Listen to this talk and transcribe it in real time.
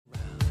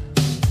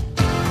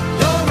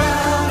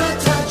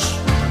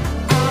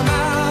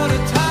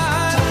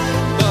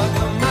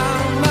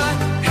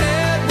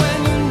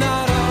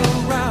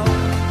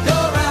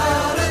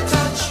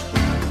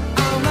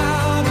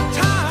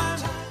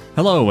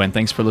Hello, and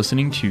thanks for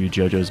listening to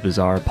JoJo's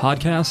Bizarre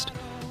Podcast.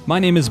 My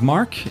name is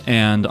Mark,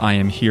 and I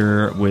am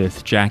here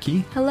with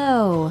Jackie.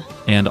 Hello.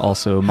 And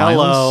also Miles.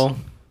 Hello.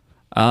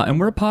 And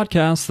we're a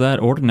podcast that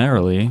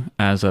ordinarily,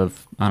 as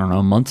of,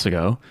 months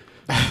ago,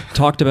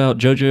 talked about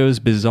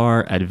JoJo's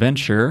Bizarre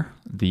Adventure,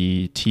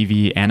 the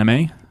TV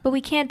anime. But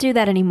we can't do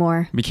that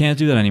anymore. We can't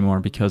do that anymore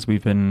because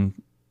we've been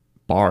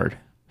barred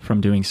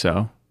from doing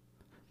so.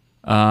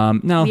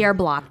 Now We are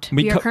blocked.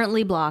 We are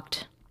currently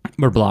blocked.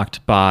 We're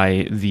blocked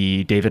by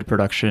the David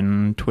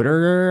Production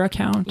Twitter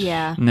account.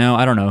 Yeah. No,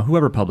 I don't know.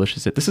 Whoever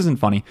publishes it. This isn't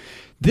funny.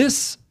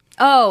 This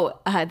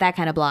That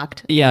kind of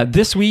blocked. Yeah,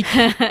 this week,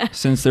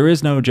 since there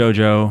is no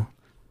JoJo,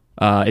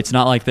 it's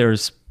not like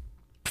there's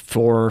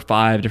 4 or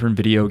 5 different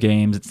video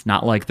games. It's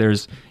not like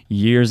there's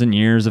years and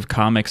years of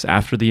comics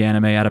after the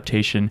anime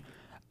adaptation.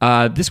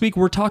 This week,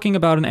 we're talking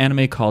about an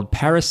anime called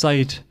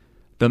Parasite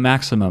the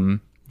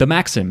Maxim,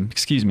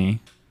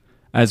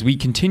 as we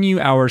continue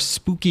our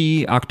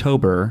spooky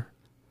October.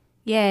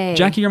 Yay.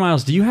 Jackie or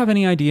Miles, do you have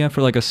any idea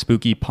for like a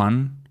spooky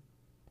pun?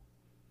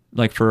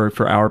 Like for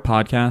our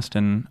podcast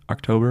in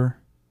October?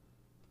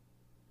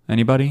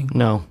 Anybody?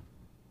 No.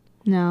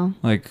 No.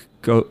 Like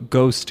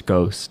ghost.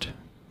 Ghosts.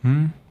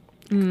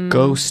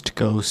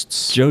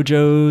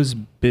 JoJo's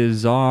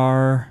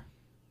Bizarre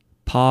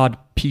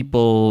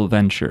People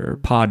Venture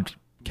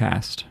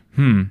podcast.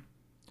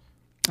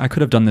 I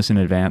could have done this in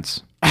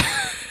advance.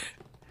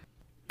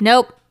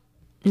 Nope.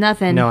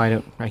 Nothing. No,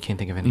 I can't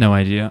think of any. No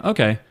idea.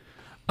 Okay.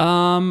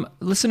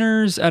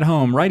 Listeners at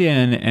home, write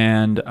in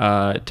and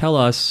tell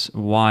us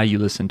why you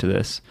listen to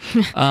this.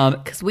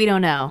 Because we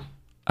don't know.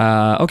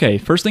 Okay,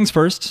 first things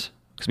first,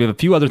 because we have a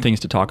few other things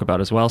to talk about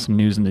as well. Some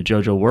news in the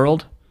JoJo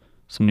world,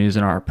 some news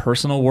in our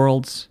personal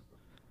worlds.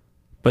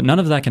 But none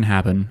of that can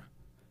happen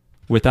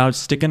without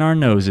sticking our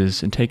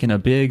noses and taking a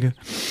big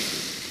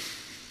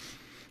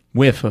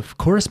whiff of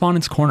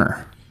Correspondence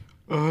Corner.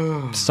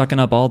 Sucking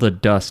up all the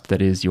dust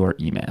that is your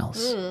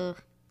emails.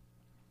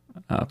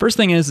 First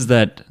thing is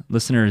that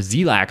listener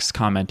Zelax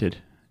commented,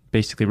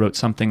 basically wrote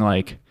something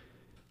like,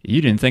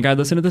 "You didn't think I'd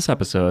listen to this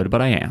episode, but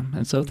I am."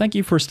 And so thank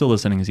you for still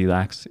listening,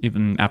 Zelax,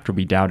 even after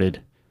we doubted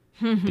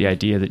the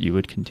idea that you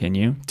would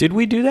continue. Did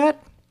we do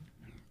that?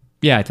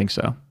 Yeah, I think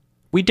so.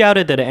 We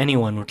doubted that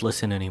anyone would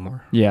listen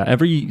anymore. Yeah,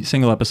 every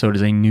single episode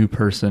is a new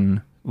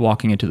person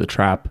walking into the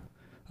trap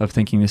of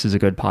thinking this is a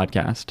good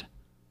podcast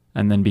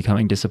and then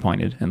becoming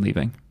disappointed and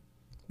leaving.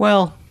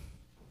 Well,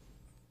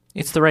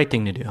 it's the right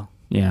thing to do.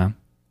 Yeah.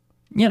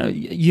 You know,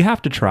 you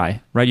have to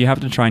try, right? You have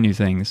to try new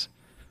things.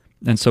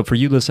 And so for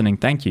you listening,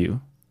 thank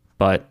you.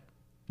 But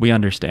we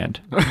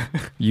understand.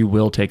 You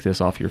will take this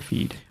off your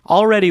feed.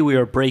 Already we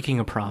are breaking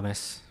a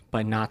promise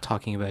by not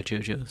talking about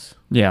JoJo's.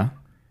 Yeah.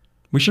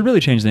 We should really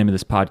change the name of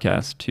this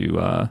podcast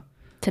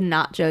To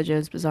not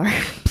JoJo's Bizarre.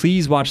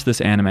 Please watch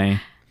this anime.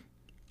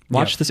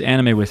 Watch Yep. this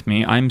anime with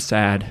me. I'm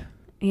sad.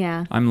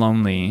 Yeah. I'm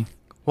lonely.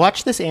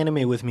 Watch This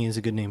Anime With Me is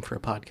a good name for a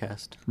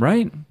podcast.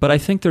 Right? But I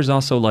think there's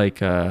also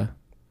like, I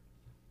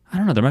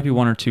don't know, there might be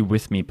 1 or 2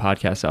 With Me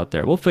podcasts out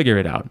there. We'll figure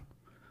it out.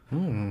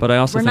 But I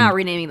also We're think, not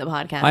renaming the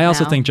podcast. I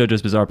also now. think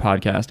JoJo's Bizarre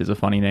Podcast is a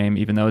funny name,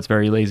 even though it's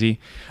very lazy.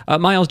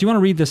 Miles, do you want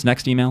to read this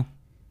next email?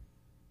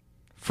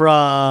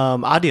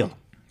 From Adil.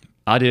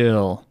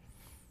 Adil.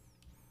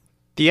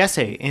 The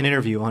essay and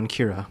interview on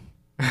Kira.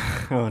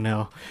 Oh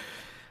no.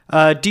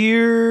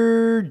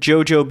 Dear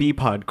JoJo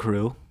B-Pod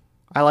crew,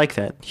 I like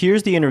that.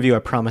 Here's the interview I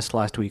promised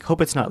last week.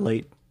 Hope it's not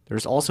late.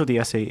 There's also the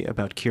essay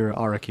about Kira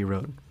Araki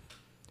wrote.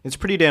 It's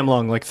pretty damn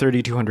long, like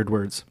 3,200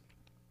 words.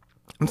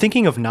 I'm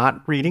thinking of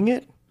not reading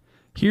it.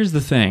 Here's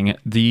the thing.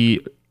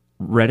 The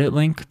Reddit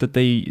link that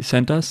they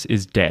sent us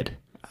is dead.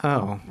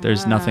 Oh,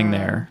 There's nothing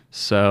there.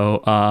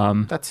 So,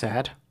 that's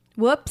sad.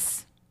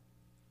 Whoops.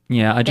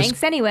 yeah, I just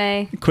Thanks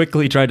anyway.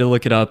 quickly tried to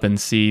look it up and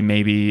see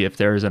maybe if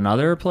there's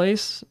another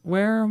place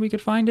where we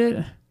could find it.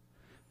 And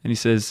he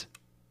says,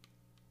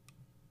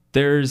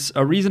 "There's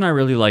a reason I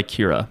really like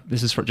Kira."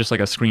 This is just like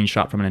a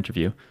screenshot from an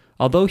interview.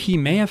 "Although he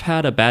may have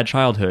had a bad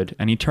childhood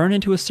and he turned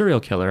into a serial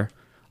killer,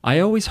 I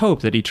always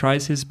hope that he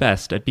tries his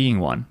best at being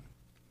one."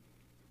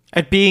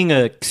 At being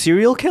a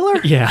serial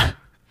killer? Yeah,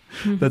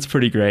 that's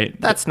pretty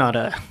great. That's not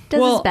a... Does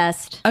Well, his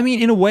best. I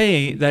mean, in a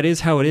way, that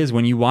is how it is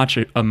when you watch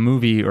a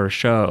movie or a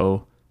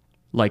show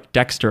like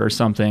Dexter or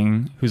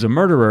something who's a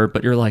murderer,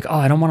 but you're like, oh,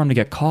 I don't want him to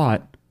get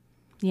caught.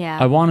 Yeah.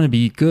 I want him to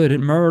be good at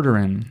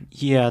murdering.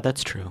 Yeah,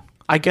 that's true.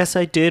 I guess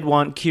I did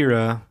want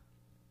Kira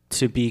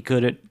to be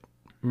good at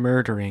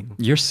murdering,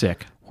 You're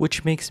sick.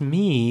 which makes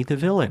me the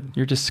villain.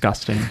 You're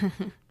disgusting.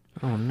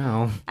 Oh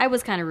no. I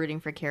was kind of rooting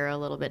for Kira a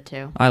little bit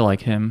too. I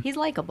like him. He's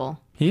likable.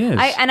 He is.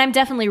 And I'm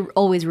definitely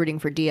always rooting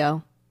for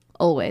Dio.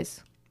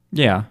 Always.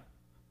 Yeah.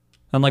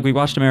 And like we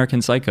watched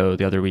American Psycho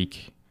the other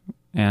week,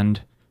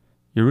 and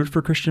you root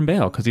for Christian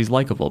Bale because he's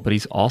likable, but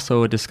he's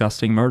also a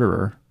disgusting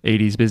murderer,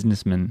 80s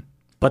businessman.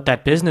 But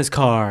that business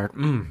card.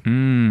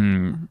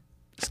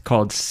 It's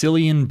called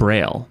Cillian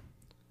Braille,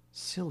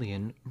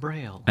 Cillian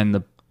Braille. and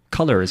the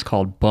color is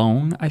called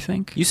Bone, I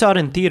think. You saw it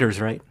in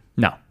theaters, right?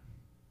 No.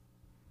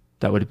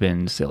 That would have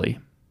been silly.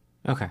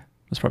 Okay.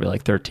 was probably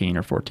like 13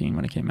 or 14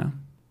 when it came out.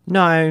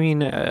 No, I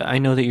mean, I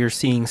know that you're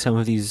seeing some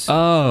of these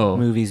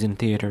movies in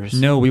theaters.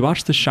 No, we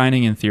watched The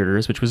Shining in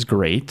theaters, which was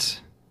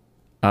great.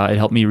 It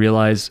helped me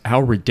realize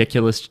how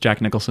ridiculous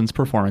Jack Nicholson's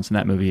performance in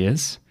that movie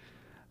is.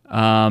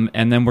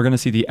 And then we're going to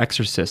see The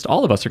Exorcist.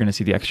 All of us are going to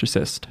see The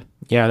Exorcist.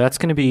 Yeah, that's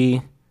going to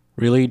be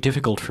really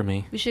difficult for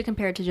me. We should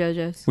compare it to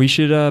JoJo's. We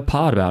should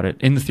pod about it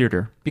in the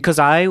theater. Because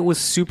I was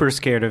super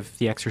scared of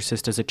The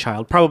Exorcist as a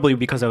child, probably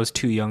because I was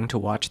too young to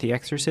watch The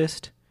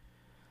Exorcist.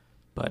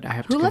 But I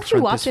have to Who let you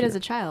confront watch this it fear. as a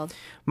child?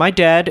 My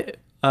dad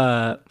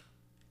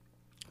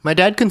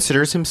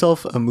considers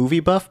himself a movie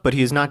buff, but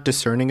he's not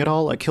discerning at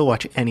all. Like, he'll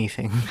watch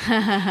anything.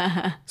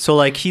 So,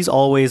 like, he's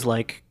always,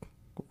 like,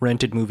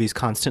 rented movies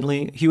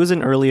constantly. He was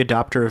an early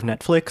adopter of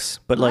Netflix,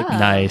 but, like,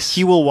 Nice.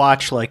 he will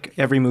watch, like,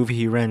 every movie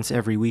he rents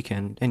every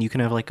weekend, and you can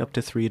have, like, up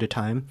to 3 at a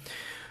time.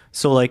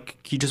 So, like,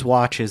 he just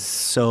watches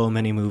so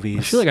many movies.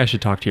 I feel like I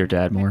should talk to your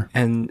dad more.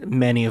 And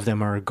many of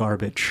them are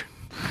garbage.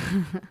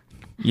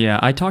 Yeah,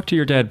 I talked to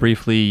your dad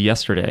briefly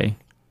yesterday,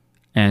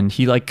 and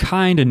he like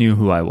kind of knew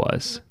who I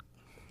was.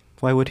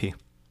 Why would he?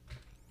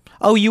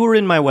 Oh, you were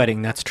in my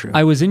wedding. That's true.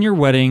 I was in your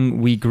wedding.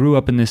 We grew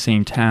up in the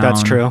same town.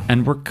 That's true.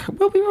 And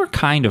we were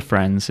kind of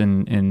friends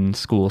in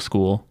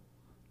school.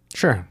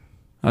 Sure.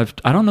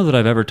 I don't know that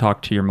I've ever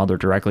talked to your mother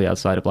directly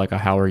outside of like a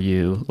 "How are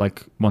you?"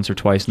 like once or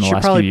twice in the She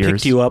last few probably years.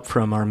 picked you up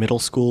from our middle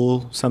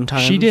school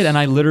sometimes. She did, and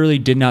I literally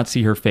did not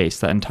see her face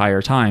that entire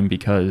time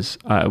because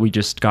we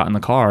just got in the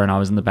car and I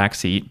was in the back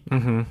seat.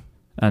 Mm-hmm.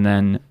 And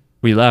then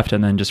we left,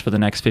 and then just for the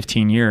next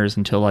 15 years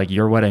until like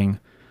your wedding,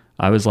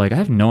 I was like, I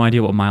have no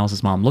idea what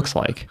Miles' mom looks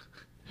like.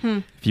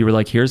 If you were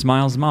like, here's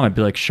Miles' mom, I'd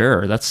be like,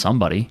 sure, that's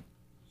somebody.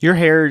 Your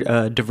hair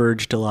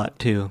diverged a lot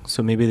too,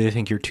 so maybe they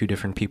think you're two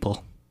different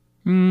people.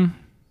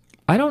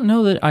 I don't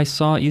know that I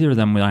saw either of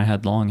them when I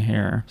had long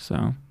hair,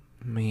 so...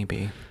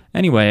 Maybe.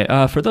 Anyway,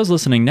 for those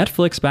listening,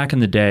 Netflix back in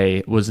the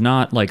day was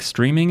not like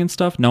streaming and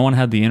stuff. No one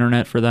had the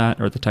internet for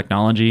that or the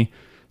technology.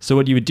 So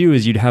what you would do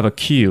is you'd have a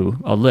queue,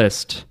 a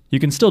list. You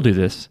can still do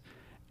this.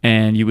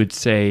 And you would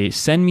say,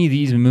 send me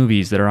these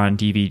movies that are on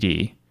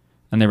DVD.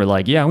 And they were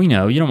like, yeah, we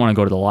know. You don't want to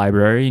go to the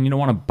library and you don't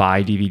want to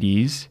buy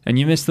DVDs. And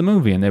you missed the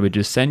movie. And they would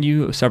just send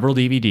you several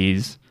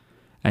DVDs.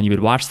 And you would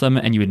watch them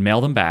and you would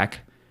mail them back.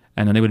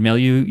 And then they would mail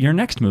you your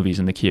next movies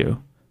in the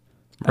queue.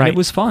 And Right. it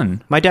was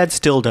fun. My dad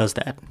still does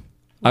that.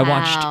 I Wow.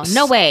 watched...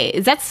 No way.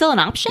 Is that still an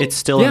option? It's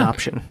still an Yeah.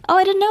 option. Oh,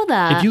 I didn't know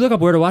that. If you look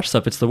up where to watch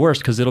stuff, it's the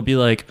worst because it'll be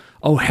like,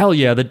 oh, hell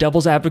yeah, The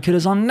Devil's Advocate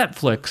is on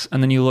Netflix.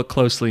 And then you look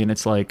closely and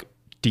it's like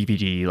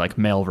DVD, like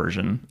mail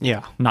version,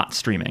 Yeah. not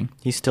streaming.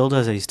 He still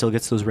does it. He still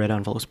gets those red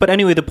envelopes. But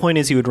anyway, the point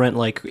is he would rent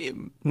like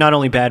not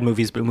only bad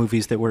movies, but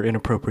movies that were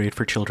inappropriate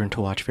for children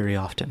to watch very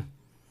often.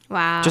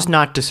 wow. Just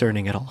not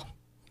discerning at all,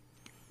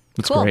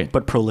 It's Cool. great.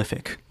 but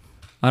prolific.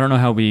 I don't know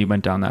how we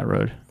went down that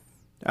road.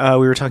 We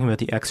were talking about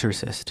The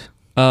Exorcist.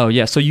 Oh,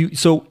 yeah. So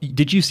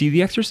did you see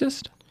The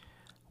Exorcist?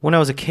 When I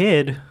was a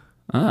kid,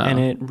 Oh. and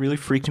it really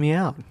freaked me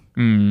out.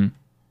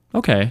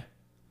 Okay.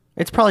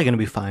 It's probably going to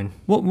be fine.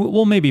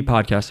 We'll maybe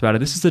podcast about it.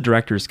 This is the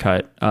director's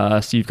cut.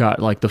 So you've got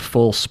like the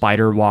full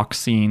spider walk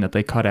scene that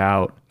they cut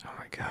out. Oh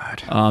my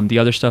God. The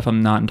other stuff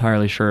I'm not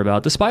entirely sure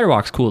about. The spider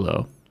walk's cool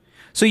though.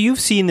 So you've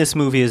seen this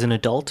movie as an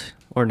adult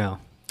or no?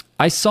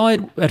 I saw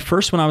it at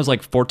first when I was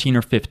like 14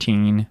 or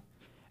 15.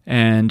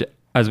 And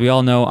as we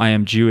all know, I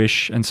am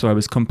Jewish. And so I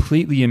was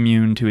completely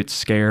immune to its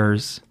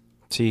scares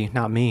See,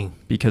 not me.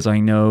 because I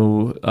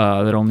know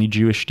that only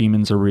Jewish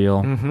demons are real.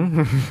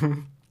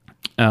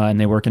 And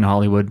they work in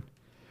Hollywood.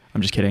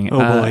 I'm just kidding. Oh,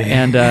 boy.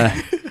 And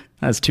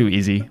that's too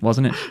easy,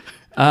 wasn't it?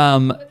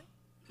 I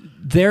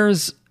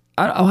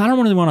don't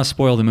really want to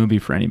spoil the movie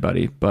for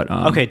anybody, but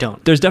Okay,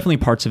 don't. There's definitely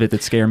parts of it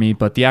that scare me,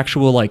 but the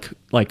actual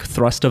like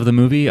thrust of the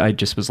movie, I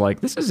just was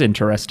like, this is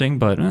interesting,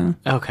 but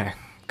Okay,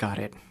 got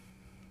it.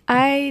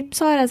 I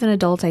saw it as an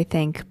adult, I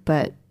think,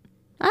 but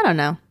I don't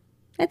know.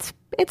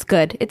 It's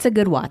good. It's a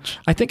good watch.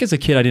 I think as a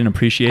kid I didn't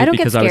appreciate I it don't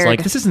get because I was like,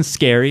 scared. this isn't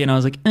scary, and I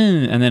was like,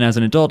 and then as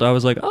an adult I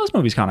was like, oh, this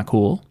movie's kind of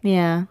cool.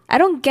 Yeah. I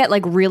don't get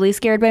like really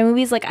scared by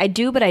movies. Like I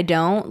do, but I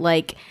don't.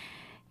 Like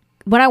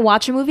when I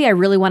watch a movie, I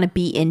really want to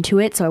be into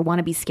it, so I want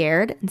to be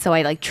scared. And so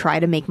I like try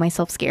to make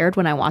myself scared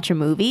when I watch a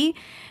movie.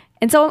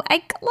 And so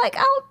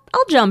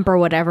I'll jump or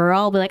whatever.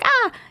 I'll be like,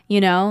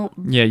 you know.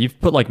 Yeah, you've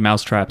put like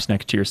mouse traps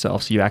next to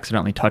yourself, so you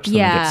accidentally touch them and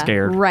Yeah. get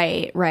scared.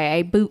 Right.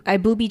 I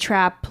booby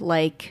trap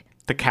like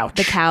The couch.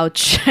 the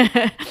couch.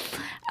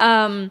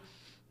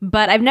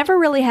 But I've never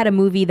really had a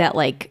movie that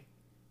like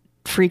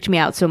freaked me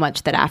out so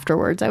much that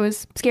afterwards I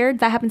was scared.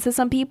 That happens to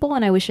some people,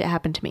 and I wish it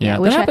happened to me. Yeah, I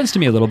that wish happens to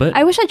me a little bit.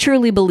 I wish I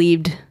truly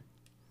believed.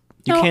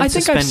 You No, can't I think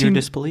I've suspend your seen-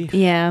 disbelief.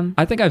 Yeah.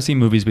 I think I've seen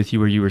movies with you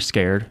where you were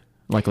scared,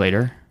 like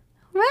later.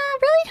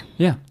 Really?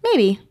 Yeah.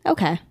 Maybe.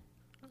 Okay.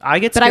 I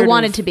get But scared I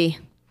wanted of, to be.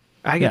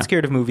 I get Yeah.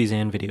 scared of movies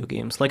and video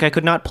games. Like I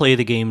could not play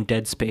the game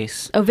Dead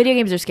Space. Oh, video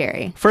games are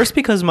scary. First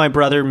because my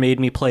brother made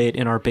me play it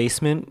in our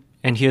basement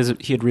and he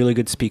had really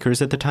good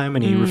speakers at the time,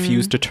 and he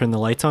refused to turn the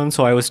lights on.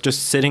 So I was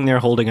just sitting there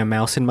holding a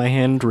mouse in my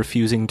hand,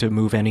 refusing to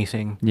move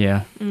anything.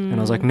 Yeah. And I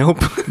was like, nope.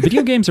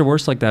 Video games are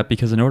worse like that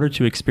because in order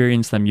to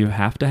experience them, you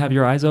have to have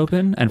your eyes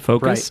open and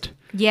focused.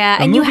 Yeah,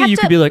 A and movie, you have you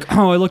to could be like,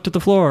 oh, I looked at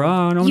the floor.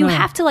 Oh, no, you no.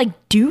 have to like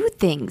do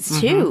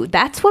things too.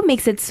 That's what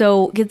makes it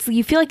so.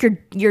 You feel like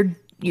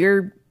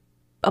you're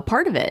a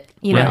part of it.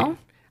 You Right. know.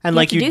 And You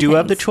like have to you do do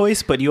have the things.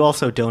 choice, but you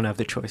also don't have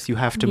the choice. You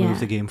have to Yeah. move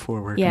the game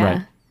forward. Yeah.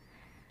 Right.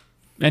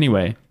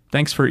 Anyway,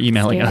 thanks for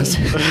emailing us.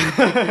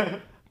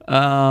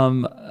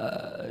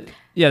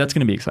 Yeah, that's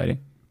going to be exciting.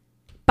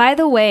 By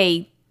the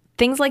way,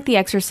 things like The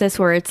Exorcist,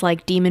 where it's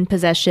like demon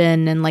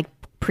possession and like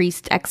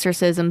priest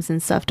exorcisms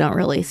and stuff, don't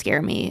really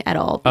scare me at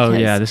all. Oh,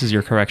 because yeah, this is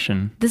your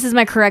correction. This is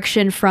my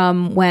correction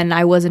from when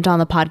I wasn't on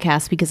the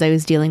podcast because I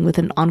was dealing with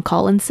an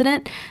on-call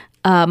incident.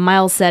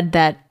 Miles said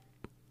that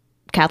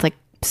Catholic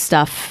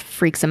stuff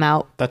freaks him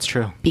out That's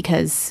true.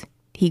 because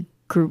he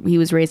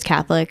was raised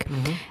Catholic.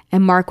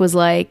 And Mark was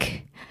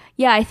like,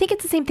 yeah, I think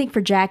it's the same thing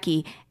for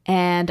Jackie.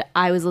 And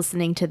I was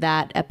listening to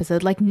that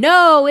episode like,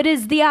 no, it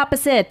is the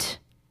opposite.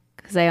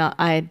 Because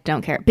I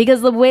don't care.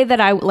 Because the way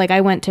that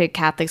I went to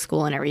Catholic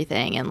school and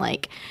everything, and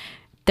like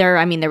there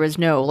was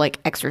no like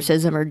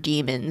exorcism or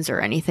demons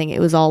or anything. It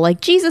was all like,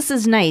 Jesus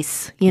is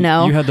nice, you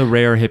know? You had the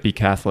rare hippie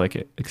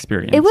Catholic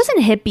experience. It wasn't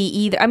hippie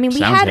either. I mean,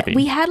 Sounds hippie.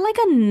 we had like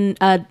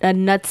a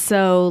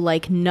nutso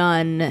like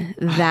nun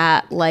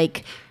that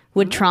like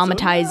would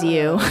traumatize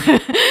you,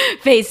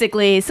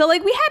 basically. So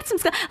like we had some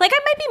stuff. Like I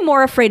might be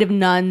more afraid of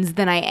nuns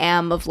than I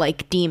am of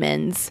like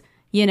demons.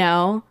 You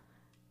know,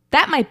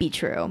 that might be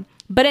true.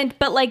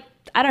 But like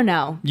I don't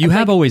know. You It's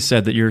have like, always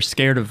said that you're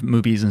scared of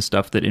movies and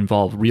stuff that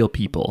involve real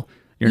people.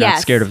 You're not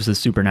Yes. scared of the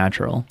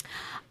supernatural.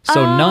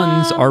 So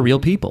nuns are real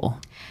people.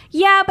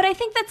 yeah, but I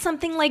think that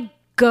something like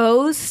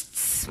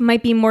ghosts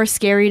might be more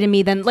scary to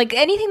me than like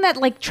anything that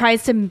like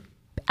tries to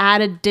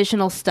add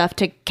additional stuff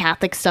to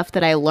Catholic stuff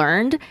that I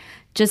learned.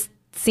 Just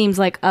seems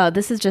like, oh,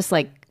 this is just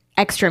like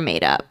extra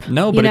made up.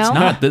 No, you but it's know?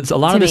 not. A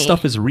lot To of this me.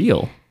 stuff is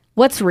real.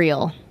 What's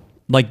real?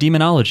 Like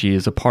demonology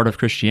is a part of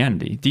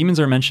Christianity. Demons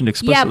are mentioned Yeah,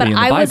 explicitly but in the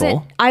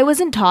Bible. I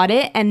wasn't taught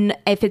it, and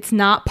if it's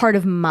not part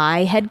of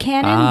my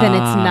headcanon, then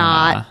it's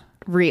not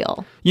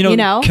real. You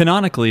know,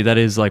 canonically, that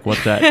is like what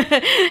that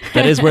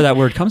that is where that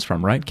word comes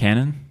from, right?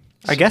 Canon.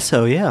 I guess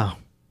so, yeah.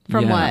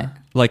 From Yeah. what?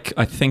 Like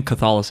I think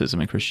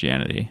Catholicism and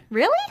Christianity.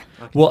 Really?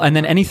 Well, and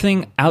then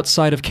anything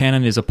outside of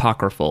canon is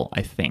apocryphal,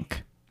 I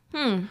think.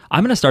 I'm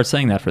going to start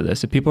saying that for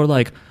this. If people are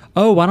like,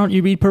 oh, why don't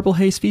you read Purple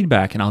Haze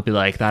Feedback? And I'll be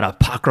like, that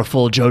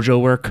apocryphal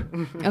JoJo work?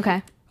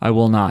 Okay. I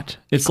will not.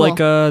 It's Cool.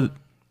 like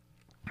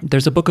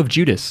there's a book of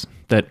Judas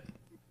that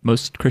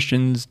most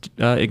Christians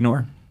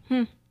ignore.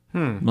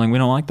 Like, we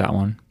don't like that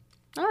one.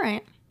 All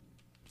right.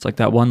 It's like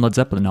that one Led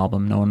Zeppelin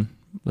album no one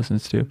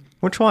listens to.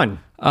 Which one?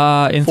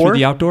 In 4? Through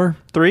the Outdoor,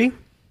 3?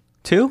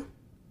 2?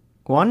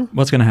 1?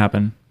 what's going to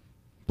happen?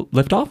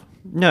 Lift Off?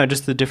 No,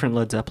 just the different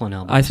Led Zeppelin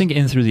albums. I think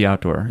In Through the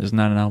Outdoor. Isn't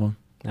that an album?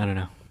 I don't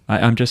know.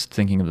 I'm just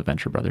thinking of the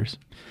Venture Brothers.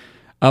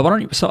 Jackie,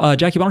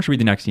 why don't you read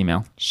the next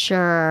email?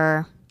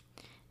 Sure.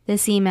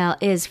 This email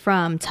is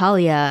from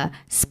Talia.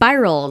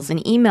 Spirals,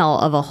 an email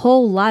of a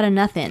whole lot of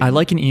nothing. I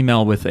like an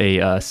email with a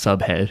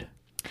subhead.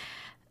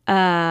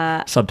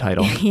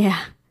 Subtitle. Yeah.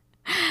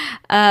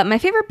 My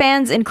favorite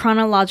bands in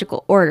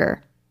chronological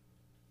order.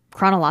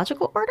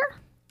 Chronological order?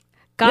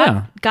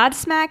 Yeah.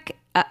 Godsmack.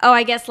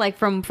 I guess like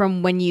from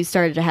when you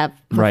started to have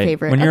a Right.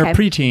 favorite. When you're okay. a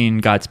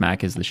preteen,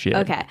 Godsmack is the shit.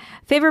 Okay.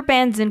 Favorite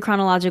bands in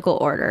chronological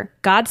order.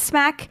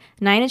 Godsmack,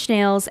 Nine Inch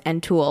Nails,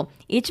 and Tool.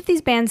 Each of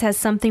these bands has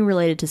something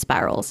related to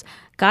spirals.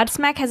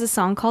 Godsmack has a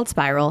song called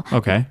Spiral.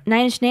 Okay.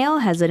 Nine Inch Nail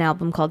has an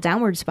album called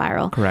Downward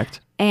Spiral. Correct.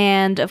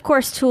 And of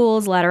course,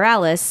 Tool's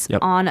Lateralis.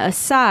 Yep. On a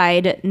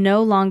side,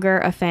 no longer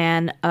a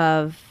fan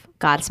of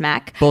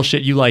Godsmack,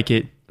 Bullshit, you like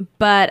it.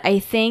 but I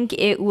think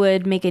it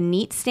would make a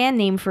neat stand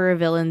name for a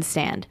villain's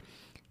stand.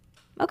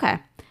 Okay.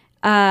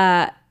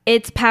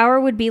 Its power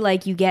would be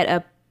like you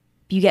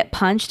get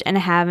punched and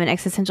have an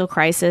existential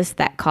crisis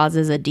that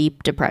causes a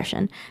deep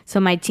depression. So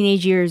my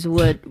teenage years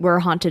were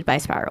haunted by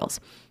spirals.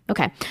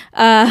 Okay.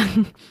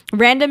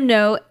 Random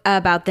note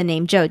about the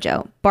name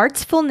JoJo.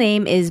 Bart's full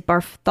name is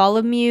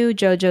Bartholomew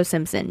JoJo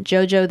Simpson.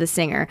 JoJo the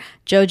singer.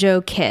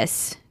 JoJo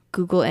Kiss.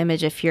 Google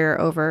image if you're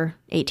over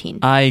 18.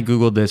 I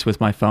Googled this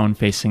with my phone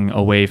facing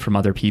away from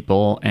other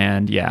people,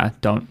 and yeah.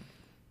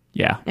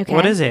 Okay.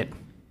 What is it?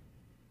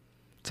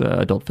 It's an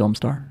adult film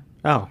star.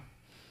 Oh.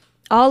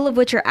 All of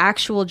which are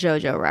actual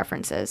JoJo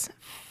references.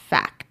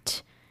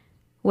 Fact.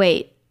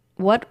 Wait,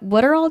 what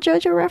are all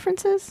JoJo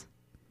references?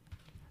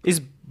 Is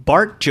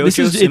Bart JoJo This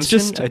is- Simpson it's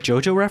just- a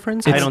JoJo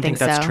reference? I don't think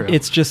that's so. true.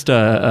 It's just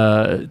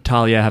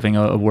Talia having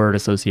a word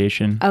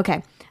association.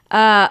 Okay.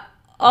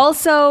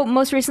 Also,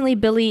 most recently,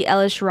 Billie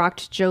Eilish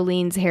rocked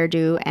Jolene's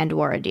hairdo and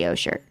wore a Dio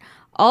shirt.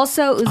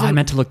 Also, I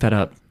meant to look that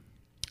up.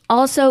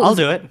 I'll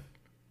do it.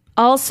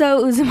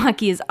 Also,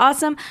 Uzumaki is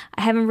awesome.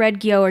 I haven't read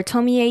Gyo or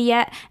Tomie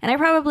yet, and I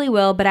probably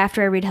will, but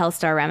after I read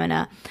Hellstar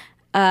Remina.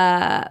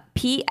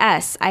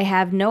 P.S. I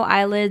have no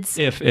eyelids.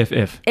 If.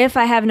 If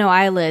I have no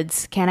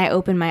eyelids, can I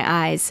open my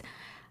eyes?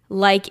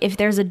 Like if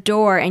there's a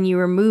door and you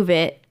remove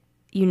it,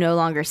 you no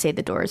longer say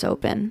the door is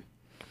open.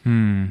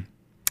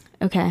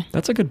 Okay.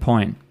 That's a good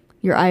point.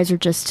 Your eyes are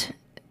just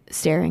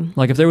staring.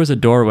 Like if there was a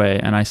doorway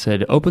and I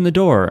said, open the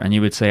door, and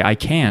you would say, I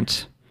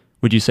can't,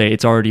 would you say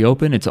it's already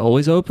open, it's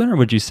always open, or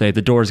would you say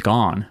the door's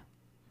gone?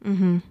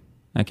 Mm-hmm.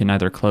 I can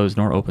neither close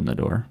nor open the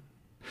door.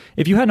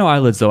 If you had no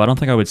eyelids, though, I don't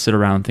think I would sit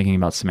around thinking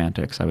about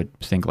semantics. I would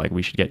think like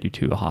we should get you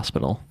to a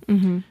hospital.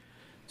 Mm-hmm.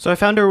 So I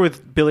found her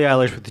with Billie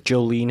Eilish with the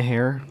Jolene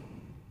hair.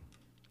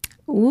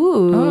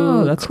 Ooh.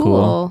 Oh, that's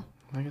cool.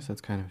 I guess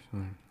that's kind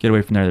of... Get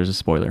away from there. There's a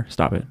spoiler.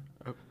 Stop it.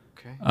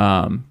 Okay.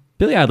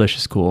 Billie Eilish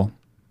is cool.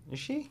 Is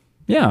she?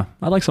 Yeah,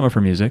 I like some of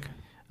her music.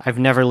 I've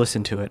never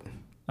listened to it.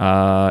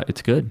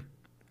 It's good.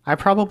 I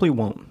probably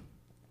won't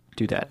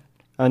do that.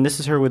 And this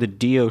is her with a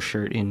Dio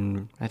shirt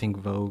in, I think,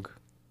 Vogue.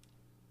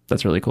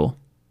 That's really cool.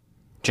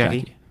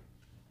 Jackie?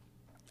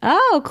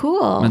 Oh,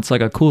 cool. And it's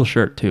like a cool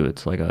shirt, too.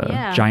 It's like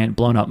a giant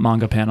blown-up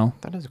manga panel.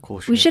 That is a cool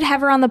shirt. We should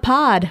have her on the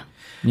pod.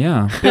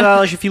 Yeah. Billie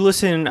Eilish, if you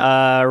listen,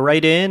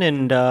 write in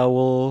and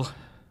we'll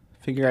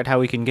figure out how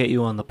we can get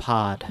you on the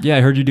pod. Yeah,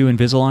 I heard you do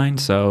Invisalign,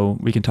 so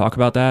we can talk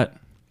about that.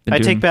 I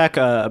take back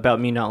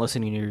about me not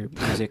listening to your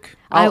music.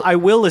 I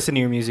will listen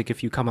to your music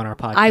if you come on our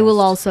podcast. I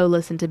will also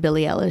listen to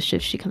Billie Eilish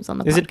if she comes on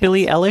the podcast. Is it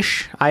Billie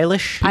Eilish?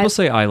 Eilish? People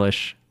say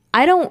Eilish.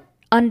 I don't...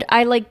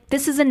 I like...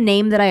 This is a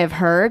name that I have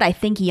heard. I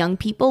think young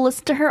people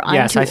listen to her.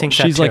 Yes, I think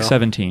she's that like too.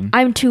 17.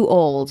 I'm too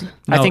old.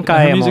 I No, think her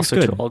I am music's also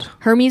good. too old.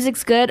 Her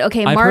music's good.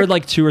 Okay, I've Mark... heard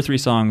like 2 or 3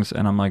 songs,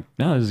 and I'm like,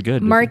 no, this is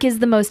good. Mark is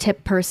the most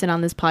hip person on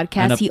this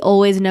podcast. And He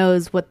always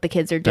knows what the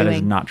kids are That doing.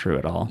 is not true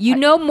at all. You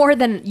know more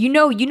than... You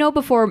know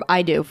before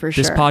I do, for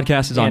This sure.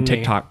 podcast is on And me.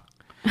 TikTok.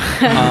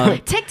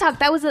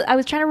 TikTok, I was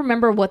trying to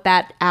remember what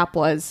that app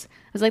was.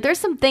 I was like, there's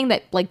something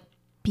that like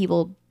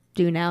people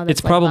do now that's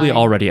It's probably like,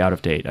 already out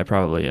of date. I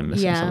probably am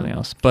missing Yeah. something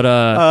else.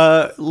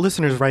 But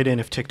Listeners, write in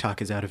if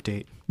TikTok is out of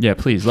date. yeah,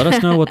 please let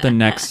us know what the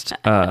next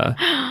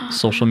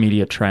social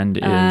media trend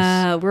is.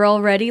 we're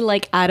already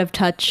like out of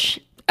touch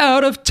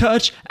Out of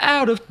touch,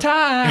 out of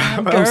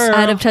time, girl.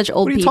 out of touch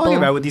old What are you people. talking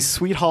about with these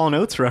sweet Hall &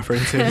 Oates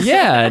references?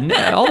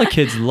 Yeah, all the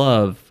kids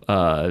love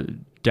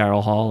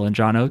Daryl Hall and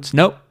John Oates.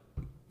 Nope,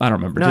 I don't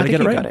remember. No, Did I think get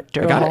it you right? got it. I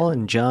Daryl got Hall it.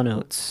 and John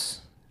Oates.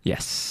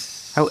 Yes.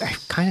 I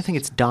kind of think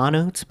it's Don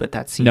Oates, but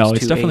that seems No, too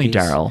it's definitely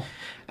 80s.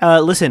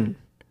 Daryl. Listen,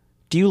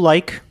 do you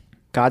like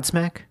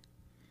Godsmack?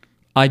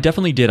 I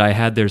definitely did. I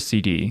had their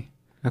CD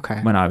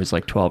Okay. when I was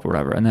like 12 or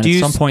whatever, and then Do at you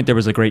some s- point there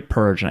was a great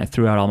purge, and I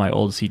threw out all my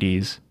old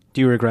CDs.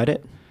 Do you regret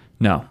it?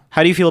 No.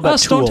 How do you feel about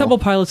Stone Tool? Temple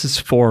Pilots'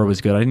 4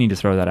 was good. I didn't need to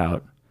throw that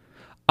out.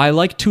 I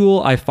like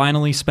Tool. I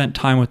finally spent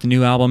time with the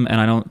new album,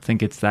 and I don't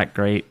think it's that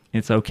great.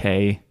 It's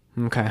okay.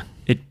 Okay.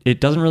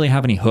 It doesn't really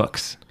have any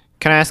hooks.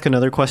 Can I ask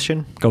another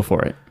question? Go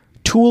for it.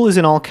 Tool is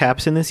in all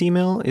caps in this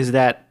email. Is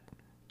that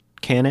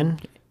canon?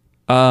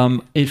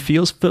 It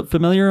feels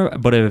familiar,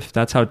 but if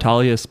that's how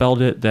Talia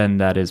spelled it, then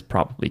that is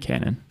probably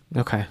canon.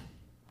 Okay.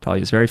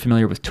 Talia is very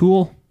familiar with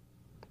Tool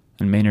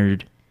and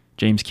Maynard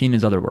James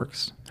Keenan's other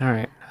works. All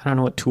right. I don't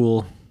know what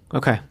Tool...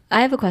 Okay.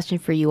 I have a question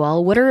for you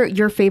all. What are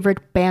your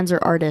favorite bands or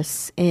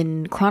artists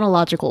in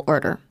chronological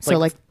order? So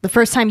like the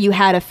first time you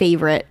had a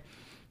favorite,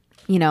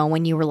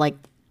 when you were like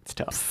It's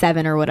tough.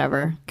 7 or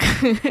whatever.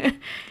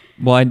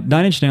 Well,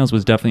 Nine Inch Nails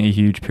was definitely a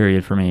huge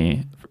period for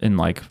me in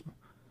like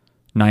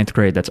 9th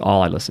grade. That's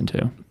all I listened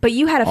to. But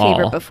you had a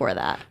favorite All. before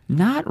that.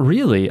 Not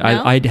really.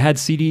 No? I had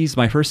CDs.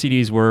 My first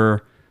CDs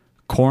were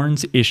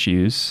Korn's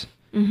Issues,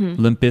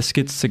 Limp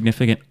Bizkit's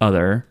Significant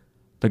Other,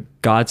 the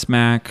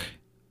Godsmack,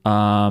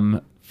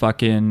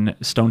 fucking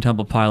Stone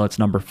Temple Pilots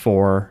number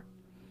 4,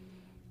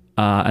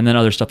 and then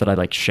other stuff that I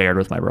like shared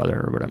with my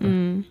brother or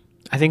whatever.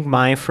 I think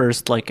my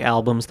first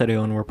albums that I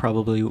owned were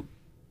probably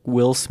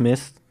Will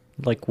Smith,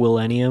 like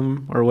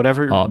Willennium or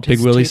whatever. Oh, Big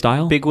Willie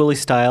Style? Big Willie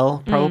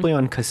Style, probably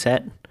on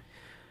cassette.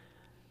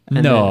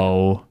 And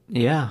No,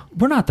 Yeah.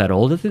 we're not that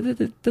old.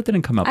 That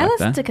didn't come out I back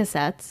listened then. to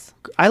cassettes.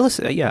 I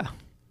listen, yeah.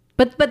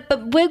 But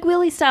Big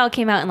Willie Style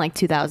came out in like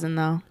 2000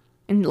 though.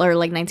 Or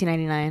like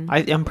 1999.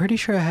 I'm pretty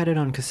sure I had it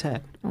on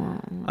cassette.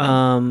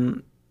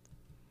 And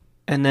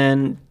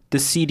then the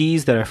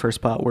CDs that I first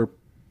bought were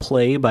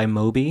Play by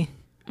Moby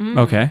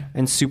Okay.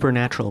 and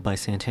Supernatural by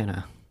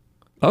Santana.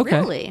 Okay.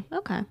 Really?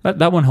 Okay.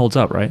 That one holds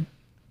up, right?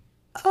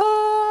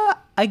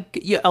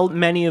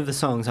 Many of the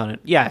songs on it.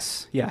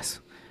 Yes.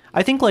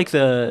 I think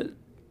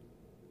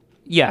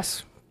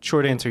yes.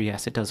 Short answer,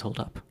 yes, it does hold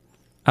up.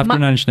 After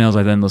Nine Inch Nails,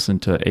 I then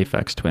listened to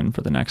Aphex Twin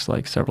for the next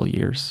several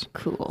years.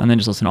 Cool. And then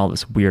just listen to all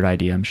this weird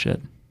IDM shit.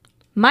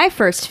 My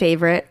first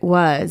favorite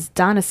was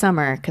Donna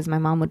Summer because my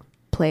mom would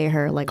play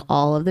her like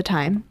all of the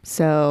time.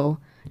 So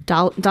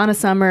Donna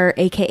Summer,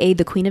 aka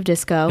the Queen of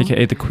Disco,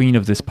 AKA the queen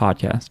of this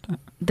podcast,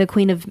 the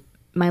Queen of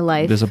my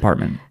life. this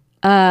apartment.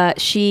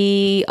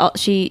 She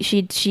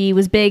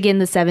was big in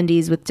the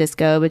 70s with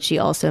disco, but she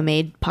also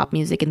made pop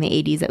music in the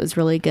 80s that was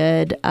really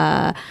good.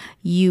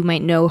 You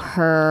might know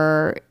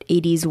her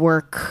 80s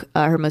work.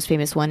 Her most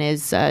famous one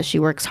is She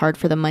Works Hard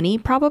for the Money,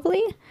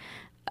 probably.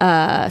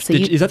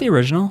 Is that the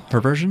original?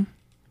 Her version?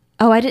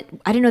 Oh, I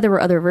didn't know there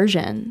were other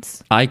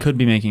versions. I could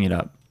be making it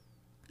up.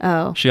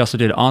 Oh. She also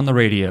did On the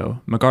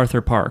Radio,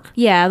 MacArthur Park.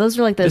 Yeah, those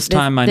are like the... This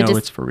time I know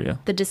it's for real.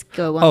 The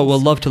disco ones. Oh, well,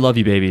 Love to Love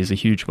You Baby is a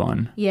huge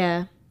one.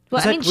 Yeah. Well,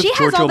 Is I that mean, with she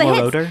has all the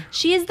Giorgio hits. Moroder?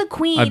 She is the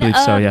queen I believe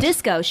of so, yes.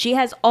 disco. She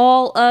has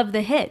all of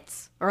the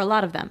hits, or a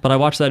lot of them. But I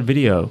watched that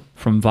video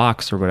from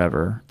Vox or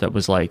whatever that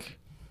was like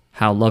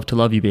how Love to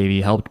Love You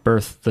Baby helped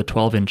birth the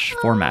 12-inch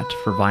format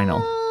for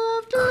vinyl.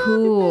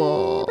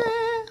 Cool.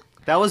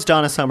 That was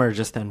Donna Summer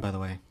just then, by the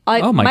way.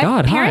 Oh my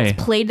God, My parents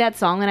hi. played that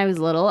song when I was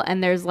little,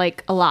 and there's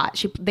like a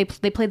lot. They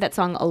played that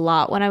song a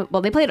lot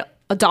they played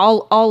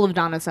all of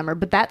Donna Summer,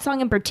 but that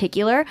song in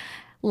particular,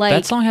 like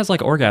That song has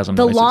like orgasm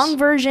the noises. long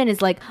version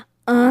is like,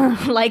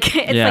 like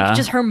it's Yeah. like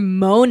just her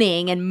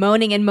moaning and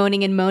moaning and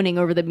moaning and moaning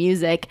over the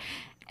music.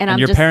 And I'm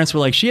your just, parents were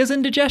like, she has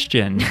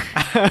indigestion.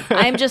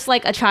 I'm just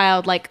like a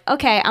child, like,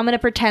 okay, I'm gonna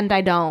pretend I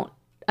don't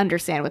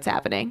understand what's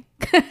happening.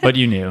 But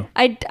you knew.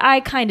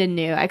 I kind of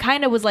knew. I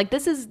kind of was like,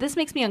 this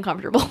makes me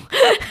uncomfortable.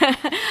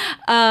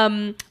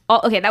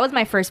 Okay, that was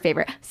my first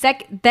favorite.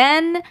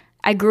 Then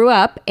I grew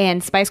up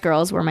and Spice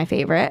Girls were my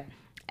favorite.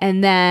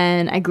 And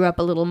then I grew up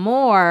a little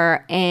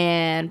more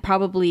and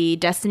probably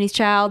Destiny's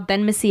Child,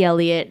 then Missy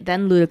Elliott,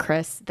 then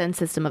Ludacris, then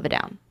System of a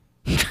Down.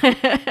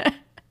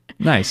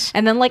 Nice.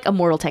 And then like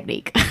Immortal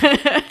Technique.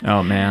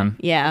 Oh, man.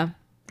 Yeah.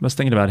 I was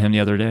thinking about him the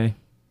other day.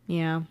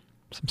 Yeah.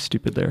 Some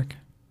stupid lyric.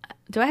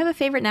 Do I have a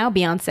favorite now?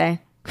 Beyonce.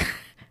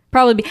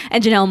 Probably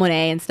and Janelle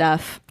Monáe and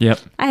stuff. Yep.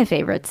 I have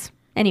favorites.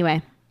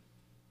 Anyway,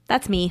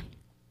 that's me.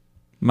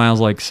 Miles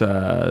likes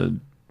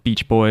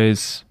Beach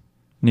Boys,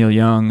 Neil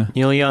Young.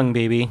 Neil Young,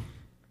 baby.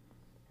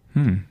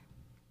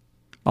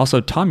 Also,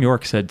 Tom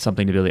York said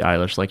something to Billie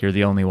Eilish, like you're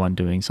the only one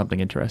doing something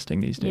interesting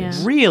these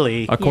days. Yeah.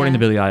 Really? According Yeah. to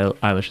Billie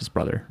Eilish's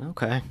brother.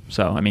 Okay.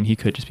 So, I mean, he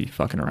could just be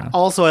fucking around.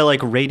 Also, I like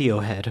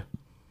Radiohead.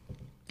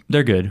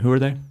 They're good. Who are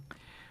they?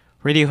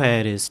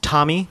 Radiohead is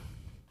Tommy.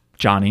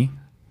 Johnny.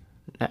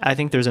 I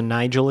think there's a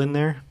Nigel in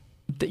there.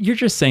 You're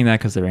just saying that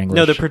because they're English.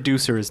 No, the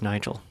producer is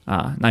Nigel.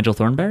 Nigel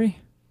Thornberry?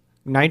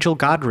 Nigel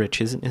Godrich,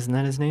 isn't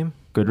that his name?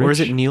 Goodrich? Or is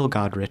it Neil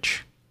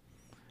Godrich?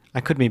 I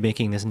could be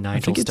making this I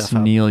Nigel think it's stuff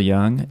up. Neil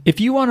Young. If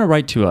you want to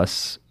write to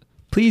us,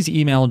 please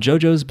email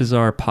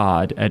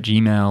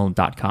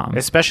jojosbizarrepod@gmail.com.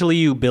 Especially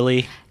you,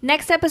 Billy.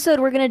 Next episode,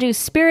 we're going to do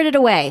Spirited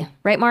Away.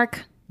 Right,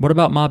 Mark? What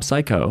about Mob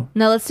Psycho?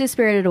 No, let's do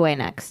Spirited Away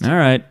next. All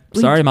right.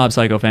 Sorry, Mob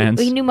Psycho fans.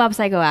 We can do Mob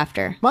Psycho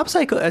after. Mob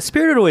Psycho,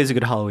 Spirited Away is a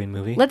good Halloween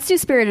movie. Let's do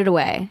Spirited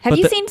Away. Have But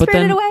you the- seen but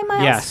Spirited then- Away,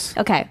 Miles? Yes.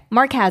 Okay.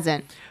 Mark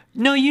hasn't.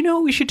 No, you know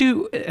what we should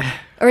do?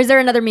 Or is there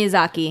another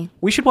Miyazaki?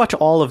 We should watch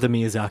all of the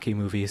Miyazaki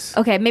movies.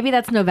 Okay, maybe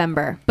that's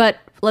November. But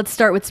let's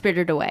start with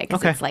Spirited Away because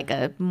Okay. it's like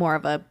a more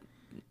of a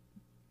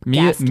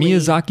ghastly-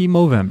 Miyazaki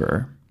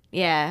Movember.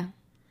 yeah.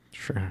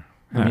 Sure.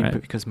 All right.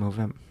 But because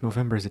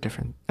November is a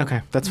different...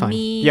 Okay, that's fine.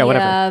 Yeah,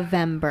 whatever.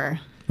 November.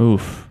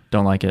 Oof.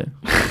 Don't like it.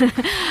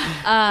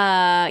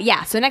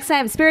 Yeah. So next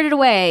time, Spirited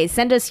Away.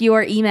 Send us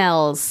your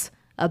emails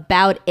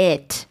about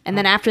it, and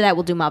then after that,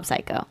 we'll do Mob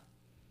Psycho.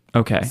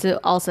 Okay. So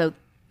also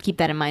keep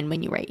that in mind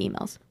when you write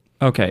emails.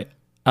 Okay.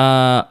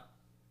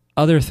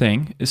 Other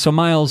thing. So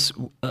Miles,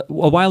 a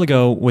while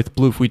ago with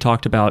Bloof, we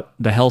talked about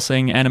the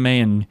Hellsing anime,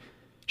 and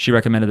she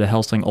recommended the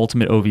Hellsing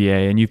Ultimate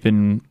OVA, and you've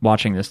been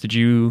watching this. Did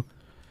you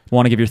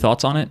want to give your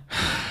thoughts on it?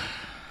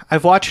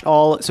 I've watched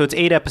all... So it's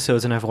 8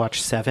 episodes, and I've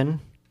watched 7.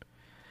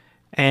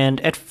 And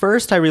at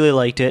first, I really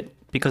liked it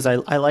because I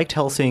liked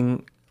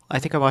Hellsing. I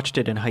think I watched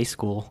it in high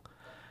school,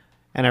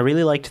 and I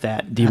really liked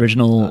that. The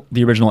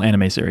original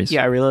anime series.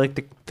 Yeah, I really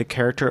liked the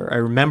character. I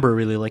remember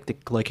really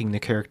liking the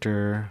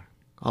character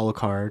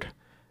Alucard.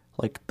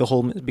 Like the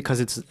whole...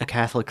 Because it's a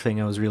Catholic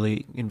thing, I was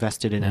really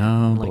invested in it.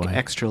 Oh, Like boy.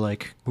 extra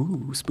like,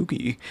 ooh,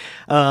 spooky.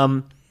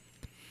 But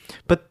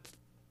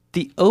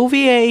the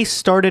OVA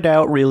started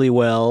out really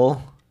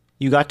well.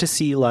 You got to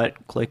see like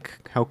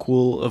how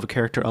cool of a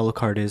character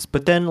Alucard is,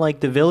 but then like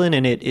the villain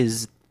in it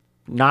is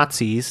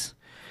Nazis,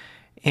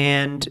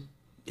 and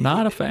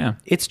Not a fan.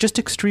 it's just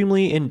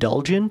extremely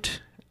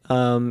indulgent.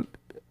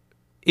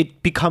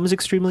 It becomes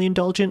extremely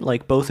indulgent,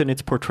 like both in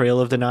its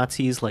portrayal of the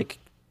Nazis. Like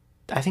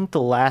I think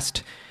the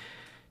last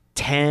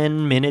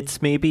 10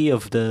 minutes maybe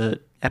of the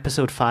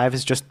episode 5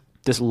 is just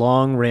this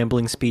long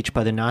rambling speech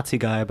by the Nazi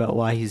guy about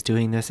why he's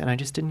doing this, and I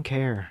just didn't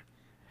care.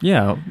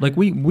 Yeah, like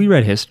we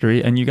read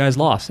history, and you guys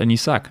lost, and you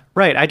suck.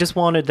 Right, I just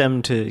wanted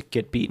them to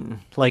get beaten.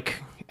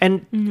 Like,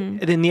 and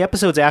in the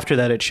episodes after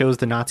that, it shows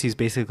the Nazis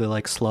basically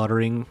like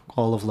slaughtering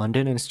all of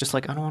London, and it's just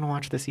like, I don't want to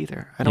watch this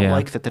either. I don't Yeah.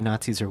 like that the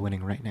Nazis are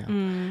winning right now.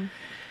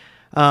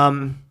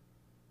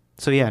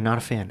 So yeah, not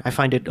a fan. I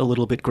find it a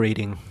little bit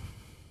grating.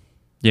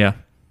 Yeah.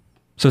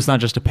 So it's not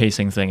just a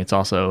pacing thing; it's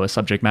also a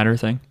subject matter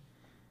thing.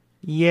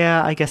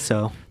 Yeah, I guess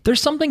so.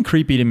 There's something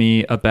creepy to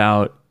me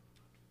about.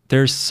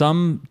 There's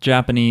some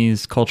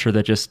Japanese culture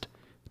that just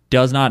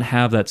does not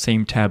have that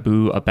same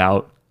taboo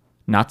about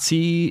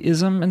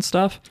Nazism and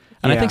stuff.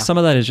 And I think Yeah. some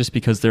of that is just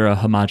because they're a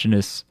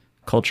homogenous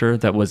culture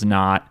that was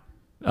not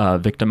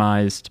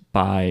victimized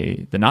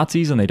by the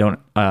Nazis, and they don't.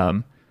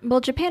 Well,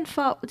 Japan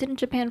fought. Didn't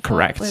Japan fight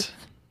Correct. with?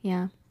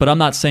 Yeah. But I'm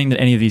not saying that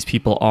any of these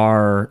people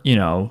are,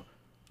 Still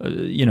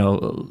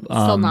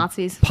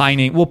Nazis.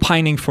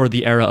 pining for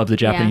the era of the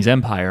Japanese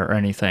Empire or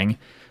anything.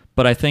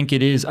 But I think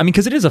it is,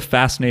 because it is a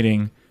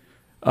fascinating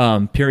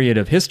period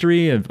of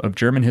history, of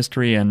German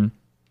history,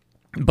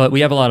 but we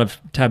have a lot of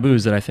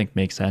taboos that I think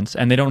make sense,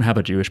 and they don't have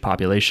a Jewish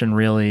population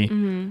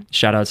really.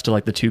 Shout outs to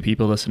like the 2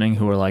 people listening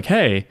who are like,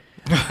 hey,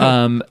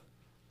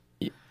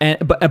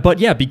 but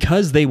yeah,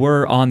 because they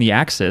were on the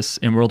Axis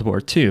in World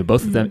War II,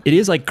 both of them, it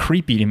is like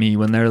creepy to me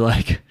when they're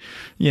like,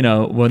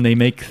 when they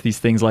make these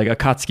things like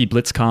Akatsuki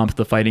Blitzkampf,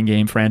 the fighting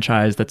game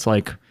franchise that's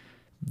like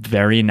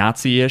very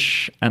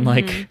Nazi-ish, and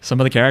like some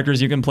of the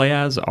characters you can play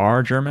as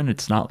are German.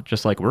 It's not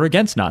just like we're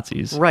against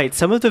Nazis. Right.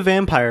 Some of the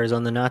vampires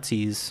on the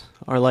Nazis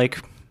are like,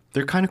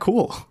 they're kind of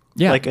cool.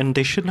 Yeah. Like, and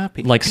they should not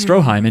be. Like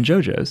Stroheim and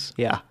JoJo's.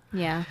 Yeah.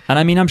 Yeah. And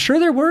I'm sure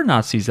there were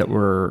Nazis that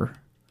were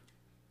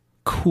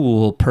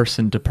cool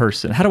person to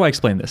person. How do I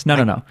explain this?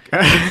 No.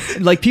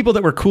 Like people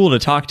that were cool to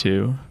talk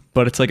to,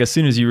 but it's like as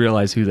soon as you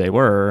realize who they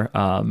were.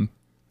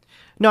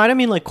 No, I don't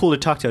mean like cool to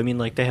talk to. I mean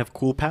like they have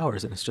cool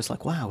powers, and it's just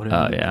like, wow, what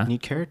a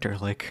neat character.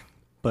 Like,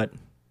 but.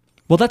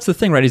 Well, that's the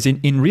thing, right? Is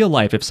in real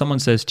life, if someone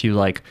says to you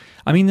like,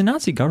 the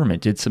Nazi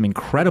government did some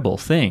incredible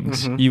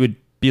things, you would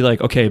be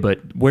like, okay, but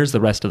where's the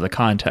rest of the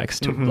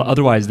context?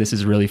 Otherwise, this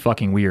is really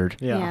fucking weird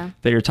Yeah.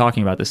 that you're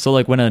talking about this. So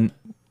like when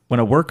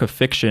a work of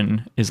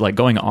fiction is like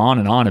going on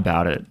and on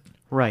about it,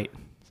 Right.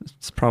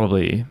 it's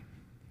probably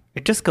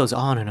It just goes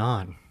on and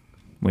on.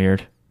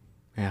 weird.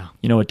 Yeah.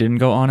 You know what didn't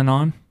go on and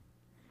on?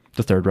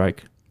 The Third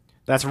Reich.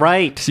 That's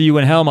right. See you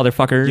in hell,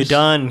 motherfuckers. You're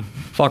done.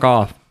 Fuck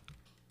off.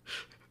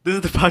 This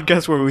is the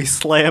podcast where we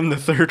slam the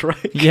Third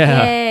Reich.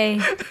 Yeah.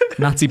 Yay.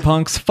 Nazi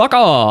punks, fuck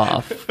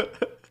off.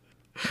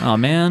 Oh,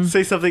 man.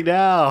 Say something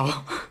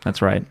now.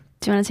 That's right.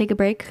 Do you want to take a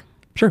break?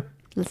 Sure.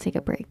 Let's take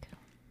a break.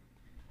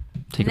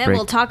 Take And a then break.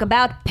 we'll talk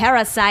about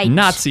Parasite.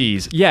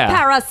 Nazis. Yeah.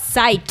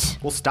 Parasite.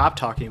 We'll stop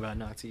talking about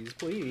Nazis,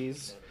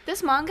 please.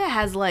 This manga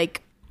has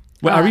like,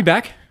 Wait, are we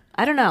back?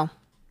 I don't know.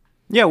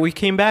 Yeah, we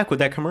came back with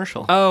that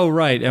commercial. Oh,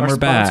 right. And Our we're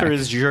back. sponsor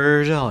is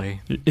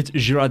Girardelli. It's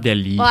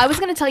Girardelli. Well, I was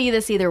going to tell you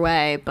this either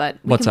way, but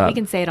What's up? we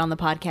can say it on the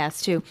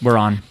podcast too. We're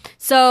on.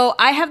 So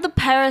I have the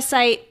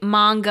Parasite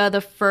manga,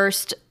 the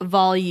first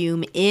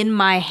volume, in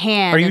my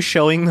hand. Are you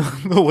showing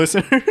the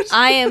listeners?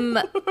 I am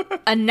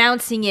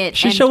announcing it.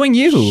 She's and showing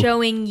you.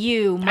 Showing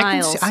you,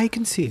 Miles. I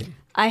can see it.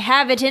 I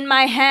have it in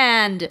my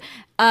hand.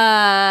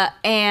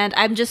 And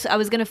I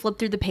was going to flip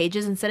through the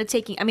pages instead of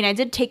taking, I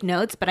did take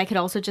notes, but I could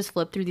also just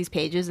flip through these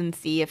pages and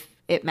see if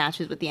it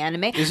matches with the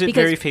anime. Is it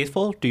very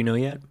faithful? Do you know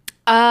yet?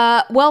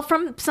 Well,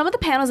 from some of the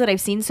panels that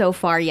I've seen so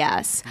far,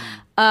 yes.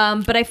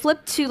 But I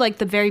flipped to like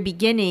the very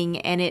beginning,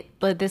 and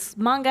this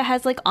manga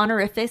has like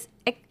honorifics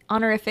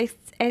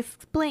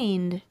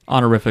explained.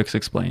 Honorifics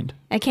explained.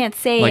 I can't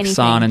say Like anything.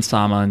 San and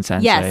Sama and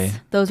Sensei. Yes,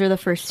 those are the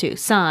first 2.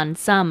 San,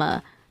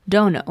 Sama,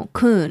 Dono,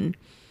 Kun,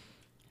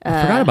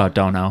 I forgot about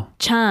Dono.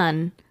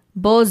 Chan,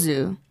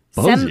 Bozu,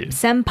 Bozu?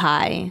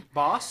 Senpai,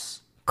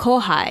 Boss?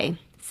 Kohai,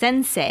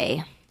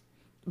 Sensei,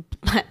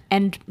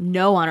 and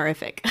no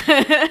honorific.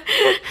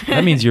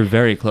 That means you're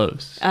very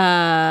close.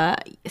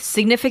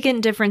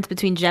 Significant difference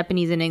between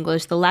Japanese and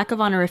English. The lack of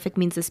honorific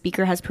means the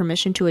speaker has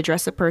permission to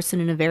address a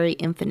person in a very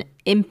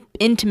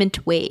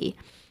intimate way.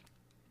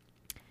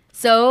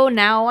 So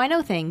now I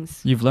know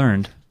things. You've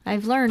learned.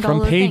 I've learned all From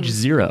the page things.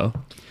 0.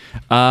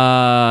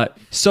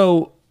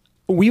 So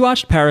we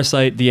watched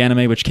Parasite, the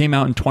anime, which came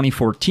out in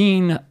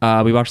 2014.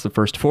 We watched the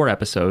first 4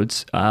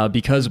 episodes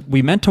because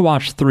we meant to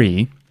watch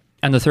 3,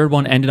 and the third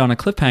one ended on a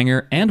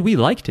cliffhanger, and we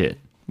liked it.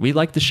 We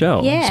liked the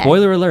show. Yeah.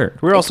 Spoiler alert.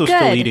 We're also still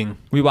good. eating.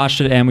 We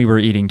watched it, and we were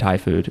eating Thai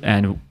food.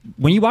 And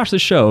when you watch the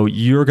show,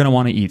 you're going to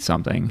want to eat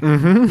something.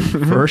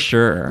 For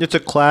sure. It's a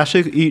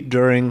classic eat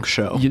during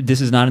show.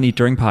 This is not an eat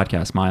during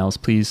podcast, Miles.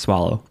 Please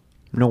swallow.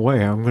 No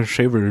way. I'm going to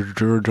savor the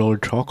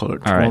Girardelli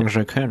chocolate as All right. long as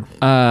I can.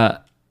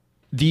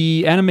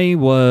 The anime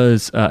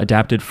was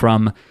adapted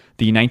from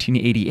the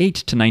 1988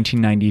 to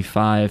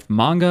 1995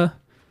 manga.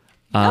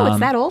 Oh, it's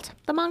that old,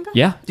 the manga?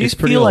 Yeah, These it's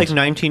pretty feel old. like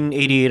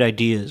 1988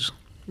 ideas.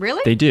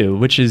 Really? They do,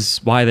 which is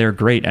why they're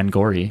great and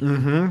gory.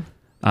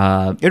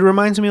 It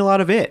reminds me a lot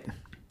of it.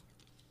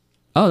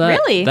 Oh,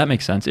 Really? that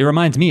makes sense. It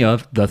reminds me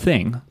of The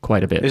Thing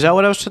quite a bit. Is that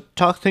what I was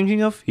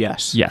thinking of?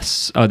 Yes.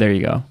 Yes. Oh, there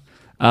you go.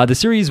 The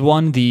series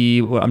won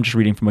I'm just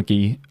reading from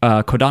Wiki,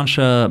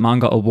 Kodansha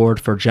Manga Award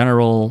for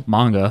General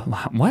Manga.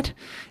 What?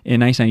 In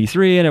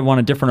 1993, and it won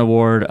a different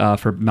award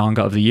for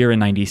Manga of the Year in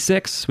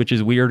 96, which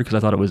is weird because I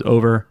thought it was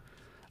over.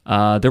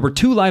 There were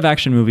 2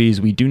 live-action movies.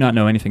 We do not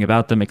know anything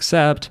about them,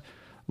 except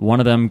one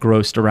of them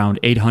grossed around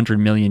 800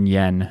 million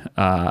yen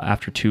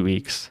after 2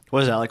 weeks.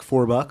 What is that, like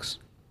 $4?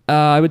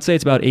 I would say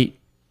it's about $8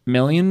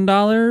 million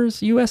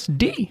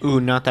USD. Ooh,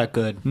 not that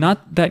good.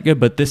 Not that good,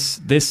 but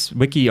this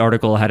wiki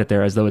article had it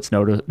there as though it's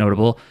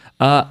notable.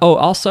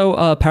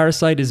 Also,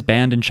 Parasite is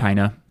banned in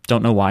China.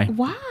 Don't know why,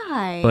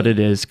 Why? but it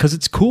is because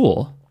it's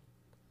cool.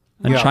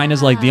 And Yeah.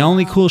 China's like, the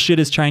only cool shit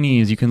is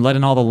Chinese. You can let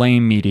in all the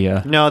lame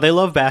media. No, they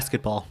love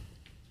basketball.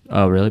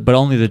 Oh, really? But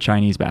only the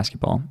Chinese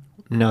basketball.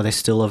 No, they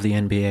still love the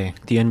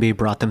NBA. The NBA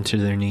brought them to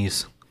their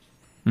knees.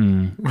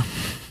 And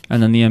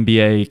then the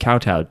NBA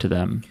kowtowed to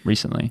them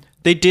recently.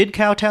 They did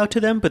kowtow to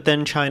them, but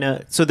then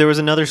China... So there was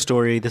another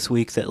story this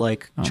week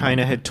that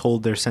China had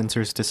told their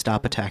censors to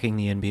stop attacking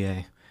the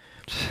NBA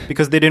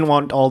because they didn't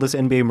want all this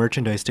NBA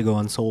merchandise to go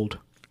unsold.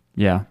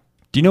 Yeah.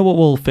 Do you know what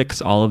will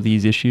fix all of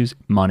these issues?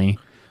 Money.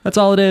 That's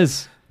all it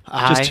is.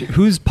 Just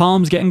whose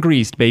palms getting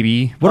greased,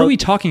 baby. What are we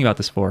talking about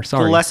this for?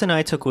 Sorry. The lesson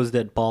I took was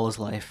that ball is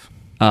life.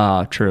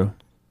 True.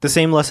 The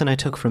same lesson I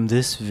took from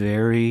this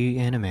very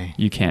anime.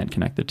 You can't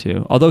connect the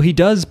two. Although he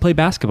does play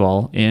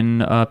basketball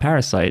in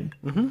Parasite.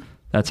 Mm-hmm.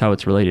 That's how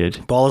it's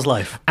related. Ball is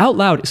life. Out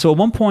loud. So at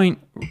one point,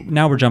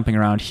 now we're jumping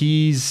around.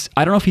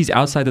 I don't know if he's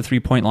outside the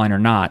 3-point line or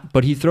not,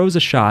 but he throws a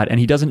shot and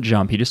he doesn't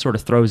jump. He just sort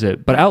of throws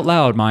it. But out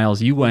loud,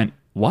 Miles, you went,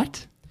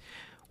 what?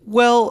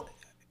 Well,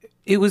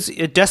 it was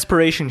a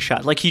desperation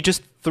shot. Like, he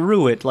just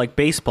threw it like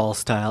baseball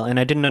style, and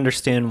I didn't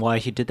understand why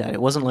he did that.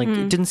 It wasn't like,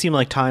 it didn't seem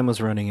like time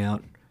was running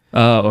out.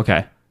 Oh,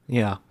 okay.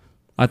 Yeah.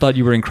 I thought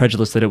you were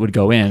incredulous that it would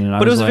go in. And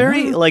but it was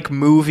very like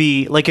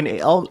movie, like an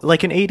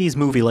 80s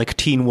movie, like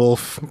Teen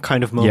Wolf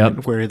kind of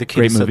moment where the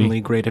kid is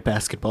suddenly great at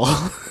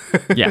basketball.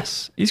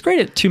 Yes. He's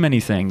great at too many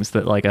things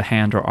that like a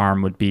hand or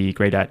arm would be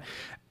great at.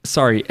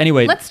 Sorry.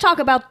 Anyway. Let's talk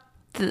about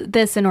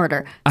this in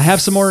order. I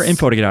have some more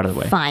info to get out of the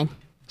way. Fine.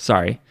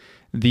 Sorry.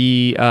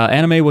 The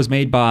anime was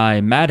made by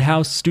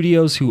Madhouse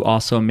Studios, who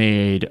also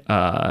made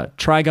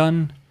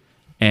Trigun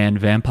and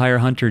Vampire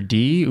Hunter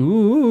D.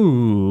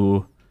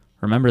 Ooh.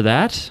 Remember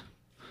that?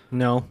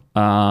 No.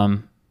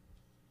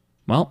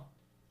 Well,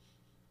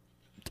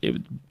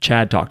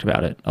 Chad talked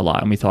about it a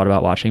lot, and we thought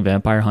about watching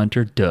Vampire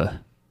Hunter. Duh.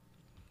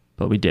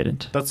 But we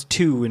didn't. That's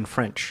 2 in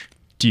French.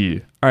 Duh.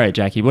 All right,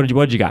 Jackie, what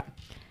did you got?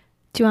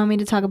 Do you want me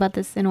to talk about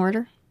this in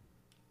order?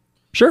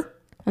 Sure.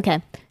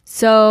 Okay.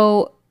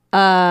 So,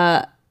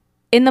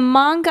 in the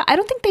manga, I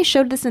don't think they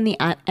showed this in the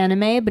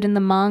anime, but in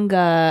the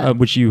manga...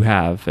 which you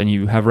have, and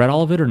you have read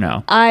all of it or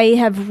no? I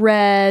have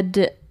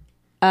read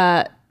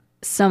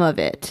some of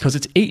it. Because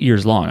it's 8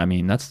 years long. I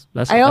mean, that's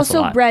I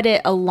also a lot. read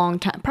it a long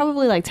time,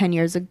 probably like 10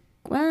 years ago.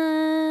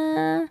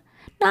 Maybe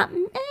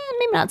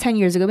not 10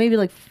 years ago, maybe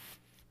like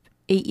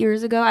 8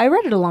 years ago. I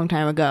read it a long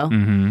time ago.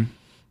 Mm-hmm.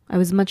 I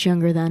was much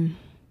younger then.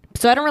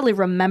 So I don't really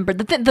remember.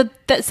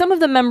 Some of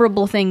the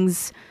memorable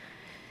things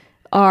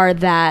are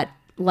that,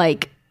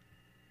 like,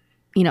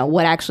 you know,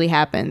 what actually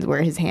happens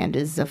where his hand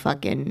is a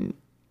fucking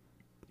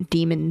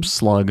demon.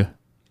 Slug,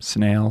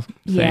 snail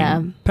thing.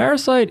 Yeah.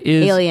 Parasite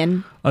is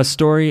alien. A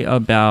story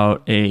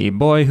about a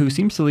boy who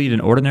seems to lead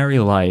an ordinary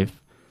life,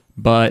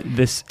 but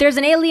there's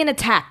an alien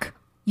attack.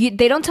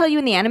 They don't tell you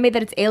in the anime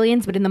that it's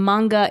aliens, but in the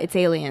manga, it's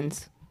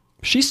aliens.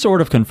 She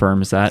sort of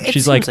confirms that.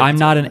 She's like, I'm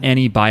not in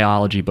any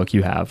biology book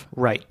you have.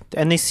 Right.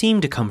 And they seem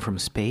to come from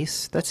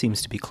space. That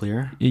seems to be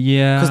clear.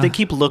 Yeah. Because they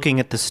keep looking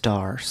at the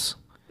stars.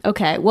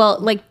 Okay. Well,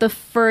 like the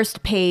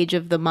first page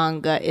of the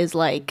manga is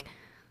like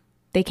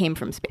they came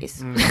from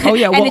space. Oh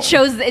yeah. And it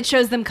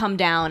shows them come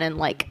down and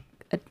like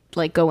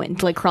go in,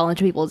 like crawl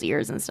into people's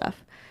ears and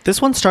stuff. This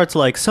one starts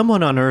like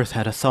someone on Earth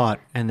had a thought,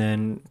 and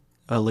then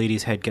a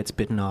lady's head gets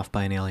bitten off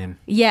by an alien.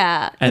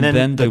 Yeah. And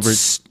then the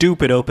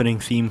stupid opening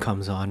theme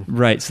comes on.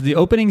 Right. So the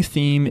opening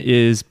theme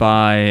is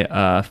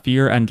by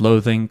Fear and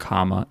Loathing,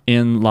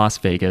 in Las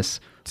Vegas,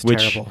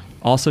 which terrible.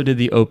 Also did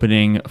the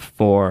opening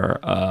for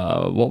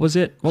what was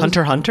it?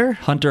 Hunter Hunter?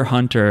 Hunter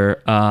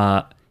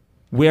Hunter,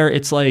 where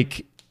it's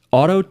like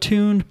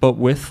auto-tuned, but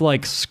with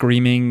like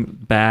screaming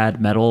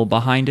bad metal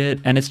behind it,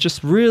 and it's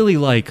just really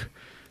like,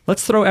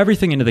 let's throw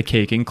everything into the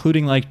cake,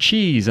 including like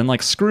cheese and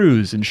like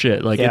screws and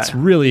shit. Like it's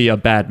really a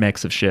bad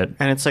mix of shit.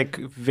 And it's like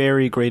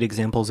very great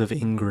examples of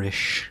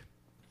English.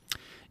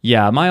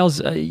 Yeah, Miles,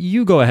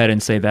 you go ahead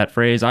and say that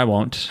phrase. I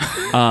won't.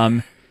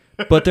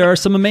 But there are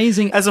some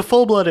amazing... As a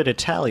full-blooded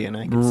Italian,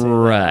 I can say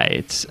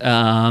right.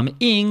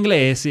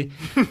 English.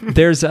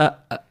 There's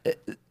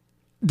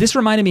this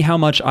reminded me how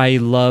much I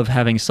love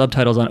having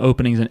subtitles on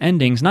openings and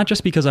endings, not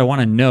just because I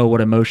want to know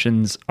what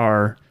emotions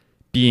are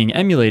being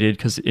emulated,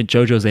 because at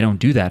JoJo's they don't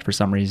do that for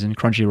some reason,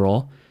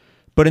 Crunchyroll.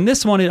 But in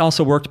this one, it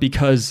also worked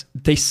because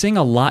they sing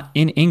a lot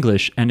in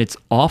English, and it's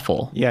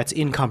awful. Yeah, it's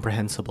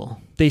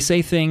incomprehensible. They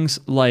say things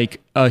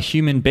like a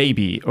human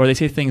baby, or they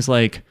say things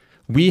like,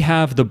 we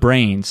have the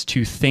brains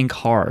to think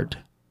hard.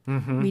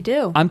 Mm-hmm. We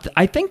do.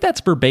 I think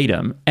that's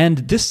verbatim. And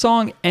this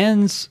song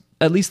ends,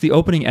 at least the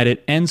opening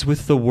edit, ends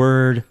with the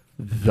word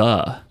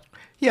the.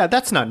 Yeah,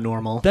 that's not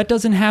normal. That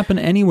doesn't happen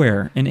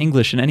anywhere in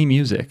English in any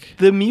music.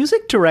 The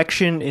music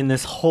direction in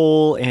this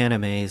whole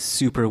anime is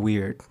super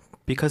weird.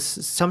 Because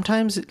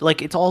sometimes,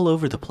 like, it's all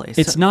over the place.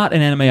 It's not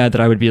an anime that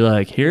I would be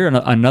like, here,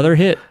 another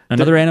hit,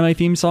 another anime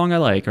theme song I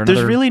like. Or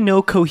there's really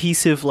no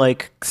cohesive,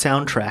 like,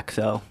 soundtrack,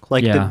 though.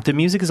 Like, the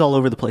music is all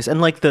over the place. And,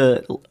 like,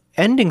 the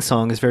ending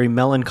song is very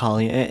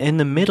melancholy. In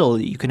the middle,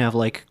 you can have,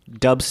 like,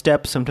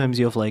 dubstep. Sometimes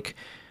you have, like,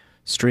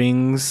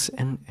 strings.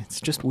 And it's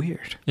just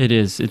weird. It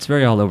is. It's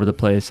very all over the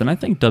place. And I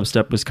think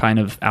dubstep was kind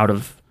of out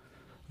of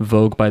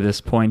vogue by this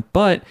point.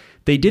 But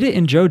they did it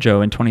in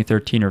JoJo in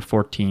 2013 or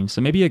 14.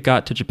 So maybe it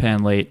got to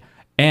Japan late.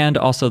 And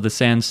also the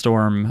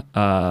Sandstorm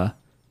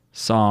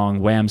song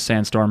Wham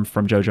Sandstorm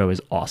from JoJo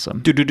is awesome.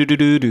 Do do do do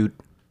do do.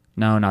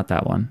 No, not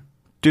that one.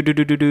 Do do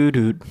do do do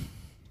do.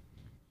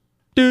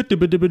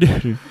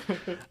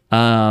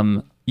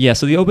 Yeah,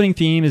 so the opening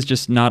theme is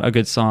just not a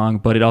good song,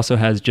 but it also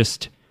has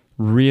just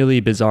really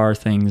bizarre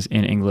things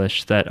in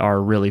English that are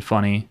really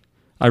funny.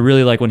 I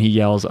really like when he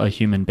yells a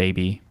human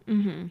baby.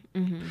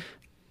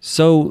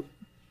 So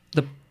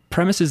the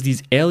premise is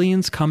these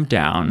aliens come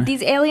down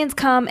These aliens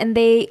come and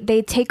they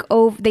take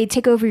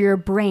over your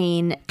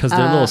brain. because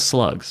they're little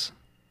slugs.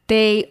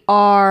 They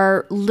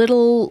are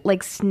little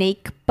like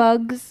snake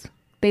bugs.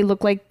 They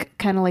look like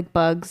kind of like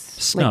bugs.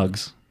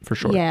 Snugs, for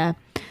sure. Yeah.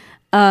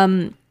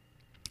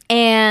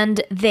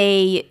 And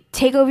they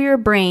take over your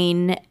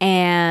brain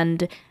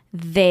and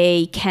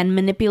they can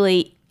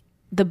manipulate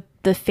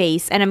the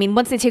face. And I mean,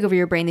 once they take over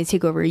your brain, they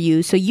take over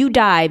you. So you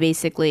die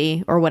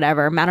basically, or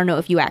whatever. I don't know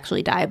if you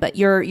actually die, but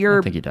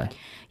I think you die.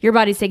 your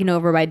body's taken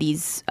over by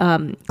these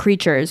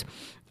creatures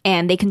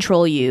and they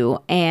control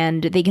you,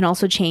 and they can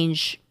also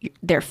change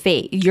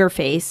your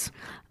face.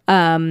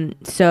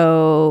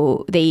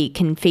 So they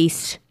can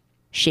face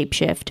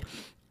shapeshift.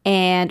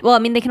 And well, I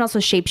mean, they can also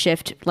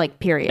shapeshift, like,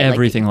 period.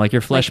 Everything, like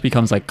your flesh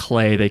becomes like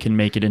clay. They can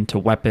make it into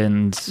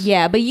weapons.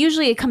 Yeah, but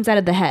usually it comes out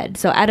of the head.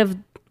 So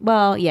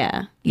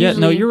yeah. Yeah,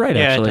 no, you're right,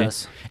 Yeah, it actually.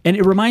 does. And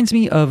it reminds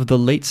me of the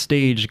late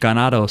stage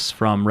Ganados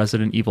from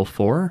Resident Evil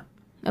 4.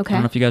 I Okay.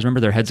 don't know if you guys remember,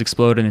 their heads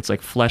explode and it's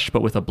like flesh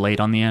but with a blade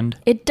on the end.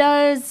 It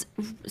does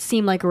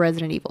seem like a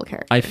Resident Evil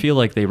character. I feel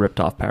like they ripped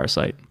off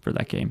Parasite for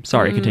that game.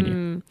 Sorry,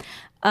 continue.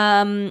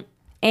 And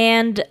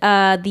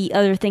the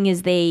other thing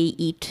is they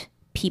eat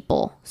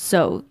people.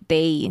 So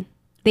they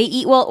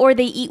eat, or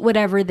they eat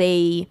whatever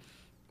they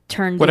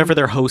turn. Whatever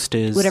their host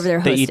is, Whatever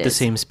their they host eat the is.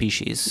 same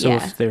species. So Yeah.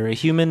 if they're a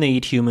human, they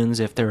eat humans.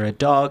 If they're a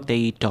dog, they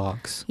eat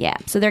dogs. Yeah,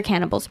 so they're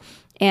cannibals.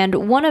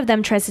 And one of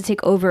them tries to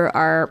take over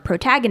our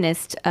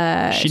protagonist,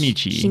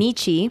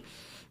 Shinichi.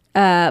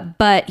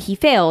 but he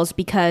fails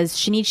because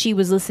Shinichi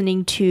was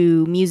listening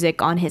to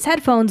music on his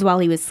headphones while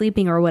he was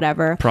sleeping or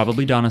whatever.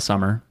 Probably Donna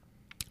Summer.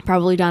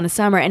 Probably Donna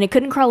Summer. And it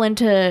couldn't crawl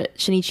into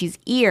Shinichi's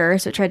ear,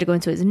 so it tried to go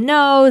into his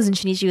nose, and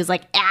Shinichi was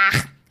like,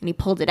 ah! And he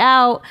pulled it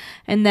out,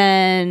 and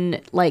then,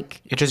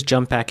 like, It just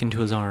jumped back into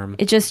his arm.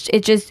 it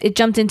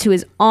jumped into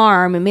his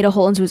arm and made a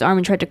hole into his arm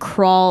and tried to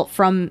crawl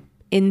from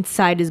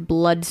inside his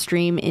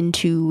bloodstream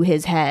into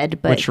his head.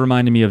 But Which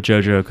reminded me of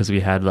JoJo because we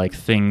had like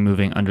thing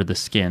moving under the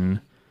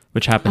skin,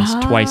 which happens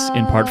twice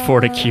in part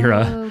 4 to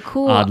Kira.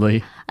 cool.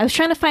 Oddly. I was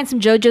trying to find some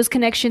JoJo's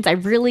connections. I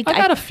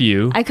got a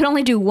few. I could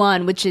only do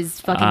one, which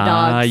is fucking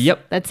dogs.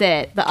 Yep. That's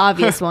it. The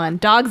obvious one.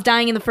 Dogs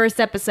dying in the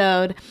first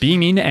episode. Being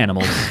mean to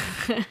animals.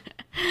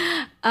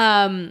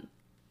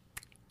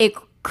 It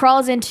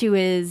crawls into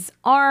his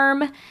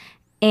arm,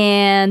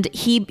 and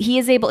he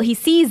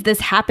sees this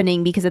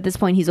happening because at this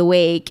point he's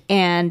awake,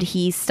 and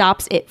he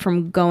stops it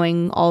from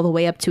going all the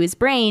way up to his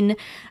brain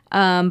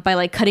by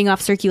like cutting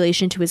off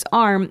circulation to his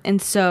arm.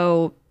 And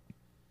so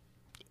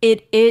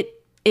the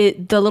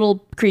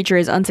little creature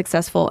is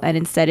unsuccessful, and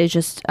instead it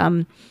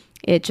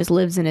just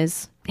lives in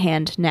his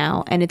hand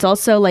now. And it's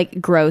also like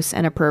gross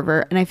and a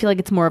pervert, and I feel like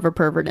it's more of a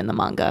pervert in the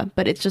manga,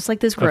 but it's just like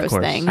this gross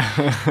course. thing.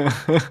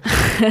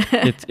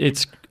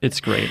 It's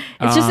great.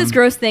 It's just this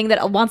gross thing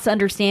that wants to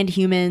understand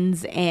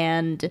humans,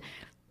 and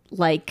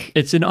like,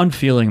 It's an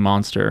unfeeling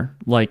monster.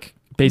 Like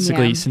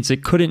basically, Yeah. since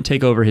it couldn't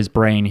take over his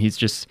brain, he's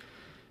just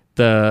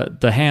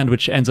the hand,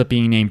 which ends up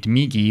being named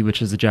Migi,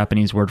 which is the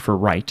Japanese word for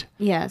right,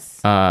 yes.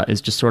 is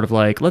just sort of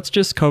like, let's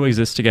just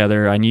coexist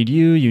together. I need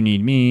you, you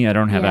need me. I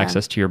don't have Yeah.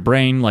 access to your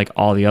brain like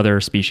all the other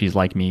species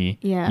like me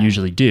Yeah.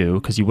 usually do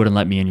because you wouldn't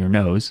let me in your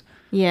nose.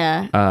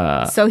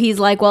 Yeah. So he's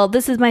like, well,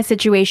 this is my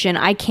situation.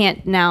 I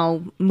can't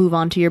now move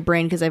on to your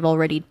brain because I've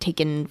already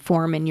taken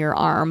form in your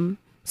arm.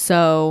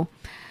 So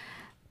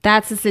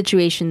that's the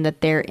situation that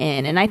they're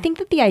in. And I think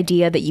that the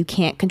idea that you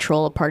can't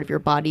control a part of your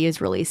body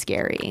is really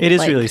scary. It is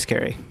Like- really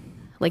scary.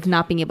 like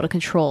not being able to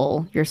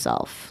control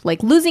yourself.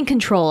 Like losing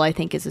control, I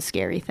think, is a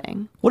scary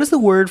thing. What is the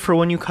word for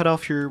when you cut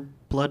off your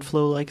blood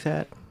flow like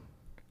that?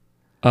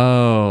 There's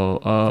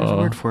a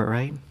word for it,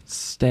 right?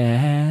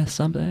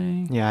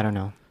 Something. Yeah, I don't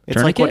know. It's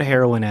like what Tourniquet?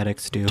 heroin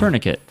addicts do.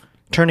 Tourniquet.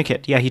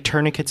 Tourniquet. Yeah, he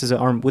tourniquets his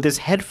arm with his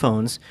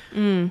headphones,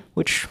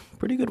 which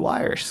pretty good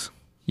wires.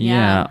 Yeah.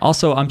 Yeah.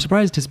 Also, I'm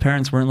surprised his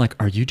parents weren't like,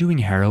 "Are you doing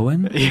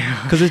heroin?"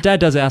 Yeah. Because his dad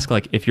does ask,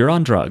 like, if you're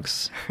on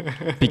drugs,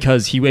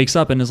 because he wakes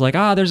up and is like,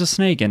 "There's a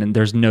snake," and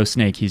there's no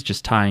snake. He's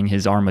just tying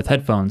his arm with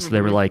headphones. So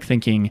they were like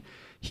thinking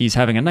he's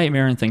having a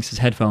nightmare and thinks his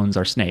headphones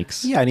are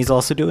snakes. Yeah, and he's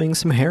also doing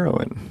some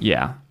heroin.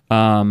 Yeah.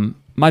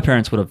 My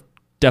parents would have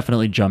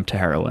definitely jumped to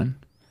heroin.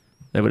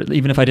 They would,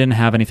 even if I didn't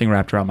have anything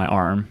wrapped around my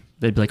arm,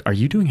 they'd be like, "Are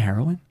you doing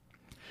heroin?"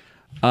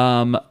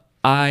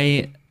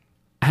 I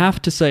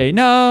have to say,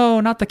 no,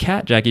 not the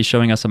cat. Jackie's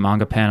showing us a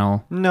manga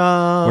panel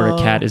No. where a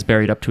cat is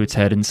buried up to its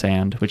head in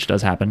sand, which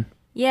does happen.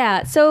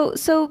 Yeah. So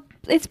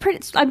it's pretty.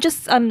 I'm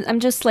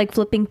just like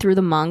flipping through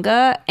the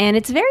manga, and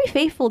it's very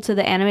faithful to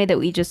the anime that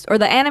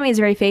the anime is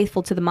very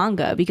faithful to the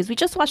manga because we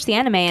just watched the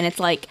anime, and it's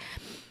like,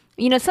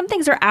 some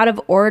things are out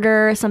of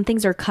order, some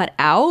things are cut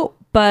out,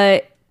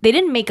 but they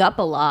didn't make up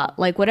a lot.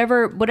 Like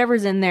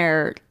whatever's in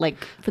there, like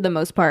for the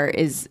most part,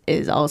 is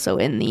also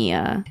in the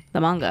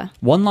manga.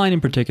 One line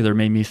in particular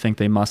made me think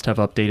they must have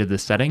updated the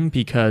setting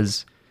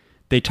because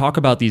they talk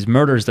about these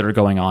murders that are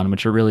going on,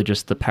 which are really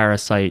just the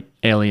parasite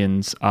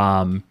aliens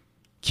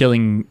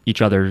killing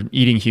each other,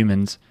 eating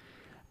humans.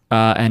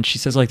 And she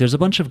says, like, there's a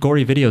bunch of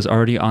gory videos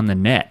already on the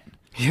net.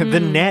 Yeah, the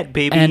net,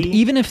 baby. And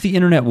even if the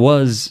internet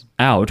was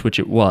out, which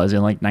it was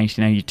in like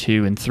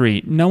 1992 and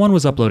 3, no one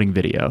was uploading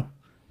video.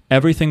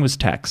 Everything was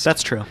text.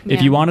 That's true. If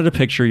Yeah. you wanted a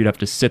picture, you'd have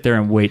to sit there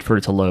and wait for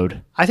it to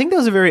load. I think that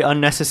was a very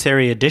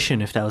unnecessary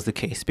addition if that was the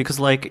case, because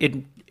like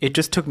it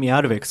just took me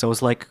out of it. Because I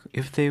was like,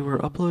 if they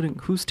were uploading,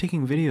 who's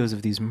taking videos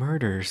of these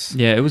murders?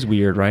 Yeah, it was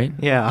weird, right?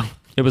 Yeah.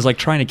 It was like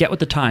trying to get with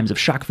the times of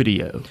shock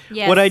video.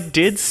 Yes. What I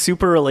did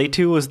super relate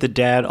to was the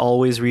dad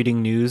always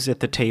reading news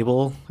at the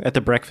table, at the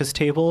breakfast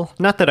table.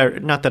 Not that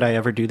I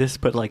ever do this,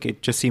 but like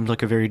it just seemed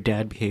like a very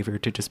dad behavior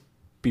to just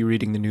be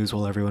reading the news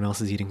while everyone else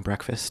is eating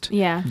breakfast.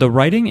 Yeah. The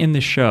writing in the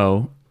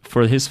show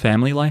for his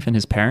family life and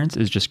his parents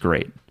is just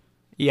great.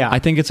 Yeah. I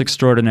think it's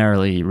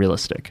extraordinarily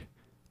realistic.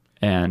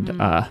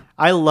 And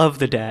I love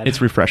the dad.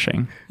 it's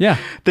refreshing. Yeah.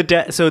 The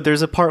dad. So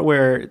there's a part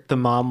where the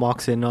mom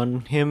walks in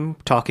on him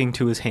talking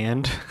to his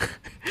hand,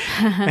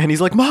 and he's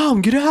like,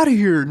 "Mom, get out of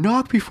here!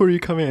 Knock before you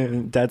come in."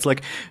 And Dad's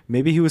like,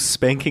 "Maybe he was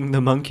spanking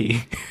the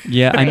monkey."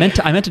 Yeah, I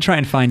meant to try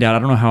and find out. I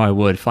don't know how I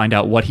would find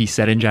out what he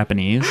said in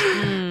Japanese.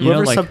 You know,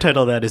 Whoever like,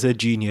 subtitled that is a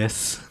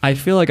genius. I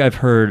feel like I've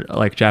heard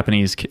like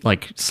Japanese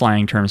like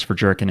slang terms for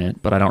jerking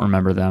it, but I don't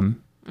remember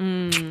them.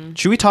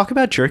 Should we talk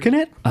about jerking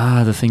it?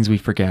 The things we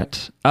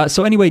forget.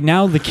 So anyway,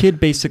 now the kid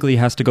basically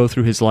has to go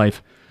through his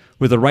life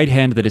with a right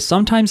hand that is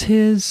sometimes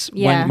his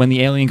Yeah. when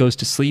the alien goes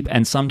to sleep,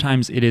 and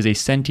sometimes it is a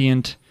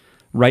sentient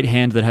right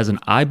hand that has an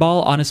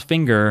eyeball on his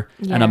finger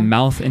and a Yeah.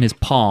 mouth in his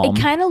palm.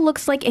 It kind of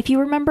looks like, if you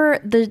remember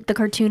the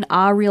cartoon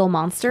Are Real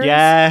Monsters.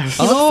 Yes.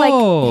 He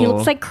Oh.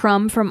 looks like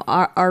Crumb from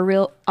Are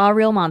Real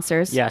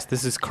Monsters. Yes,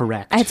 this is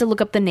correct. I had to look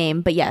up the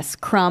name, but yes,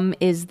 Crumb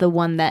is the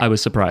one that I was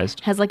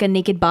surprised. has like a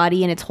naked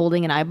body and it's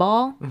holding an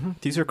eyeball.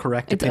 These are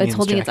correct It's opinions,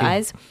 holding Jackie.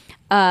 its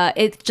eyes.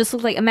 It just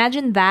looks like,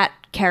 imagine that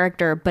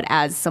character, but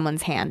as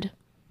someone's hand.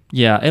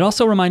 Yeah, it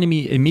also reminded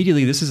me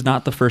immediately, this is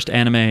not the first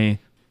anime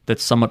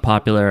that's somewhat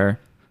popular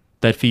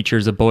that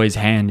features a boy's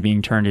hand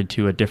being turned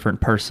into a different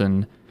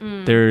person.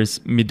 There's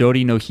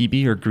Midori no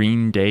Hibi, or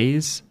Green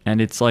Days, and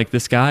it's like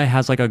this guy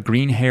has like a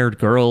green-haired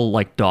girl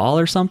like doll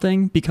or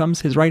something becomes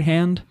his right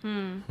hand.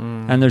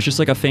 And there's just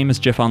like a famous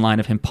gif online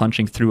of him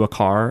punching through a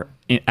car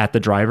at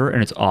the driver,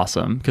 and it's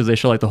awesome because they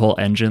show like the whole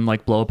engine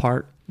like blow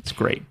apart. It's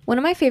great. One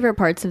of my favorite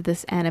parts of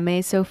this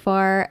anime so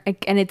far,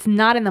 and it's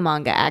not in the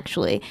manga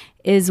actually,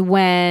 is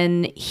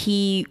when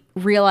he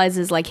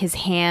realizes like his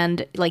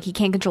hand, like he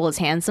can't control his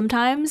hand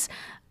sometimes.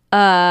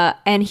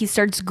 And he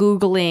starts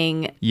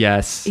Googling.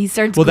 Yes. He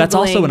starts Well, that's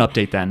also Googling- an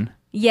update then.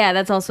 Yeah,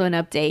 that's also an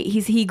update.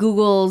 He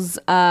Googles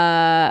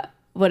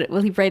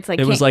what he writes like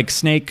It was can't- like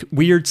snake,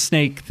 weird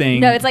snake thing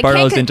no, it's like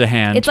burrows can't into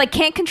hand. It's like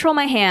can't control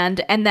my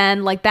hand, and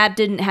then like that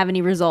didn't have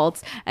any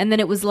results, and then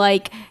it was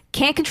like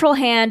can't control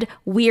hand,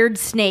 weird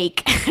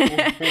snake,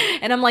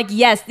 and I'm like,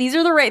 yes, these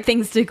are the right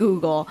things to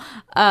Google.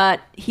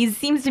 He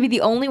seems to be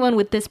the only one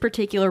with this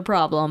particular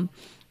problem.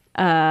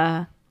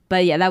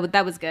 But yeah,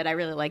 that was good. I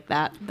really liked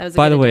that. That was a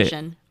By good the way,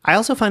 addition. I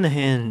also find the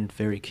hand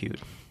very cute.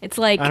 It's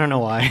like I don't know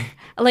why.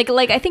 like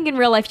I think in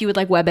real life you would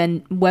like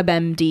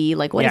WebMD,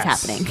 like what is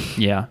Yes. happening.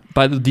 Yeah,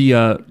 but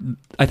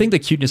I think the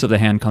cuteness of the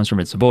hand comes from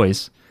its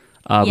voice,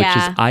 which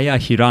Yeah. is Aya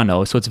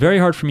Hirano. So it's very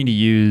hard for me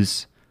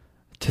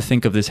to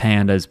think of this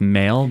hand as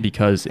male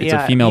because it's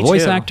Yeah, a female me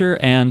voice too. actor,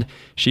 and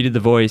she did the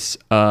voice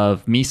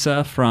of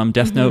Misa from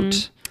Death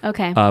Note,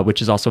 Okay.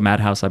 which is also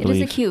Madhouse, I It is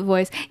believe. a cute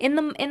voice. In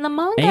the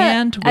manga,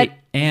 And go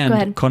and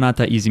ahead.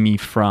 Konata Izumi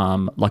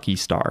from Lucky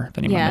Star. If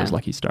anyone Yeah. knows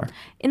Lucky Star,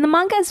 In the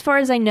manga, as far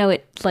as I know,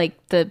 it like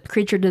the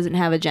creature doesn't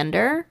have a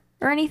gender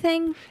or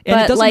anything. and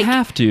but it doesn't like,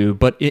 have to.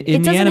 But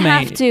in the doesn't anime,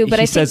 have to, but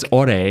he I says think-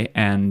 ore,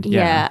 and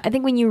yeah, I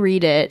think when you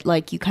read it,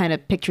 like you kind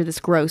of picture this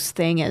gross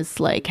thing as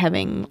like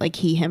having like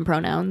he/him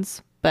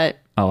pronouns. But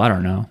Oh, I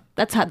don't know.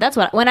 that's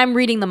what when I'm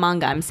reading the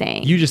manga, I'm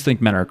saying. You just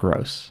think men are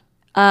gross.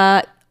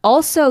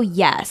 Also,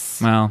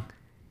 yes. Well,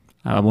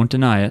 I won't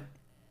deny it.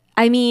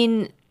 I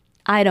mean,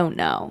 I don't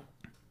know.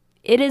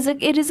 It is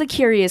a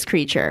curious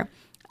creature.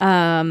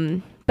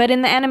 But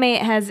in the anime,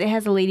 it has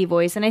a lady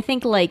voice, and I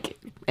think like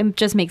it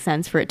just makes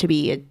sense for it to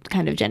be a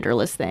kind of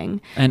genderless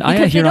thing. And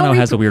Aya Hirano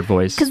has a weird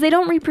voice. Because they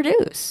don't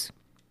reproduce.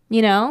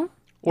 You know?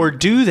 Or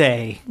do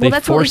they? They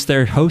that's what force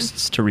their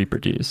hosts to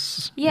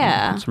reproduce.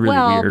 Yeah. It's really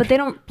well, weird. but they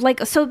don't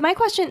like. So my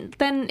question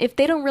then, if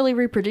they don't really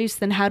reproduce,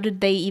 then how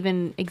did they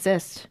even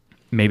exist?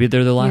 Maybe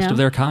they're the last know? of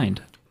their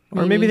kind.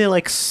 Or maybe they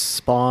like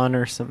spawn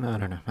or something. I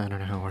don't know. I don't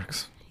know how it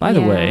works. By the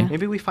Yeah. way,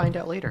 Maybe we find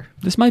out later.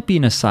 this might be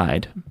an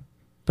aside,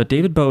 but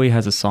David Bowie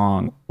has a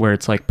song where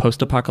it's like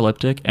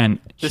post-apocalyptic and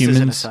This is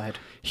an aside.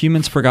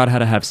 humans forgot how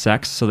to have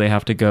sex, so they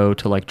have to go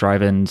to like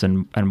drive-ins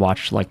and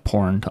watch like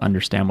porn to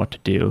understand what to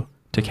do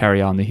to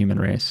carry on the human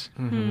race.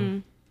 Hmm.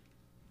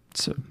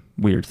 It's a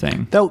weird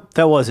thing.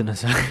 That wasn't a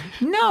sign.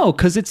 No,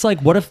 because it's like,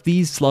 what if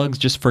these slugs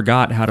just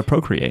forgot how to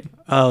procreate?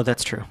 Oh,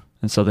 that's true.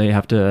 And so they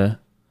have to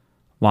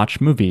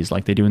watch movies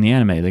like they do in the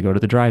anime. They go to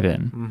the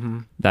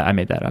drive-in. That I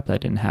made that up.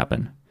 That didn't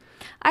happen.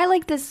 I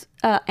like this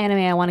anime.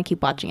 I want to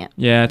keep watching it.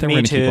 Yeah, I think Me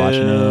we're gonna keep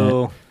watching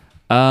too.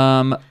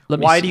 it. Let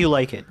me Why see. do you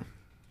like it?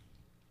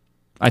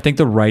 I think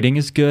the writing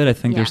is good. I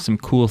think Yeah. there's some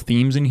cool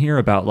themes in here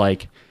about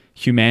like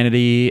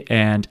humanity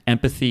and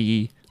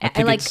empathy.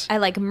 I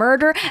like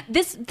murder.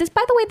 This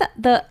by the way,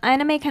 the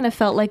anime kind of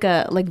felt like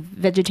a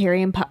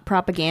vegetarian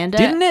propaganda.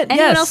 Didn't it? Anyone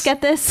Yes. else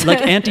get this?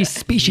 Like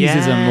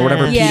anti-speciesism or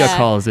whatever Yeah. PETA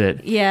calls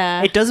it.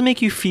 yeah. It does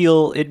make you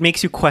feel. It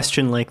makes you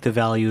question like the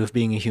value of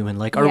being a human.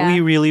 Like, are Yeah.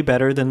 we really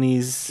better than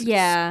these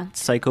Yeah.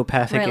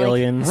 psychopathic Right, like-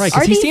 aliens? Right,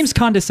 Are because he these- seems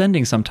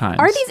condescending sometimes.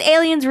 Are these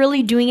aliens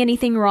really doing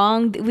anything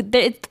wrong?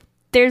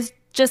 There's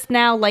just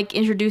now like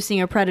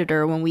introducing a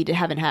predator when we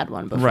haven't had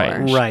one before.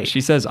 Right. Right.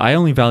 She says, I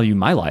only value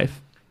my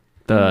life.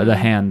 The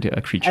hand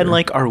creature. And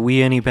like, are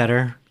we any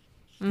better?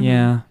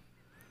 Yeah.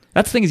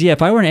 That's the thing is, yeah,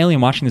 if I were an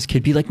alien watching this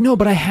kid be like, no,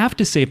 but I have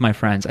to save my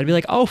friends. I'd be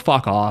like, oh,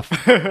 fuck off.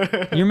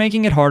 You're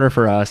making it harder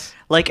for us.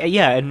 Like,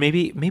 yeah, and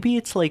maybe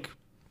it's like,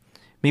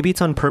 maybe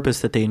it's on purpose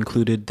that they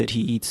included that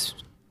he eats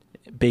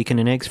bacon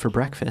and eggs for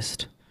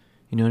breakfast.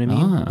 You know what I mean?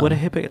 Ah. What a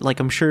hypocrite!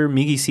 Like, I'm sure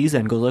Miggy sees that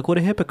and goes like, "What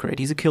a hypocrite!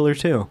 He's a killer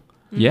too."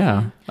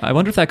 Yeah. I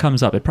wonder if that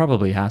comes up. It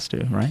probably has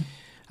to, right?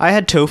 I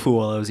had tofu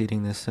while I was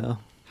eating this, so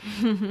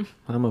I'm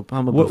a.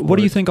 What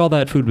do you think all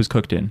that food was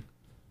cooked in?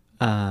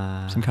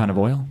 Uh, Some kind of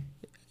oil?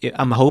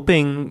 I'm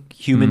hoping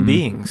human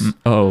beings.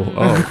 Oh.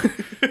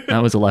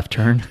 That was a left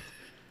turn.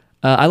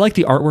 I like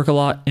the artwork a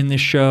lot in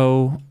this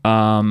show.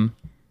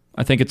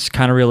 I think it's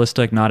kind of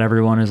realistic. Not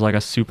everyone is like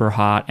a super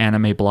hot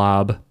anime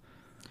blob.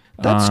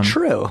 That's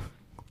true.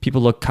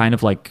 People look kind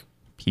of like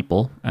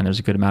people, and there's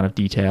a good amount of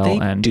detail They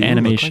and do look like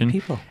animation.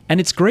 people. And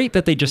it's great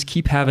that they just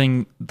keep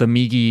having the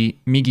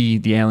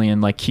Migi the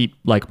alien like keep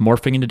like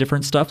morphing into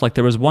different stuff. Like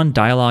there was one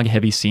dialogue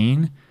heavy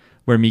scene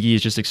where Migi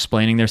is just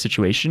explaining their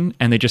situation,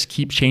 and they just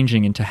keep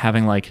changing into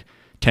having like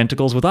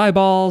tentacles with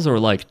eyeballs, or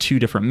like two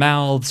different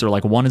mouths, or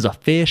like one is a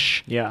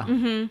fish. Yeah.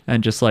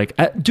 And just like,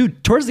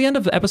 dude, towards the end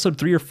of episode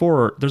 3 or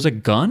 4, there's a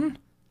gun.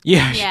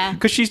 Yeah, Yeah.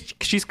 because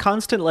she's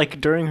constant like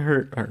during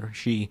her or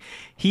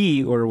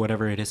he or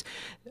whatever it is.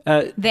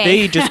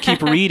 They just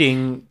keep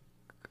reading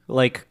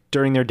like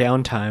during their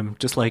downtime,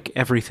 just like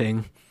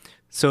everything.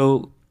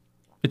 So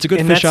It's a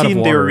good in fish that out of scene,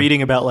 water. they were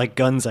reading about like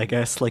guns, I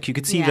guess. Like you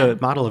could see Yeah. the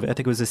model of it. I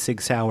think it was a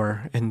Sig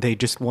Sauer, and they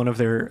just one of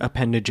their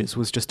appendages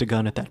was just a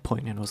gun at that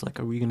point, and I was like,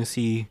 are we going to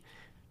see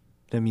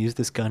them use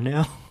this gun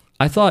now?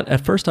 I thought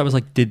at first I was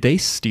like, did they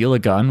steal a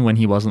gun when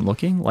he wasn't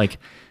looking? Like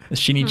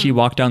Shinichi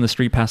walked down the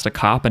street past a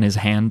cop and his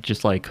hand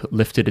just like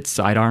lifted its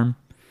sidearm.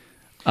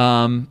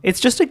 It's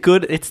just a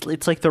good.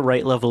 It's like the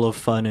right level of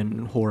fun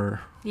and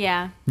horror.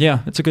 Yeah. Yeah,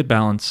 it's a good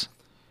balance.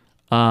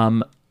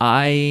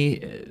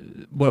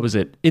 What was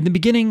it? In the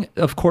beginning,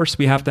 of course,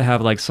 we have to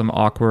have like some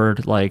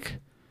awkward like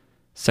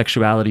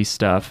sexuality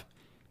stuff.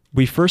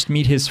 We first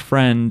meet his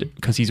friend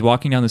because he's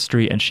walking down the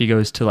street and she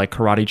goes to like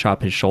karate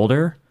chop his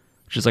shoulder,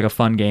 which is like a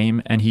fun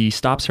game. And he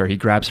stops her. He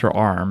grabs her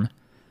arm.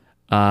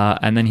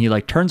 And then he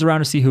like turns around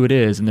to see who it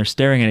is, and they're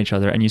staring at each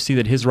other. And you see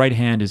that his right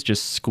hand is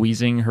just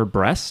squeezing her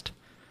breast.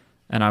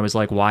 And I was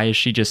like, why is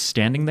she just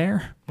standing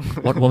there?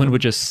 What woman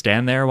would just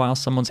stand there while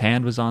someone's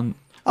hand was on?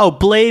 Oh,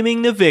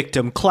 blaming the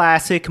victim,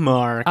 classic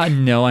Mark.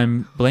 No,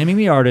 I'm blaming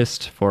the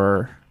artist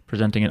for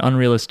presenting an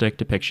unrealistic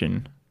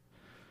depiction.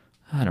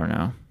 I don't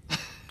know.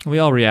 We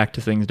all react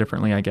to things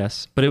differently, I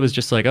guess. But it was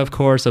just like, of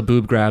course, a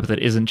boob grab that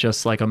isn't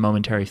just like a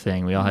momentary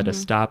thing. We all had to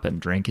stop and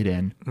drink it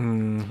in.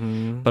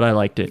 Mm-hmm. But I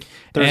liked it.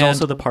 There's And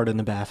also the part in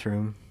the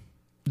bathroom.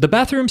 the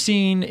bathroom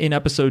scene in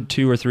episode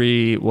 2 or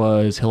 3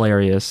 was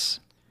hilarious.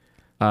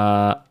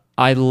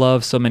 I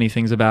love so many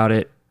things about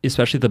it,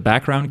 especially the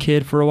background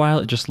kid for a while.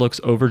 It just looks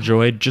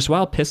overjoyed just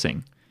while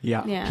pissing.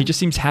 Yeah. Yeah. He just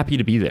seems happy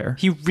to be there.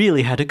 He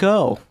really had to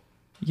go.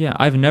 Yeah,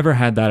 I've never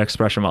had that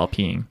expression while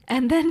peeing.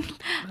 And then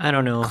I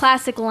don't know.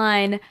 classic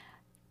line,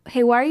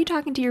 "Hey, why are you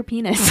talking to your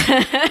penis?"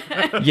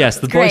 Yes,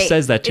 the boy great.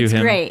 says that to It's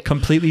him great.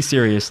 completely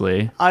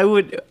seriously.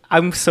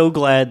 I'm so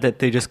glad that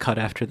they just cut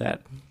after that.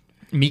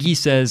 Migi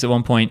says at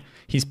one point,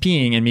 he's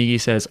peeing, and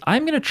Migi says,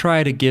 I'm going to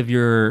try to give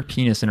your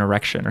penis an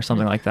erection or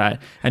something like that.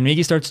 And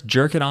Migi starts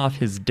jerking off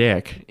his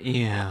dick.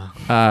 Yeah.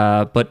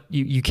 But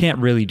you can't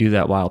really do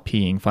that while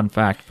peeing. Fun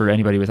fact for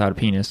anybody without a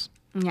penis.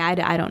 Yeah,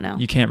 I don't know.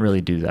 You can't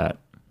really do that.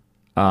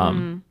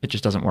 It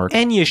just doesn't work.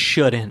 And you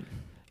shouldn't.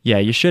 Yeah,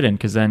 you shouldn't,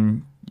 because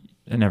then...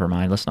 never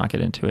mind, let's not get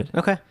into it.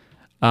 Okay.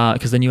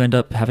 Because then you end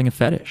up having a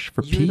fetish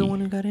for You're pee. the one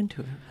who got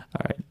into it.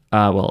 All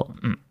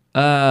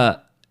right.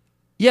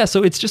 Yeah,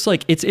 so it's just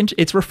like,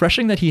 it's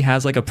refreshing that he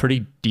has like a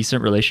pretty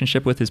decent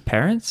relationship with his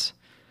parents.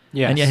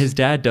 Yes. And yet his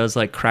dad does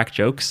like crack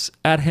jokes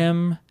at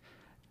him.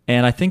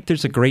 And I think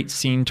there's a great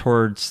scene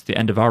towards the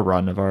end of our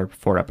run of our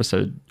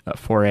 4-episode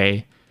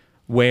 4A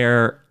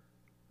where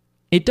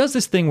it does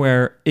this thing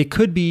where it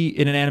could be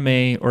in an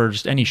anime or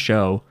just any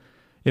show.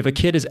 if a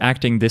kid is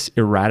acting this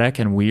erratic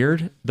and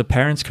weird, the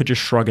parents could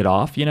just shrug it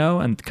off, you know,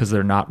 and because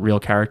they're not real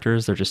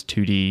characters, they're just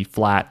 2D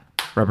flat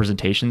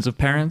representations of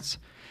parents.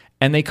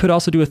 And they could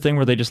also do a thing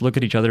where they just look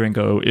at each other and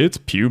go, it's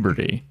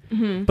puberty.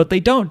 But they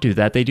don't do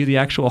that. They do the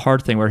actual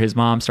hard thing where his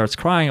mom starts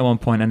crying at one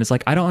point and is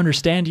like, I don't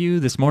understand you.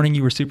 This morning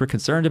you were super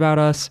concerned about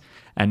us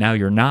and now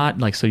you're not.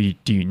 Like, so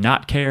do you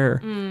not care?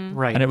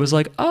 Right. And it was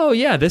like, oh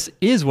yeah, this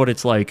is what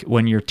it's like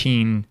when your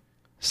teen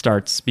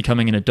starts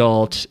becoming an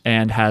adult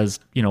and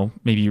has, you know,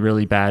 maybe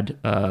really bad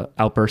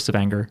outbursts of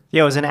anger.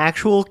 Yeah, it was an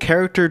actual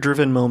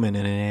character-driven moment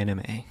in an anime.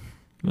 It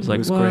was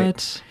like, what?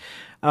 Great.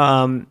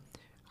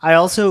 I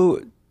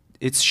also,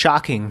 it's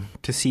shocking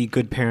to see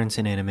good parents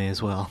in anime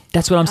as well.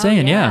 That's what I'm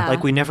saying, yeah. yeah.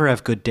 Like, we never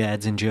have good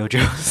dads in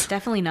JoJo's.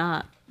 Definitely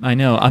not. I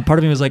know. Part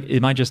of me was like,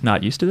 am I just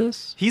not used to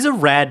this? He's a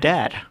rad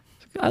dad.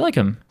 I like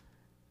him.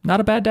 Not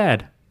a bad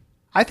dad.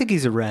 I think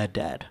he's a rad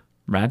dad.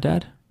 Rad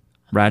dad?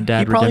 Rad dad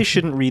He probably redemption?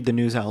 shouldn't read the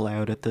news out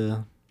loud at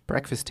the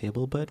breakfast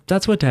table, but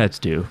That's what dads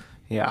do.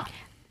 yeah.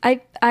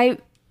 I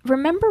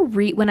remember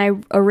when I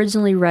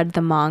originally read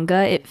the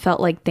manga, it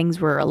felt like things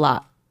were a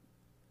lot.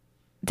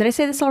 Did I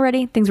say this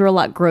already? Things were a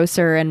lot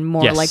grosser and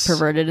more Yes. like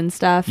perverted and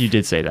stuff. You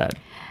did say that.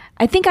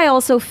 I think I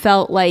also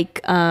felt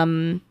like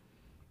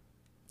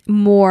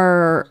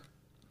more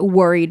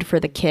worried for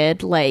the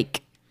kid,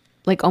 like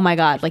oh my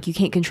god, like you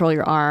can't control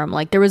your arm.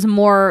 Like there was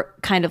more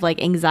kind of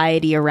like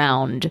anxiety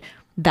around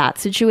that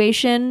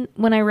situation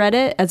when I read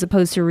it, as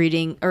opposed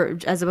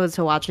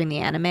to watching the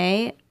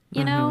anime.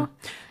 You know,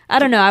 I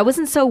don't know. I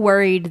wasn't so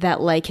worried that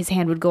like his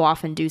hand would go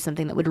off and do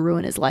something that would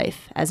ruin his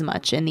life as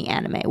much in the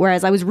anime.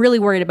 Whereas I was really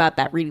worried about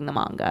that reading the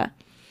manga.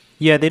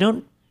 Yeah, they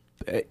don't.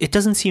 It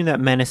doesn't seem that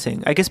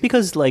menacing. I guess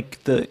because like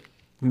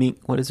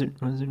what is her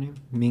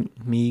name?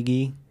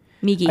 Migi.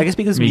 Migi. I guess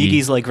because Migi.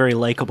 Migi's like very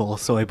likable,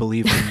 so I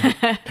believe him.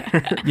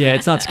 Yeah,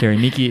 it's not scary.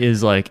 Miki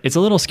is like, it's a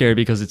little scary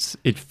because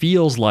it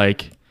feels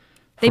like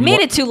They from made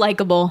what- it too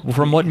likable.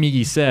 from what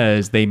Migi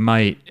says, they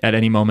might at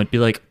any moment be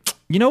like,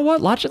 you know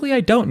what? Logically, I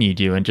don't need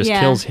you, and just Yeah.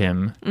 kills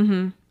him.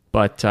 Mm-hmm.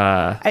 But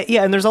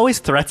Yeah, and there's always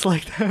threats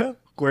like that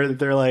where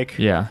they're like,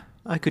 yeah,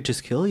 I could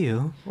just kill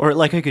you, or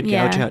like I could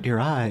gouge Yeah. out your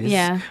eyes.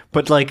 Yeah.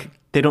 But like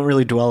they don't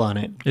really dwell on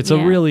it. it's a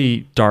Yeah.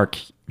 really dark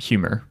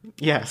humor,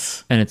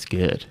 Yes. and it's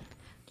good.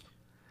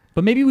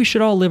 But maybe we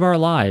should all live our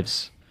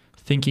lives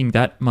thinking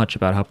that much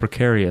about how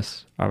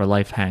precarious our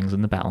life hangs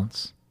in the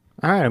balance.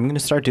 All right, I'm going to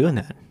start doing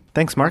that.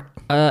 Thanks, Mark.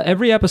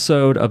 Every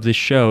episode of this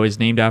show is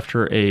named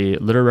after a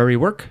literary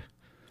work.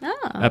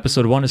 Oh.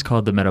 Episode 1 is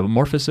called The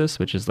Metamorphosis,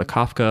 which is the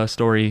Kafka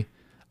story.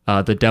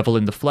 The Devil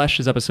in the Flesh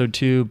is episode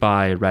 2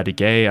 by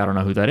Radiguet. I don't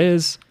know who that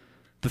is.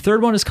 The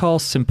third one is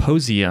called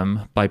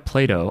Symposium by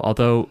Plato,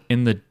 although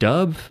in the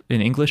dub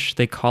in English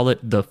they call it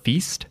The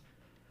Feast,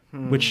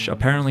 which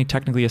apparently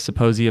technically a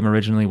symposium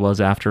originally was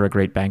after a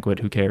great banquet.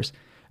 Who cares?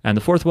 And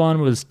the fourth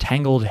one was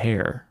Tangled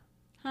Hair.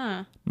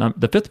 Huh. Now,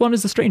 the fifth one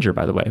is The Stranger,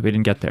 by the way. We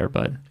didn't get there,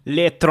 but...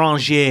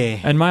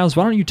 L'étranger. And Miles,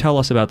 why don't you tell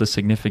us about the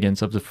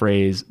significance of the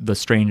phrase "the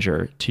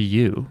stranger" to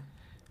you?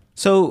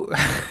 So,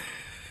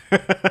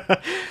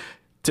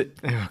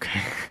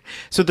 okay.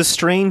 So the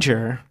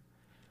stranger,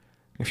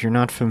 if you're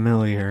not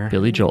familiar,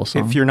 Billy Joel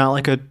song. if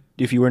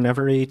you were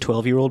never a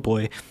 12-year-old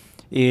boy,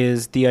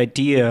 is the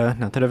idea,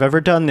 not that I've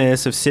ever done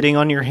this, of sitting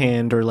on your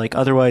hand or like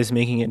otherwise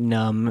making it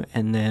numb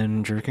and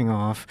then jerking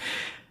off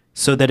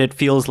so that it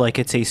feels like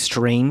it's a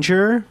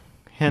stranger,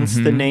 hence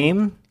the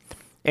name.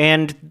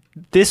 And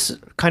this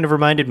kind of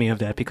reminded me of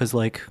that because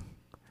like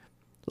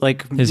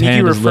His Miki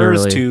hand is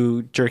refers literally-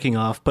 to jerking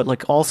off, but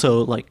like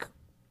also like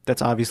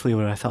that's obviously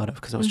what I thought of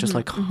because I was just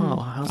like, oh,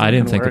 how's that I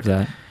didn't gonna think work? of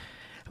that.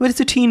 But it's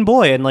a teen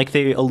boy, and like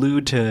they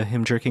allude to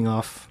him jerking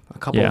off a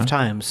couple Yeah. of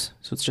times,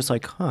 so it's just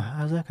like,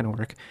 how's that going to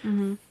work?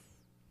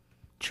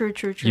 True.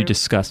 You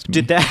disgust me.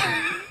 Did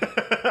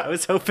that? I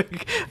was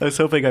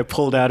hoping I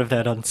pulled out of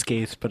that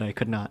unscathed, but I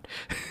could not.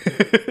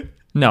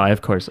 No,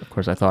 of course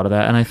I thought of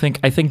that, and I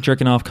think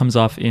jerking off comes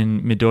off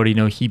in Midori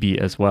no Hibi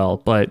as well.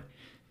 But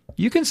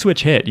you can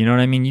switch hit. You know what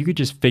I mean? You could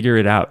just figure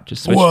it out.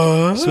 Just switch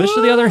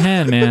to the other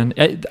hand, man.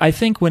 I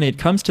think when it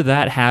comes to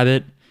that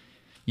habit,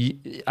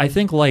 I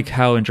think like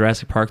how in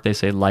Jurassic Park they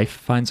say life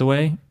finds a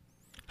way.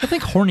 I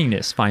think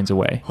horniness finds a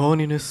way.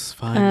 Horniness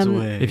finds a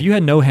way. If you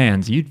had no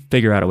hands, you'd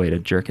figure out a way to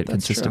jerk it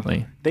That's true.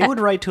 consistently. They would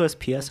write to us,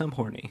 P.S. I'm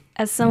horny.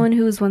 As someone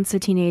who was once a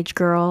teenage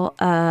girl,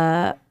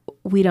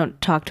 we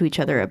don't talk to each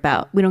other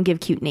we don't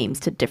give cute names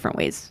to different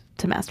ways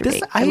to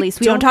masturbate. I At least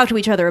we don't talk to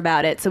each other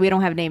about it, so we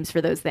don't have names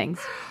for those things.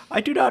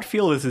 I do not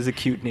feel this is a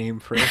cute name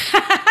for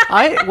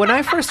it. When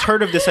I first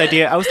heard of this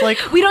idea, I was like,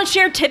 We don't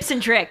share tips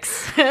and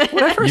tricks.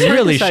 when I first You heard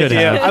really this should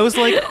idea, have. I was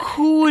like,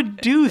 who would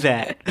do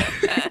that?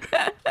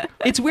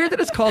 It's weird that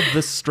it's called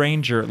The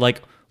Stranger.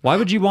 Like, why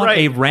would you want Right.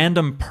 a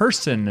random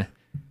person?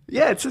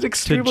 Yeah, it's an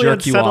extremely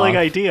jerk you unsettling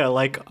off. idea.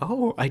 Like,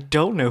 oh, I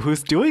don't know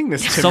who's doing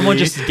this to Someone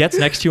me. just gets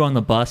next to you on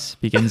the bus,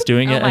 begins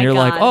doing it, Oh and my you're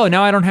like, God. oh,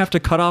 now I don't have to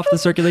cut off the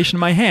circulation of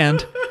my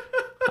hand.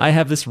 I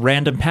have this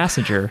random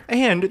passenger.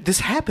 And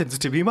this happens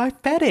to be my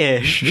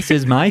fetish. This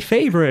is my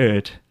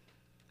favorite.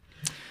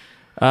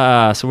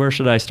 So where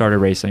should I start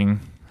erasing?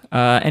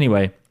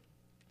 Anyway,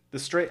 The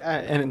straight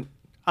and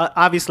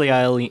obviously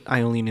I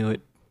only knew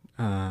it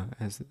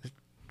as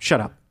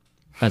shut up.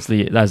 As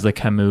the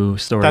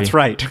Camus story. That's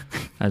right.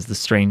 As The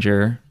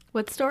Stranger.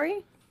 What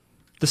story?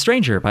 The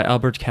Stranger by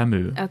Albert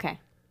Camus. Okay.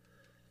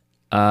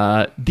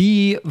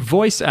 The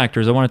voice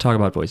actors. I want to talk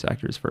about voice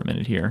actors for a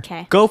minute here.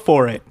 Okay. Go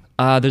for it.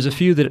 There's a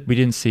few that we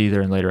didn't see.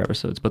 They're in later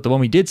episodes, but the one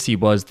we did see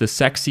was the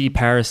sexy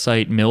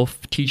parasite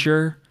MILF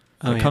teacher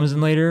that comes in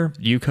later.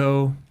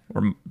 Yuko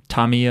or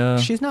Tamiya.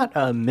 She's not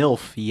a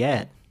MILF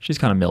yet. She's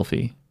kind of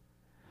milfy.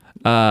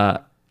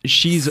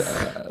 She's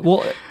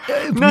well.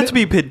 Not to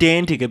be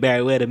pedantic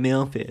about what a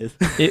MILF is.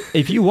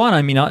 If you want,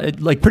 I mean,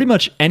 like pretty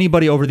much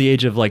anybody over the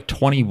age of like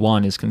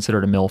 21 is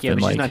considered a MILF. Yeah, and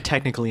but like she's not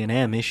technically an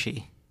M, is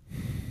she?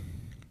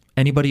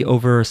 anybody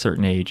over a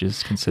certain age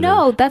is considered.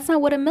 No, that's not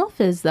what a MILF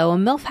is, though. A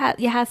MILF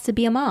has to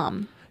be a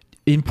mom.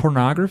 In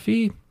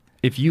pornography,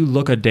 if you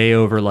look a day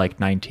over like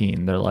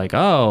 19, they're like,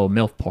 oh,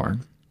 MILF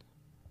porn.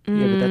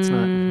 Yeah, but that's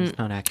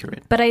not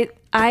accurate. But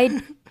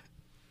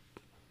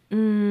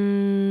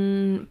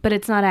but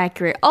it's not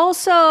accurate.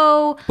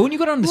 Also, But when you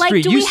go down the like,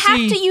 street, do you we see...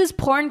 have to use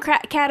porn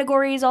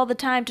categories all the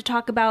time to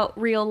talk about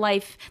real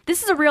life?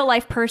 This is a real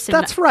life person.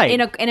 That's right. In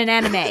an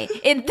anime.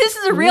 This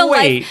is a real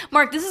Wait. life.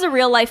 Mark, this is a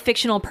real life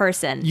fictional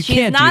person. You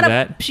can't do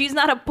that. She's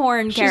not a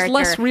porn She's character.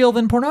 less real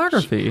than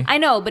pornography. I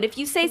know, but if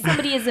you say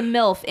somebody is a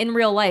MILF in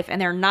real life and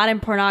they're not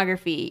in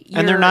pornography,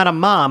 And they're not a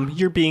mom,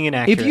 you're being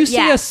inaccurate. If you see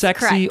a Yes,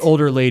 sexy correct.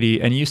 older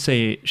lady and you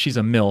say she's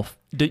a MILF,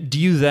 do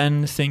you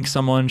then think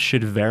someone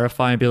should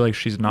verify and be like,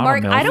 she's not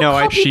Mark, a MILF? I don't No,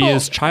 call she people,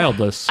 is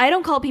childless. I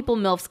don't call people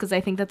MILFs because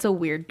I think that's a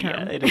weird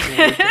term. it is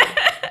weird.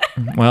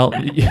 Well,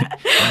 you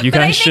I guys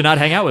think- should not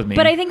hang out with me.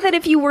 But I think that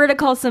if you were to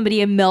call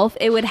somebody a MILF,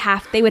 they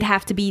would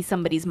have to be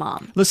somebody's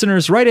mom.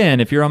 Listeners, write in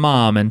if you're a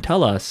mom and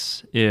tell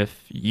us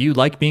if you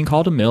like being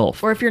called a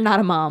MILF. Or if you're not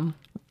a mom.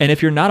 And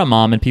if you're not a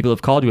mom and people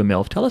have called you a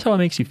MILF, tell us how it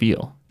makes you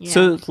feel. Yeah.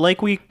 So, like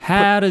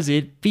How does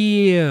it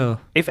feel?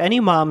 if any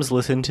moms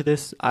listen to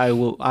this, I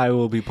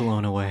will be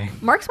blown away.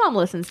 Mark's mom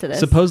listens to this.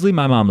 Supposedly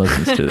my mom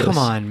listens to this. Come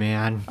on,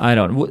 man. I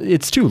don't.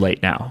 It's too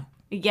late now.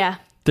 Yeah.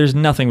 There's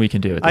nothing we can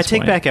do at this I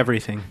take point. back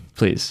everything.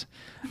 Please.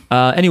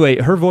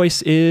 Anyway, her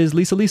voice is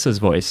Lisa's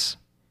voice.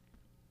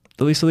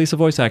 The Lisa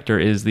voice actor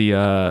is the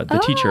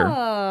teacher.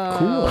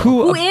 Oh.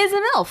 Who Who is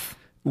a MILF?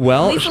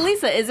 well,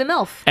 Lisa is a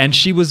MILF. and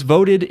she was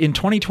voted in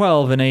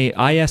 2012 in a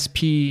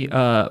ISP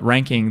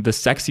ranking the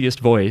sexiest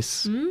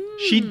voice.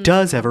 She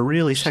does have a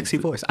really sexy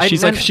voice.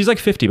 She's like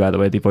 50, by the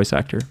way, the voice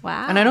actor.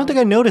 Wow. and I don't think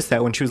I noticed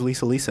that when she was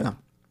Lisa.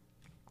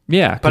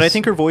 Yeah, But I 'cause-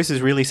 think her voice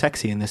is really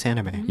sexy in this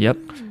anime. Yep.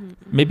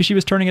 Maybe she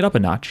was turning it up a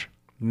notch.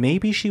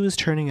 Maybe she was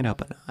turning it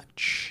up a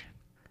notch.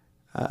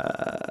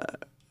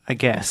 I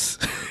guess.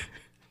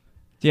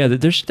 Yeah,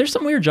 there's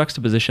some weird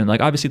juxtaposition. Like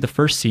obviously the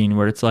first scene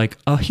where it's like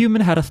a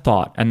human had a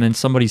thought and then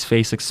somebody's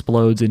face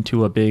explodes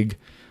into a big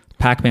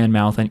Pac-Man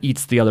mouth and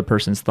eats the other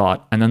person's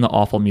thought, and then the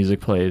awful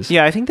music plays.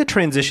 Yeah, I think the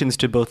transitions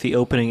to both the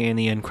opening and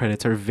the end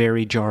credits are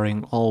very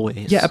jarring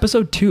always. Yeah,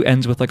 episode 2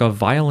 ends with like a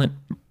violent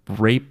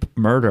rape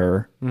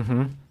murder.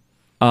 Mm-hmm.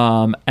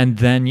 And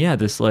then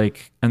this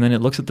like, and then it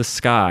looks at the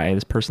sky.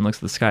 This person looks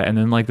at the sky, and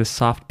then like this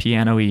soft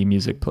piano-y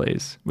music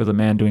plays with a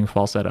man doing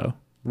falsetto.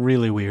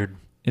 Really weird.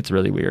 It's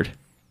really weird.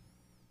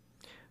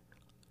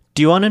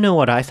 Do you want to know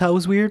what I thought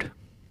was weird?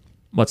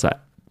 What's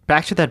that?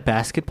 Back to that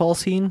basketball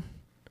scene.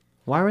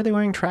 Why were they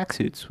wearing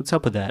tracksuits? What's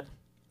up with that?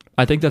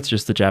 I think that's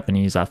just the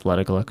Japanese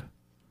athletic look.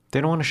 They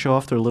don't want to show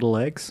off their little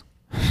legs?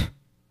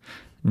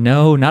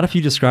 No, not if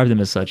you describe them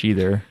as such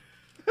either.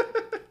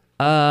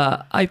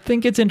 I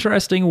think it's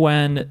interesting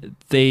when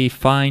they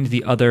find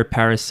the other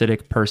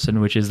parasitic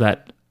person, which is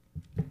that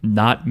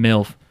not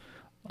MILF,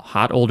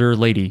 hot older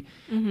lady,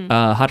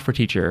 hot for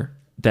teacher,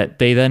 that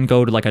they then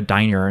go to like a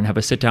diner and have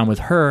a sit down with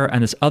her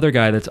and this other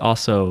guy that's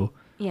also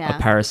Yeah. a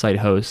parasite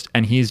host.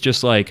 And he's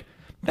just like,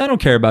 I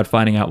don't care about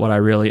finding out what I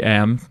really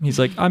am. He's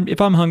like, if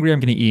I'm hungry, I'm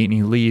going to eat. And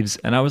he leaves.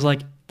 And I was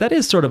like, that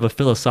is sort of a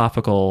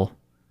philosophical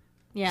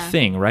Yeah.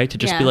 thing, right? To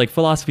just be Yeah. like,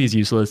 philosophy is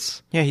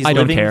useless. Yeah, he's I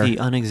don't living care. the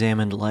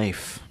unexamined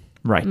life,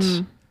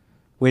 Right.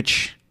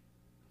 which,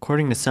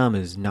 according to some,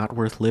 is not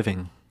worth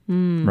living.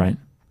 Right.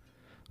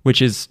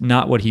 Which is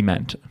not what he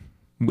meant.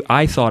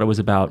 I thought it was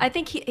about I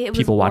think it was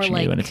people more watching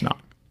like, you, and it's not.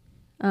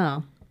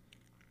 Oh.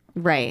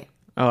 Right.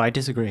 Oh, I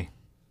disagree.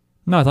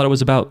 No, I thought it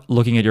was about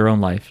looking at your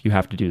own life. You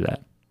have to do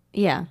that.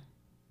 Yeah.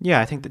 Yeah,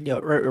 I think that. Yeah,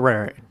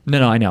 right.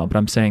 No, I know, but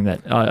I'm saying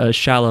that a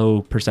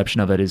shallow perception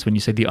of it is when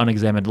you say the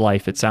unexamined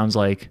life, it sounds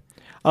like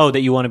Oh,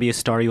 that you want to be a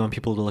star, you want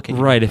people to look at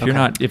you. right. If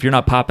Okay. you're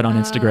not popping on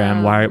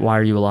Instagram, why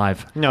are you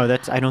alive? No,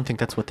 I don't think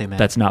that's what they meant.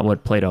 That's not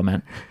what Plato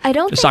meant. I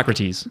don't think,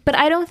 Socrates. but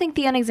I don't think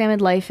the unexamined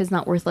life is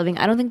not worth living.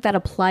 I don't think that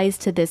applies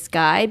to this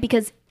guy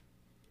because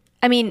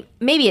I mean,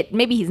 maybe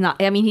he's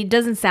not. I mean, he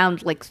doesn't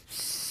sound like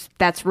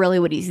that's really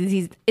what he's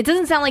it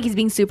doesn't sound like he's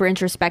being super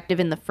introspective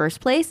in the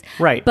first place.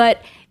 Right.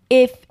 But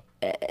if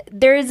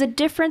there is a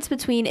difference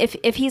between if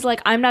he's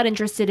like, I'm not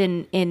interested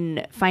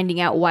in finding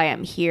out why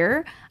I'm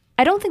here,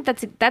 I don't think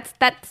that's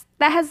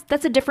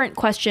a different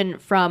question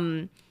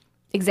from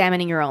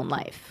examining your own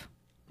life.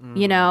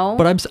 You know,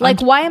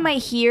 But why am I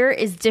here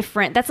is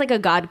different. That's like a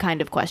God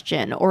kind of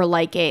question, or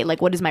like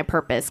what is my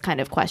purpose kind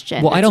of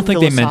question. Well, I don't think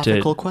they meant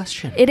it. Philosophical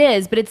question. It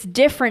is, but it's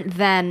different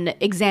than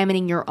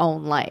examining your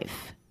own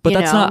life. But you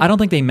that's know? not. I don't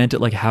think they meant it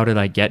like, how did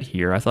I get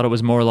here? I thought it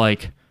was more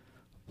like,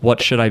 what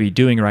should I be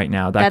doing right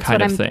now? That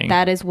kind of thing.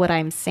 That is what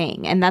I'm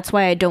saying, and that's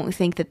why I don't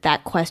think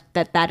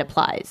that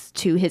applies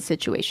to his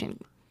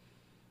situation.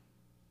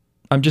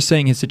 I'm just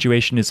saying his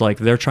situation is like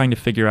they're trying to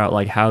figure out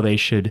like how they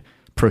should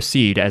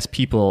proceed as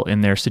people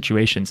in their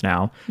situations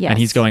now. Yes. And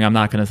he's going, I'm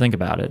not going to think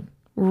about it.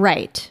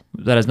 Right.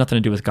 That has nothing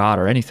to do with God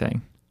or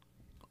anything.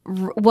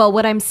 Well,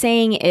 what I'm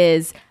saying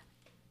is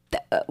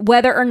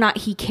whether or not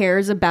he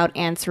cares about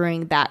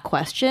answering that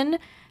question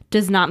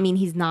does not mean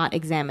he's not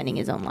examining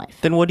his own life.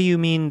 Then what do you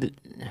mean?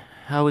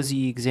 How is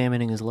he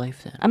examining his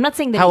life then? I'm not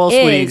saying that How he else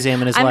is. would he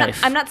examine his life?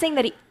 I'm not saying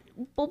that he...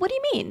 Well, what do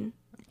you mean?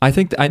 I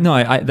think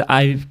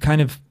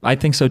I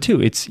think so too.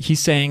 He's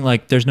saying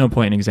like there's no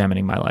point in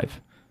examining my life.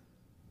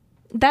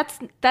 That's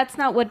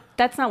not what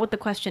the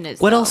question is.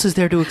 What though. else is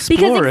there to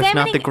explore if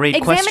not the great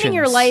questions? Examining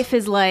your life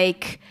is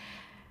like,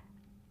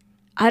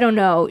 I don't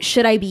know,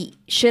 should I be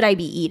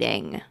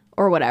eating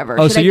or whatever?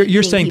 Oh, Should so I be you're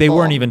eating saying they people?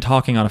 weren't even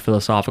talking on a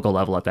philosophical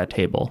level at that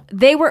table.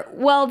 They were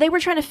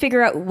trying to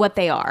figure out what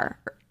they are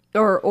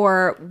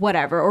or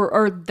whatever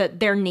or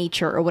their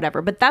nature or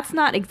whatever. But that's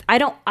not. I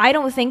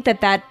don't think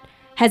that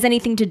has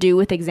anything to do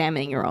with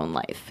examining your own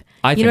life.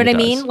 You know what I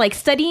mean? Like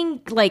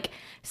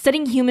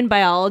studying human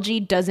biology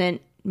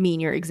doesn't mean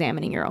you're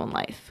examining your own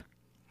life.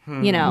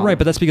 You know, Right,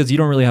 but that's because you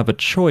don't really have a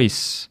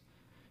choice.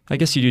 I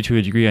guess you do to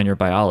a degree on your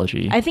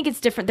biology. I think it's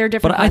different. They're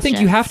different. But I think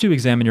you questions. have to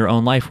examine your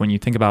own life when you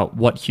think about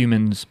what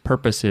humans'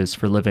 purpose is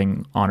for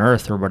living on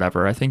Earth or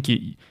whatever. I think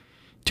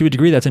to a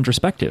degree that's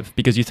introspective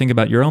because you think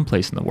about your own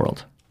place in the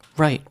world.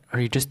 Right. Are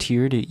you just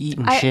here to eat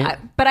and shit?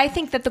 But I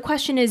think that the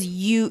question is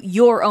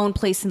your own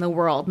place in the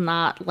world,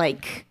 not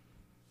like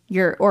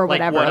your or Like,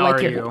 whatever. what like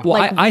are your, you? Well,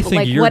 like, I think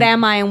like you're- what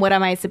am I and what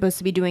am I supposed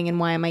to be doing and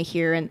why am I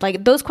here? And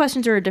like those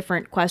questions are a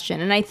different question.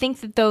 And I think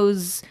that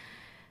those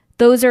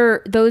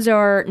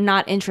are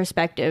not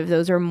introspective.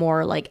 Those are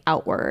more like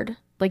outward.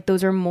 Like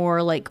those are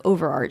more like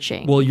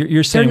overarching. Well,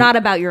 you're saying they're not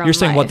about your own You're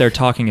saying life. what they're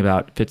talking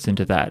about fits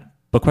into that.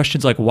 But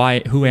questions like why,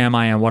 who am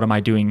I, and what am I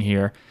doing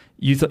here?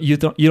 You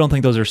don't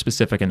think those are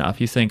specific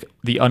enough. You think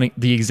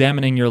the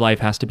examining your life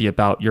has to be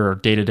about your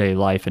day-to-day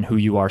life and who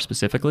you are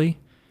specifically,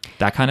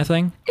 that kind of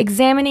thing.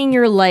 Examining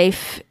your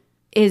life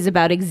is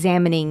about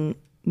examining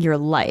your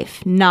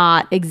life,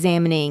 not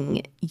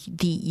examining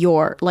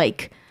your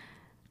like.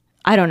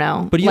 I don't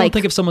know. But you like, don't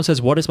think if someone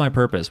says, "What is my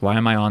purpose? Why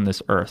am I on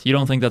this earth?" You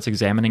don't think that's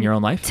examining your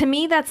own life? to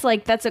me that's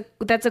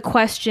a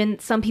question.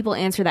 Some people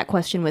answer that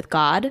question with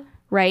God,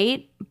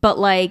 right? But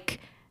like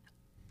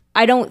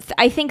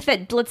I think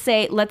that let's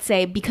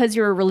say because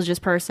you're a religious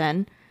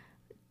person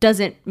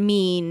doesn't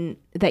mean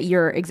that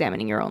you're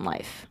examining your own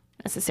life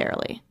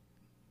necessarily.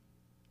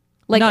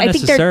 Like Not I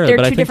think necessarily, they're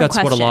but I two think different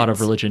that's what a lot of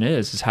questions. religion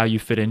is how you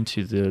fit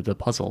into the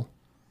puzzle.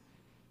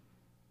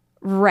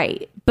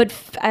 Right. But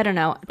I don't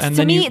know. And To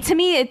then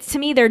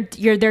me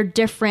they're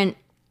different.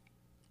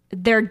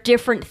 They're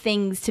different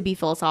things to be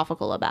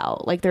philosophical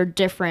about. Like they're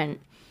different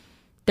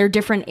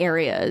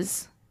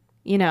areas,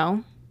 you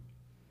know?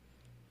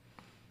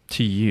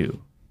 To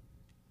you,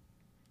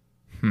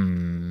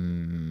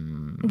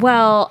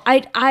 Well,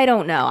 I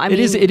don't know. I mean,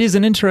 it is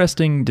an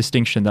interesting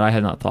distinction that I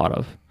had not thought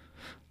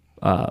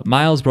of.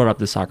 Miles brought up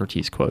the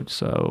Socrates quote,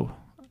 so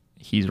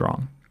he's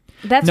wrong.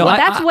 that's No,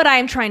 what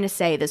I'm trying to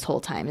say this whole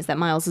time is that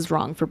Miles is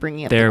wrong for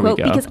bringing up There the we quote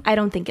go. because I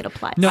don't think it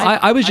applies. No,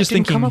 I was just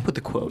didn't thinking come up with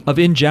the quote. of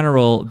in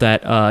general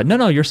that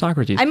no, you're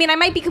Socrates. I mean, I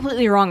might be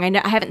completely wrong.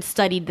 I haven't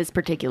studied this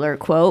particular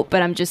quote,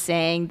 but I'm just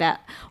saying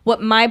that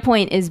what my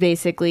point is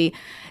basically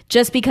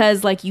just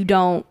because like you're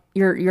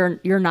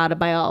not a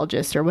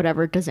biologist or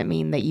whatever doesn't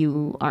mean that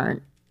you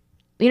aren't.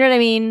 You know what I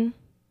mean?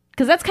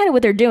 Because that's kind of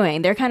what they're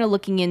doing. They're kind of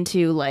looking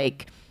into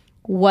like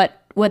what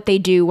they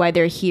do, why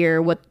they're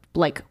here, what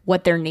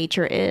their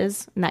nature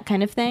is, and that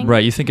kind of thing.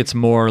 Right, you think it's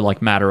more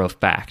like matter of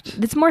fact.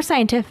 It's more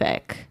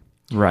scientific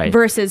Right.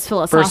 versus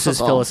philosophical. Versus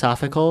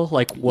philosophical,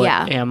 like what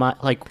Yeah. am I?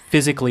 Like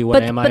physically,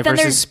 what am I? but then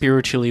Versus there's-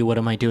 spiritually, what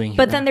am I doing here?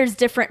 But then there's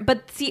different.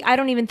 But see, I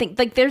don't even think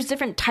like there's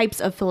different types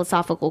of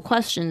philosophical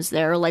questions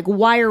there. Like,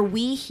 why are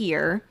we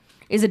here?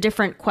 Is a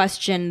different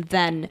question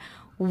than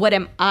what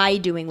am I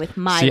doing with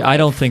my See, life? I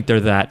don't think they're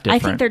that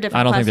different. I think they're different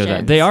I don't think they're that.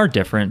 questions. They are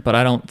different, but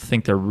I don't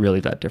think they're really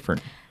that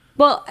different.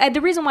 Well, the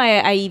reason why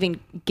I even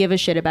give a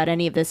shit about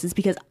any of this is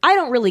because I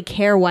don't really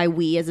care why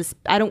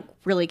I don't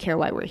really care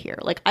why we're here.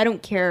 Like, I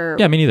don't care.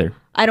 Yeah, me neither.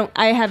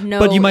 I have no.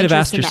 But you might have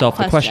interest asked in that yourself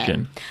the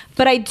question.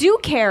 But I do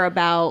care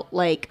about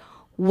like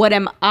what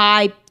am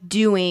I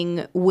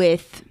doing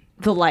with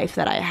the life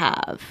that I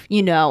have,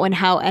 you know, and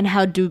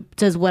how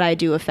does what I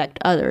do affect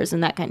others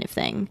and that kind of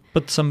thing.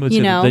 But some would You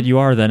say know? that you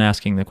are then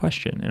asking the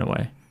question in a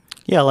way.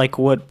 yeah, like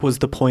what was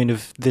the point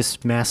of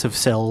this mass of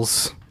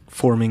cells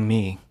forming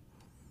me?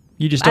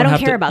 You just I don't don't have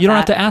care to. about You don't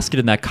that. have to ask it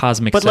in that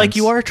cosmic But sense. like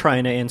you are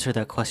trying to answer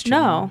that question.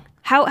 No,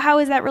 how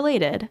is that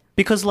related?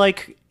 because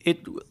like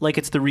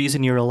it's the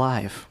reason you're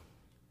alive.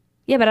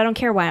 Yeah, but I don't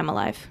care why I'm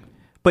alive.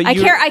 But I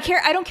care.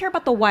 I don't care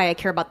about the why. I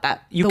care about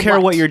that. You the care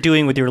what you're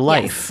doing with your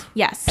life.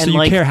 Yes. And So you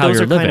like, care how those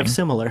you're are kind living. of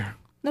similar.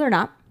 No, they're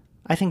not.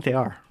 I think they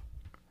are.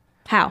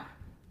 How?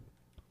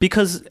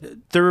 Because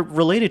they're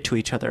related to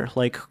each other.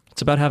 Like,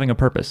 It's about having a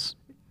purpose.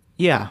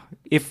 yeah,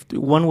 if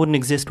one wouldn't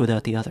exist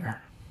without the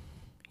other.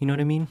 You know what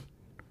I mean?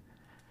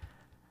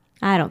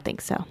 I don't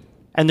think so.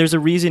 And there's a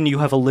reason you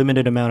have a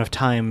limited amount of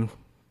time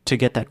to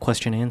get that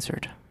question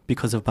answered.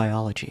 Because of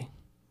biology.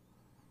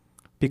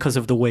 Because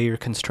of the way you're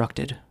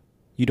constructed.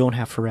 You don't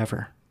have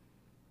forever.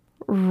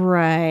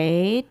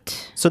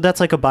 Right. So that's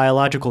like a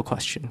biological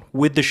question.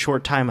 With the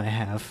short time I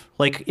have,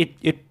 like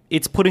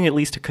it's putting at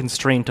least a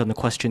constraint on the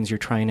questions you're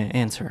trying to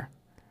answer.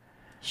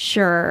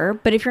 Sure,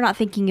 but if you're not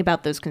thinking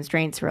about those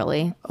constraints,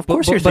 really, Of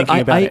course you're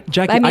thinking about it.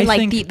 Jackie, I mean, I like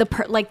think,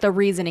 the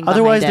reasoning.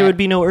 Otherwise, behind there it. would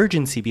be no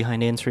urgency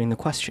behind answering the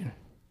question.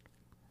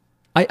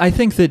 I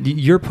think that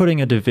you're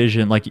putting a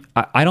division, like,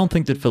 I don't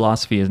think that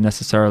philosophy is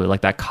necessarily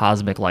like that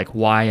cosmic, like,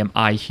 why am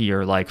I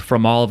here? Like,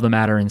 from all of the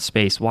matter in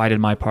space, why did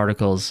my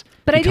particles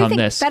But I do become think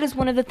this? that is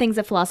one of the things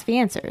that philosophy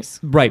answers.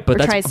 Right,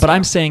 but or tries but to.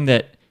 I'm saying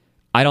that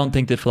I don't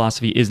think that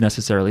philosophy is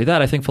necessarily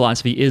that. I think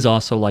philosophy is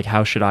also like,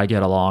 how should I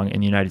get along in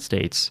the United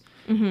States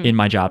in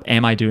my job?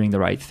 Am I doing the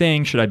right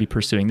thing? Should I be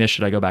pursuing this?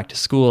 Should I go back to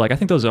school? Like, I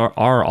think those are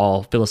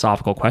all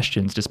philosophical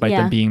questions, despite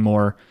Yeah. them being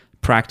more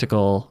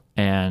practical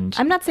and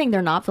I'm not saying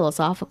they're not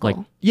philosophical. like,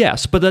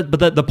 yes. But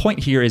the point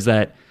here is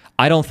that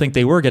I don't think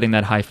they were getting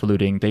that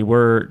highfalutin. They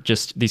were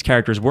just, these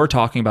characters were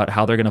talking about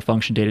how they're going to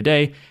function day to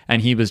day.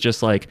 And he was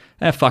just like,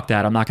 fuck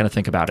that. I'm not going to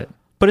think about it.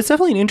 But it's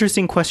definitely an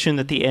interesting question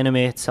that the anime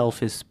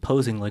itself is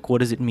posing. Like, what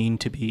does it mean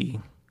to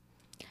be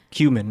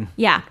human?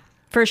 Yeah,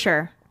 for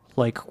sure.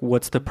 Like,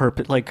 what's the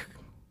purpose? Like,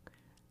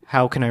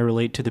 how can I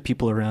relate to the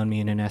people around me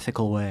in an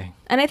ethical way?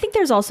 And I think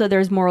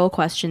there's moral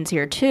questions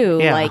here too.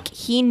 Yeah. Like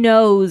he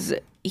knows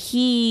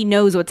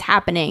what's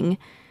happening.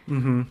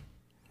 Mm-hmm.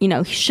 You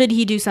know, should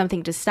he do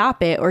something to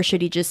stop it, or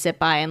should he just sit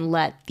by and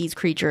let these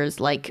creatures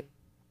like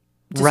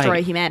destroy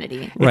Right.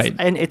 humanity? Right.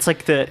 And it's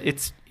like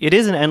it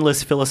is an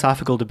endless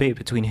philosophical debate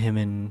between him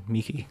and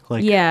Miki.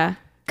 Like, Yeah,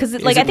 because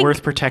is like it I think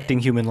worth protecting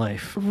human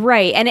life?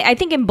 right, and I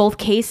think in both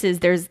cases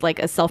there's like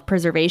a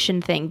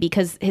self-preservation thing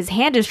because his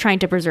hand is trying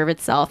to preserve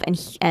itself, and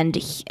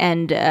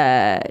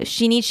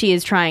Shinichi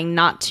is trying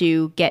not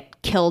to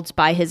get killed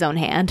by his own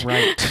hand.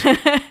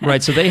 Right.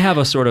 Right. So they have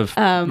a sort of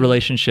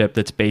relationship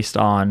that's based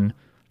on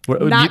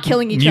Not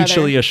killing each other.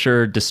 mutually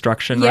assured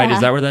destruction, right? Yeah,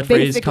 Is that where that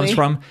phrase comes basically.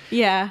 from?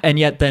 Yeah. And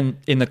yet then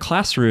in the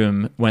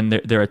classroom when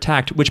they're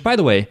attacked, which by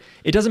the way,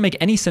 it doesn't make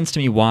any sense to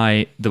me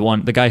why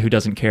the guy who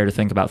doesn't care to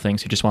think about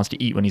things, who just wants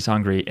to eat when he's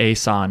hungry,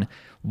 A-san,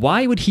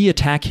 why would he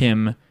attack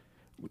him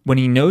when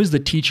he knows the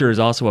teacher is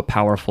also a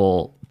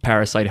powerful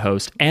parasite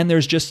host and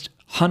there's just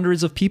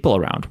hundreds of people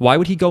around? Why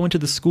would he go into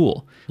the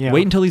school? Yeah.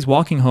 Wait until he's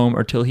walking home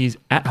or till he's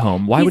at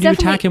home. Why He's would you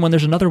definitely- attack him when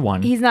there's another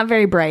one? He's not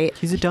very bright.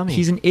 He's a dummy.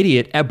 He's an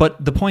idiot.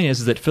 But the point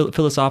is that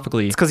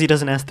philosophically, It's because he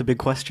doesn't ask the big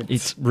questions.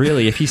 it's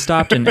really, if he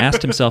stopped and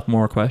asked himself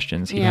more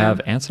questions, he'd Yeah. have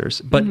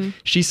answers. But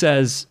she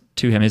says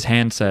to him, his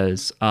hand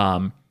says,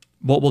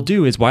 what we'll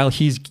do is while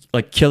he's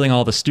like killing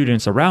all the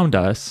students around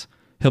us,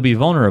 he'll be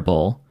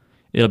vulnerable.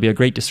 It'll be a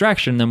great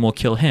distraction. Then we'll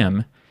kill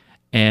him.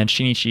 And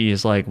Shinichi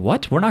is like,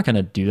 what? We're not going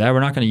to do that. We're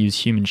not going to use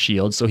human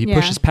shields. So he Yeah.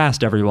 pushes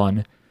past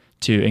everyone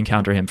to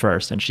encounter him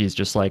first. And she's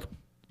just like,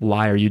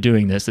 why are you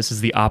doing this? This is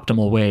the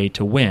optimal way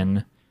to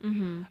win.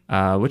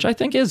 Which I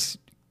think is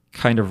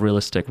kind of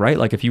realistic, right?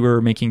 Like if you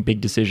were making big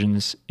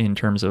decisions in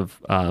terms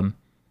of,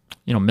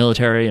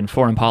 military and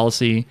foreign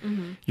policy,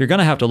 you're going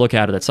to have to look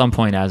at it at some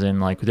point as in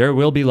like, there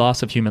will be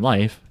loss of human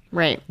life.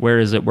 Right. Where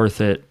is it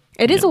worth it?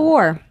 It is a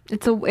war.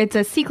 It's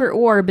a secret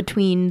war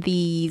between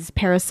these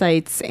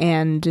parasites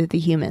and the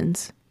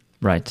humans.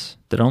 Right.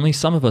 That only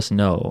some of us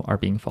know are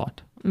being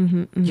fought.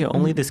 yeah,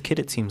 only this kid,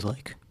 it seems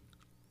like.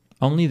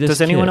 Only this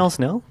Does anyone kid. else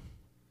know?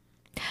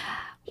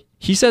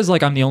 He says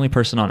like, I'm the only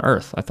person on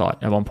Earth, I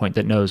thought, at one point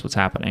that knows what's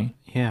happening.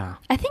 Yeah.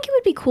 I think it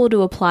would be cool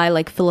to apply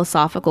like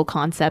philosophical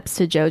concepts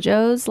to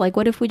JoJo's. Like,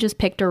 what if we just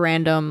picked a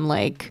random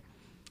like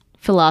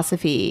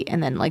philosophy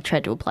and then like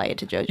tried to apply it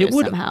to JoJo's It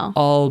would somehow?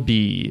 all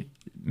be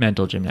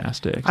mental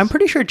gymnastics. I'm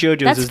pretty sure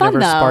JoJo's That's has fun,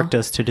 never though. sparked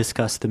us to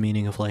discuss the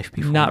meaning of life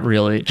before. Not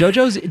really.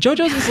 JoJo's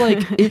is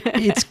like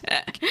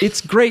it's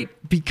great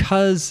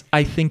because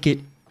I think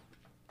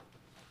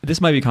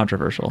this might be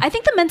controversial. I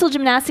think the mental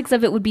gymnastics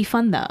of it would be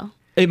fun though.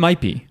 It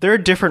might be. There are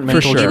different For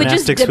mental sure. We would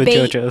just gymnastics with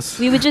debate. JoJo's.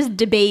 We would just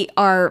debate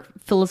our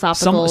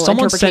philosophical Someone sent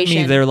me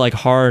interpretation. their like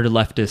hard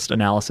leftist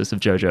analysis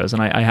of JoJo's,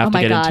 and I have Oh to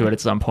my get God. into it at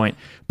some point.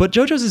 But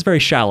JoJo's is very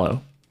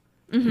shallow.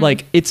 Mm-hmm.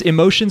 Like its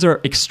emotions are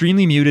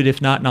extremely muted,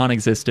 if not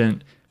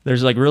non-existent.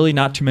 There's like really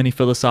not too many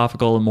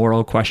philosophical and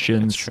moral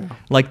questions. That's true.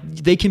 Like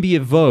they can be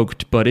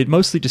evoked, but it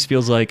mostly just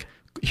feels like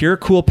here are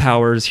cool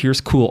powers, here's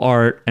cool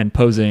art and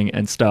posing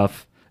and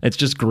stuff. It's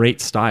just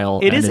great style.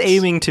 It and is it's-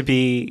 aiming to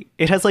be.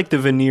 It has like the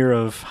veneer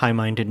of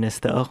high-mindedness,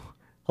 though,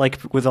 like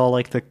with all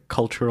like the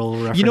cultural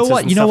references. You know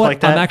what? and You know stuff what? Like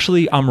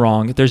that. I'm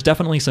wrong. There's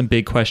definitely some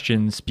big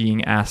questions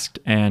being asked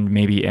and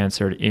maybe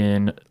answered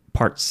in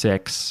part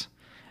 6.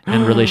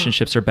 and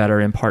relationships are better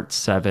in part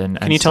 7.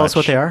 Can you tell us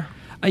what they are?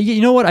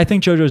 You know what? I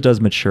think JoJo's does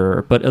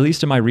mature, but at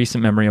least in my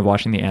recent memory of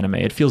watching the anime,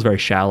 it feels very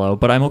shallow,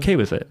 but I'm okay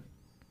with it.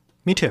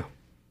 Me too.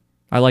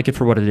 I like it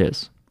for what it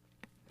is.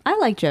 I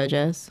like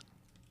JoJo's.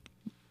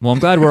 Well, I'm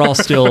glad we're all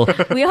still...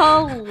 We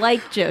all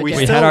like JoJo's. We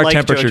still had our like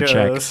temperature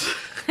JoJo's.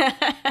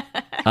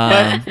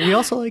 But we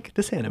also like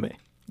this anime.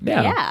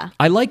 Yeah.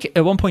 I like,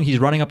 at one point, he's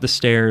running up the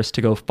stairs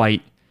to go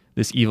fight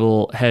this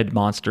evil head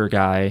monster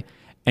guy,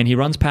 and he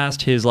runs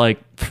past his, like,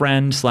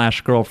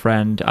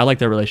 friend/girlfriend. I like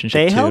their relationship,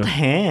 They too. held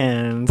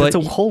hands. But It's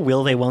a whole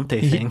will they, won't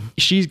they thing.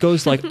 She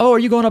goes like, "Oh, are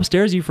you going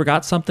upstairs? You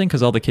forgot something?"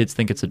 Because all the kids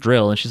think it's a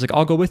drill. And she's like,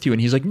 "I'll go with you."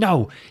 And he's like,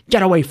 "No,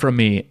 get away from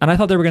me." And I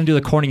thought they were going to do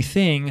the corny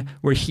thing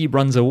where he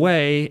runs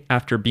away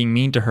after being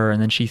mean to her,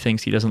 and then she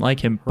thinks he doesn't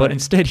like him. But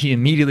instead, he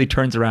immediately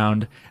turns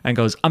around and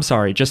goes, "I'm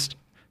sorry, just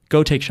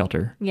go take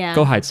shelter. Yeah.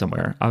 Go hide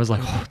somewhere." I was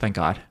like, "Oh, thank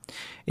God."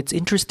 It's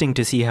interesting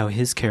to see how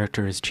his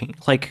character has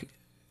changed. Like,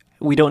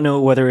 we don't know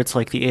whether it's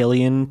like the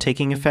alien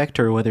taking effect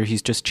or whether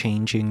he's just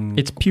changing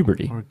It's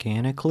puberty.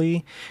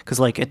 organically. Because,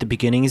 like, at the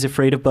beginning, he's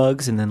afraid of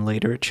bugs, and then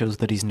later it shows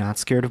that he's not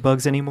scared of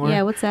bugs anymore.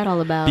 Yeah, what's that all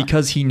about?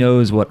 Because he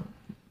knows what...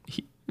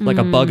 like,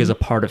 a bug is a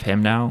part of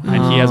him now.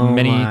 And he has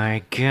many... Oh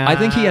my God. I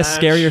think he has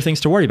scarier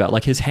things to worry about.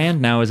 Like, his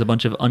hand now is a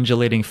bunch of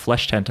undulating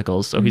flesh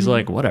tentacles. So he's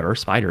like, whatever,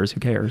 spiders, who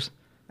cares?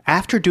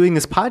 After doing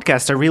this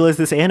podcast, I realized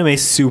this anime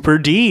is super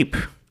deep.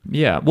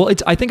 Yeah, well,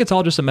 I think it's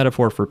all just a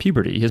metaphor for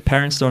puberty. His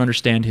parents don't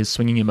understand his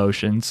swinging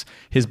emotions.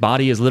 His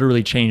body is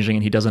literally changing,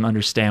 and he doesn't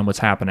understand what's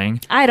happening.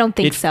 I don't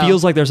think It so.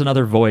 feels like there's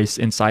another voice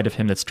inside of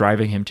him that's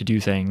driving him to do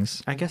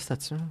things. I guess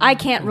that's... I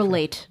can't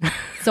relate,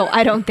 so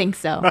I don't think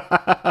so.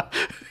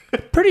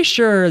 Pretty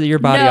sure that your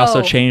body No.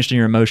 also changed and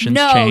your emotions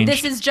No, changed.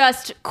 this is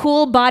just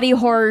cool body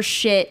horror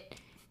shit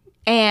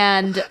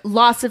and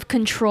loss of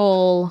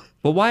control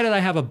Well, why did I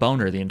have a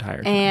boner the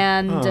entire time?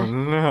 and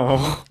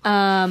no.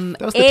 That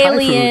was the Thai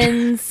food.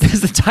 aliens This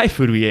is the Thai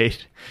food we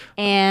ate.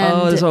 and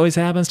Oh, this always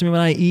happens to me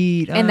when I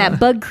eat. and that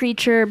bug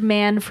creature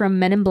man from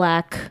Men in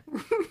Black,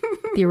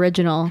 the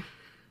original.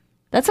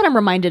 That's what I'm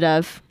reminded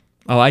of.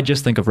 Oh, I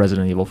just think of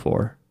Resident Evil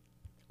 4.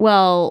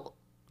 Well,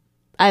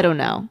 I don't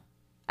know.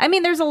 I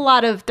mean, there's a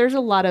lot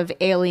of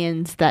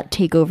aliens that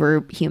take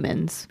over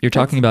humans. You're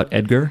talking about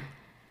Edgar?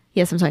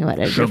 Yes, I'm talking about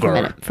Edgar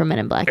from Men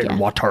in Black. Yeah,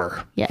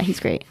 Water. yeah,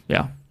 he's great.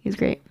 Yeah. He's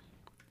great.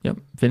 Yep.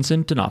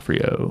 Vincent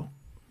D'Onofrio.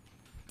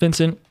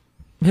 Vincent,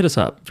 hit us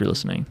up if you're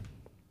listening.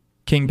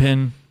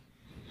 Kingpin.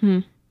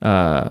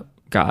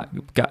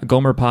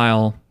 Gomer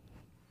Pyle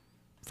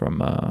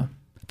from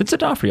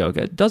Vincent D'Onofrio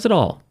does it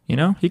all. You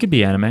know, he could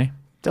be anime.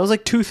 That was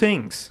like 2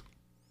 things.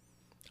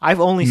 I've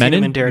only seen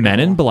him in Daredevil. Men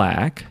in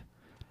Black,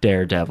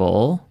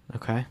 Daredevil,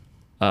 Okay.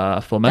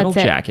 Full Metal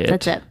That's it.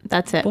 Jacket.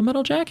 That's it. Full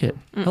Metal Jacket.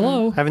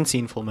 Hello. I haven't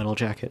seen Full Metal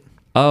Jacket.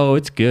 Oh,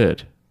 it's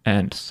good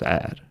and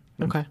sad.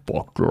 Okay.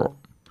 Fucked up.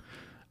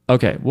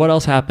 Okay, what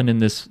else happened in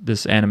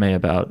this anime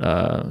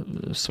about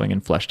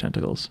swinging flesh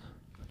tentacles?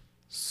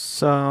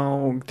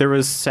 So there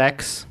was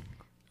sex.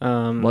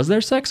 Was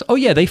there sex? Oh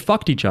yeah, they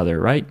fucked each other,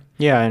 right?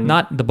 Yeah, and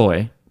Not the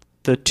boy.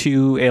 the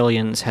 2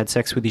 aliens had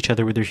sex with each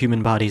other with their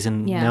human bodies,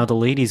 and Yeah. now the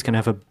lady's gonna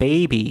have a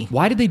baby.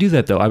 Why did they do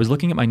that though? I was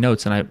looking at my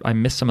notes and I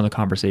missed some of the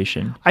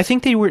conversation. I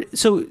think they were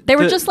They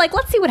were just like,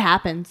 let's see what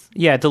happens.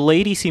 Yeah, the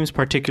lady seems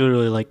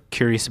particularly like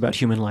curious about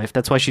human life.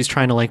 That's why she's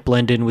trying to like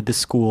blend in with the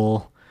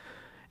school,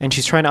 and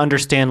she's trying to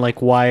understand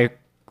like why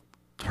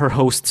her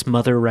host's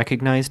mother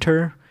recognized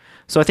her.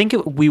 So I think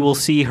we will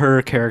see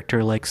her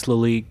character like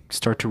slowly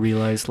start to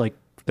realize like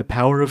the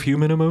power of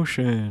human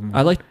emotion.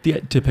 I like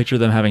to picture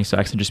them having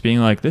sex and just being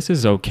like, "This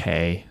is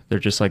okay." They're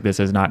just like, "This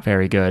is not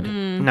very good."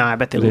 No, I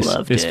bet they This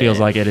loved it. feels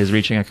like it is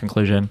reaching a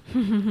conclusion.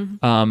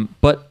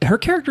 But her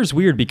character's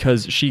weird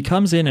because she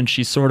comes in and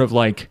she's sort of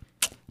like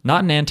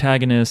not an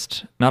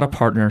antagonist, not a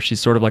partner. She's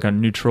sort of like a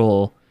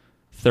neutral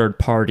third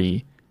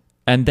party.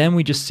 And then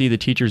we just see the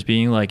teachers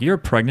being like, "You're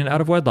pregnant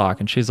out of wedlock,"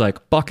 and she's like,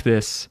 "Fuck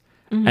this."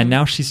 And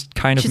now she's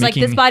kind of She's like,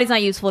 making, this body's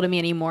not useful to me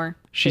anymore.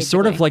 she's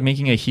sort of basically. like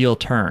making a heel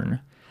turn.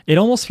 It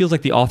almost feels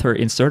like the author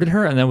inserted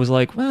her and then was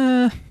like,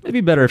 it'd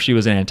be better if she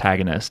was an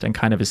antagonist, and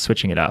kind of is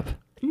switching it up.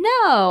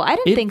 No, I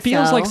didn't It think so.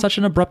 feels like such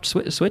an abrupt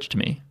switch to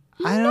me.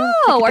 I don't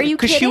No, think are you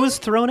because she kidding? was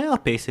thrown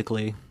out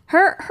basically.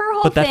 her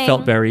whole But that thing.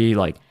 felt very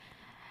like,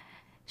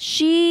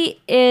 She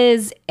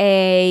is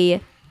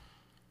a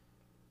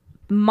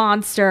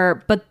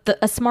monster, but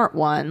a smart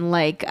one.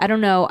 Like I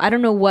don't know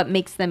what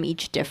makes them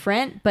each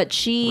different, but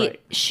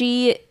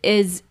she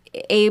is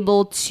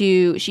able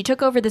to. She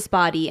took over this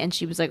body, and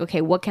she was like,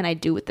 okay, what can I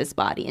do with this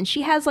body? And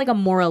she has like a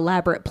more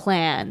elaborate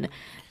plan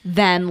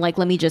than like,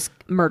 let me just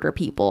murder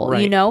people, you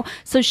Right. know?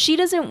 So she's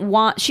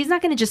not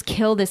going to just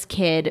kill this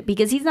kid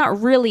because he's not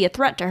really a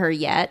threat to her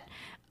yet.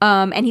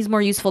 And he's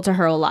more useful to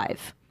her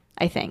alive,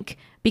 I think.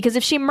 Because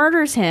if she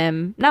murders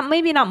him,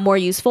 maybe not more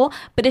useful,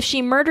 but if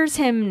she murders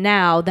him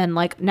now, then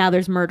like now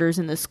there's murders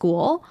in the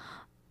school,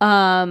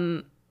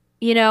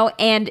 you know,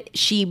 and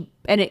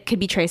it could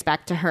be traced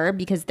back to her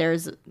because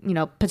there's, you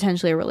know,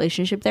 potentially a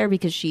relationship there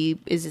because she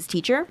is his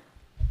teacher.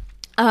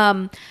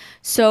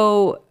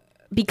 So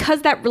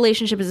because that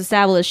relationship is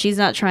established, she's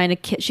not trying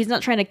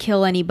to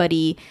kill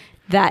anybody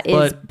that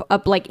is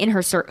up like in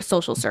her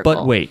social circle.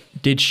 But wait,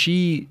 did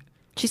she?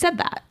 She said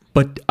that.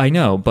 But I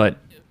know, but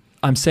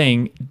I'm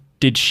saying,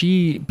 did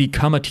she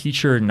become a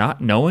teacher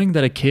not knowing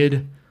that a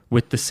kid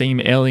with the same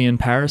alien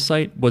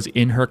parasite was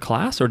in her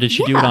class, or did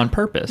she do it on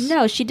purpose?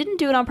 No, she didn't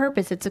do it on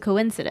purpose. It's a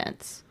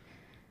coincidence.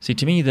 See,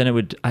 to me, then it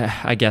would,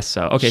 I guess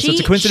so. Okay, so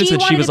it's a coincidence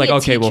that she was like,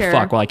 okay, well,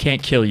 fuck, well, I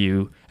can't kill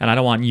you, and I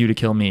don't want you to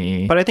kill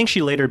me. But I think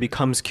she later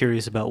becomes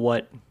curious about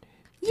what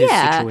his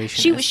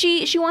situation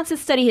is. She wants to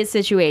study his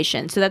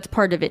situation, so that's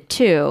part of it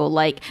too.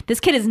 Like, this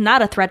kid is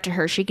not a threat to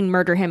her. She can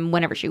murder him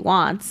whenever she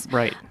wants.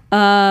 Right.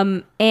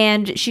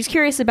 And she's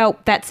curious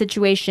about that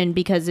situation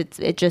because it's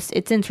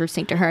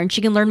interesting to her, and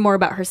she can learn more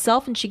about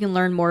herself, and she can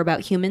learn more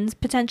about humans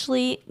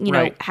potentially. You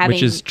know,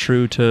 which is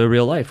true to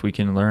real life. We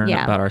can learn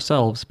Yeah. about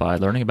ourselves by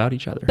learning about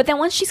each other. But then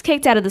once she's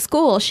kicked out of the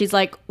school, she's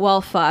like,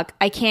 well, fuck,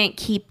 I can't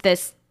keep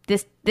this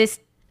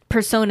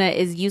persona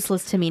is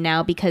useless to me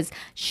now because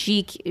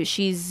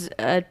she's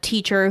a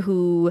teacher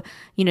who,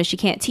 you know, she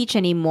can't teach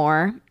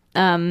anymore.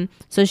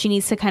 So she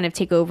needs to kind of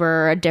take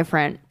over a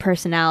different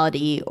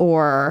personality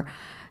or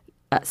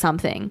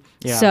something.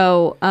 Yeah.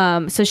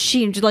 So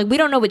she like, we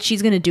don't know what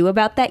she's going to do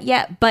about that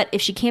yet, but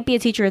if she can't be a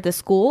teacher at the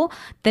school,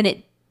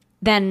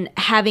 then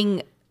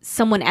having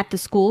someone at the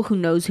school who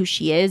knows who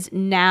she is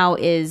now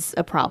is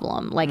a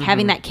problem. Like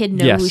having that kid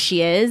know who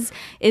she is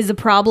a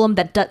problem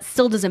that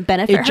still doesn't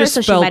benefit her, so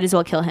she might as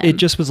well kill him. It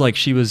just was like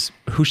she was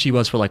who she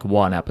was for like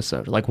one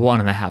episode, like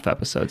 1.5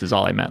 episodes is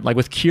all I meant. Like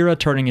with Kira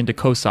turning into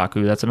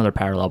Kosaku, that's another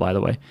parallel, by the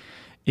way,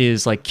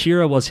 is like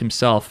Kira was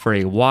himself for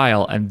a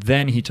while and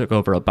then he took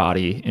over a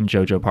body in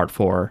JoJo Part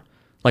 4.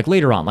 Like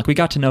later on, like we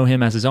got to know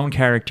him as his own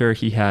character.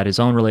 He had his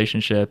own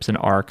relationships and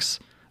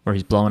arcs where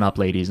he's blowing up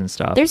ladies and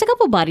stuff. There's a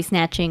couple body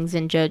snatchings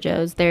in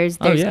JoJo's. There's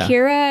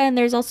Kira and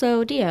there's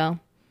also Dio.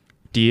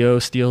 Dio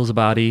steals a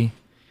body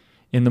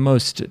in the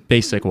most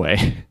basic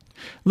way.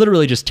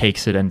 Literally just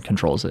takes it and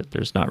controls it.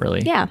 There's not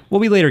really. Yeah. Well,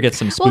 we later get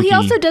some spooky. Well, he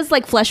also does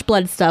like flesh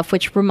blood stuff,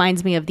 which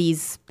reminds me of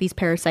these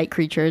parasite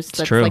creatures.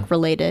 That's true. like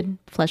related.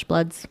 Flesh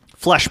bloods.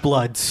 Flesh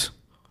bloods.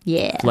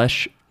 Yeah.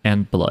 Flesh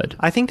and blood.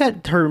 I think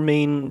that her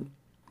main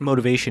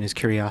motivation is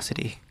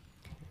curiosity.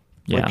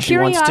 Yeah. Like, she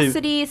wants to-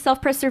 Curiosity,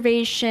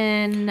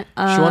 self-preservation. She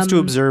wants to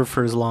observe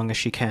for as long as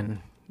she can.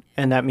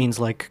 And that means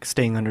like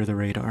staying under the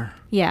radar.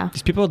 Yeah.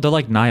 These people, they're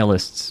like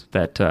nihilists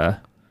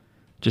that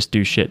just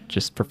do shit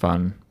just for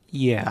fun,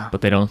 Yeah.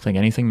 but they don't think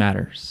anything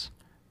matters.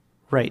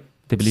 Right.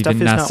 They believe Stuff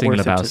in is not Nassim worth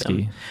it to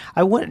Lebowski.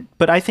 them.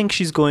 But I think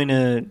she's going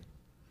to.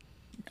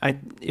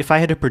 If I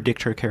had to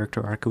predict her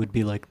character arc, it would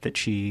be like that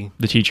she.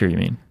 The teacher, you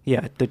mean?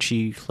 Yeah, that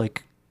she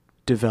like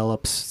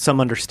develops some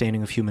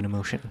understanding of human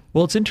emotion.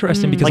 Well, it's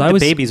interesting because Like I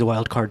was the baby's a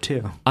wild card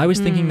too. I was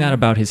thinking that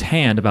about his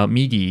hand, about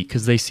Migi,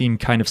 because they seem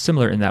kind of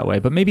similar in that way.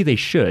 But maybe they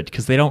should,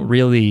 because they don't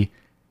really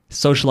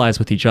socialize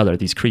with each other,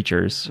 these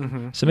creatures.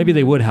 So maybe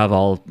they would have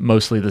all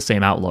mostly the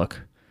same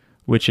outlook,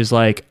 which is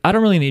like, I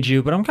don't really need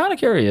you, but I'm kind of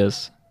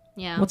curious.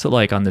 Yeah. What's it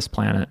like on this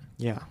planet?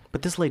 Yeah,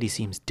 but this lady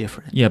seems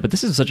different. Yeah, but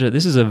this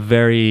is a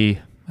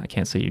very, I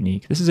can't say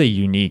unique. This is a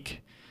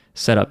unique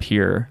setup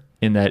here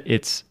in that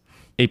it's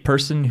a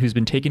person who's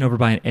been taken over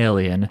by an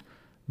alien,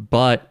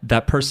 but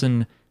that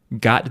person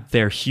got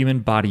their human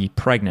body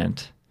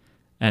pregnant.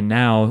 And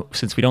now,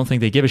 since we don't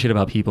think they give a shit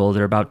about people,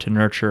 they're about to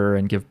nurture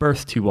and give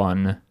birth to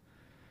one.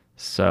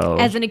 So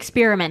As an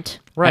experiment.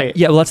 Right.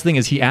 yeah, well, that's the thing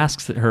is he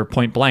asks her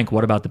point blank,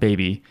 what about the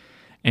baby?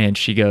 And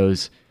she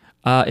goes,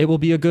 it will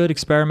be a good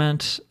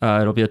experiment.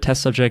 It'll be a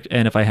test subject.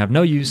 And if I have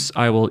no use,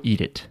 I will eat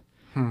it.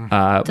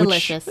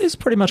 Delicious. Which is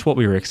pretty much what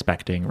we were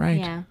expecting, right?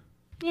 Yeah.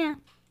 Yeah.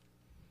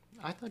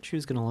 I thought she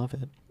was going to love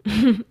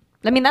it.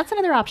 I mean, that's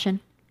another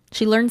option.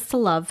 She learns to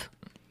love.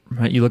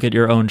 Right? You look at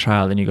your own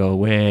child and you go,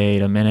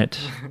 wait a minute.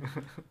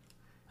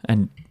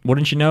 And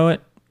wouldn't you know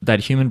it? That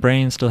human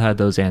brain still had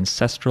those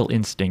ancestral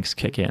instincts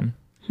kick in.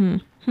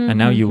 And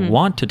now you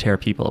want to tear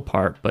people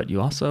apart, but you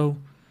also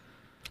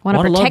Want to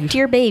wanna love protect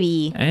your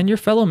baby. and your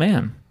fellow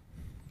man.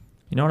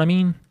 You know what I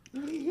mean?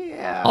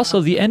 Yeah.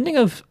 Also, the ending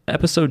of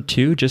episode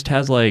 2 just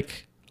has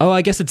like, oh,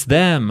 I guess it's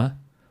them.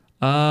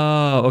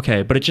 Oh,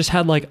 okay. But it just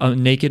had like a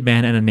naked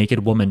man and a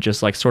naked woman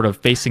just like sort of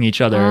facing each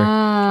other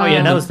Oh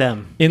yeah, that was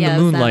them. in Yeah, the it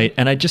was them. moonlight.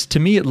 And to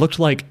me, it looked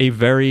like a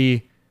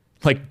very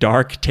like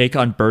dark take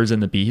on Birds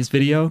and the Bees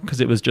video, because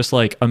it was just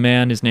like a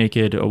man is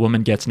naked, a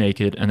woman gets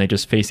naked, and they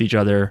just face each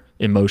other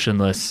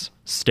emotionless,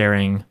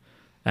 staring,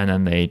 and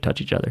then they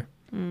touch each other.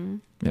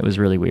 It was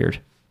really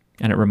weird.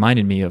 And it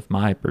reminded me of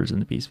my Birds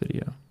and the Bees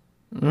video.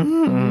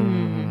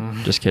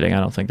 Just kidding. I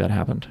don't think that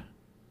happened.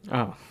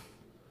 Oh.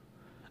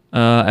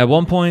 At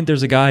one point,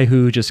 there's a guy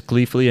who just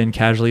gleefully and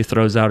casually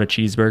throws out a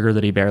cheeseburger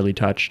that he barely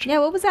touched. Yeah,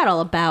 what was that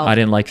all about? I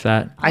didn't like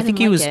that. I think didn't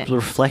he like was it.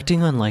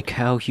 reflecting on like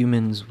how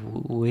humans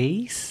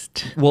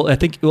waste. Well,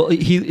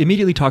 he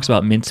immediately talks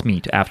about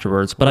mincemeat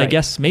afterwards, but I Right.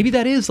 guess maybe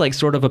that is like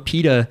sort of a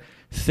PETA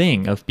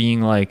thing of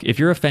being like, if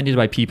you're offended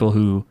by people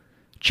who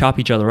chop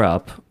each other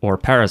up or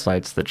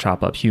parasites that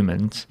chop up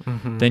humans,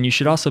 then you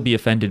should also be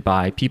offended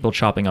by people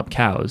chopping up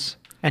cows.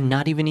 And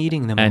not even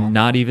eating them all.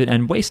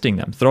 and wasting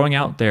them, throwing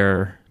out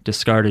their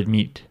discarded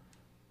meat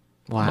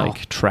Wow.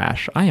 like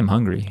trash. I am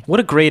hungry. What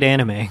a great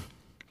anime.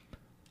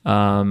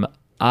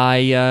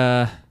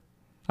 I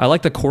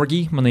like the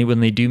corgi when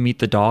they do meet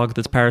the dog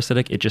that's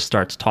parasitic. It just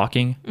starts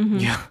talking.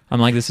 Yeah. I'm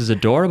like, this is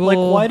adorable. Like,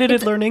 why did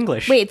it learn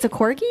English? Wait, it's a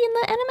corgi in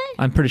the anime?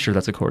 I'm pretty sure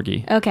that's a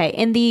corgi. Okay,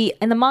 in the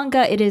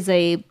manga, it is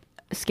a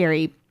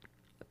scary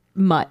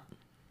mutt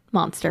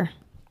monster.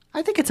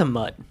 I think it's a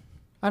mutt.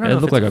 I don't It know.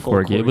 looked like a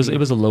corgi. It was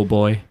a little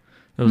boy.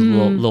 It was a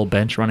little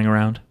bench running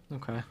around.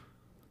 Okay.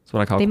 That's what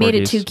I call They corgis. made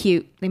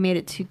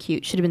it too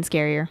cute. Should have been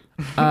scarier.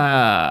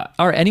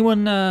 All right,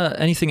 anyone,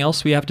 anything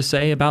else we have to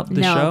say about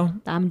this no, show?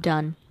 I'm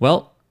done.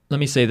 Well, let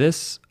me say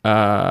this.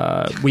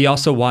 We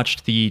also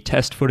watched the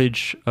test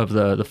footage of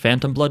the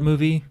Phantom Blood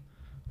movie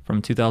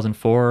from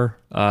 2004.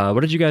 What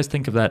did you guys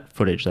think of that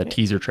footage, that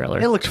teaser trailer?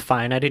 It looked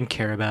fine. I didn't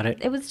care about it.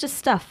 It was just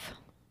stuff.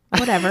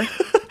 Whatever.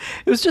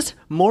 It was just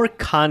more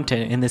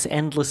content in this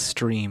endless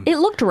stream. It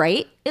looked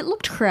right. It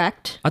looked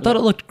correct. I thought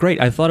it looked great.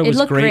 I thought it was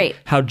looked great.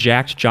 how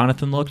jacked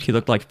Jonathan looked. He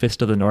looked like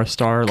Fist of the North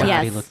Star. Like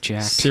Yes. He looked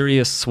jacked.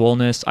 serious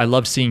swollenness. I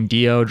loved seeing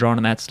Dio drawn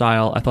in that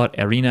style. I thought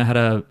Irina had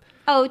a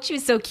Oh, she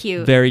was so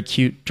cute. very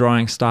cute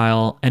drawing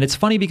style. And it's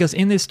funny because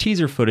in this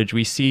teaser footage,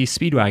 we see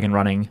Speedwagon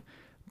running.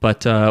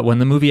 But when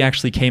the movie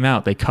actually came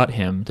out, they cut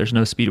him. There's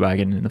no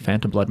Speedwagon in the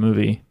Phantom Blood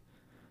movie.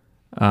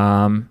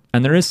 And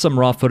there is some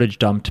raw footage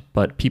dumped,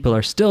 but people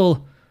are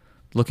still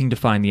looking to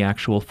find the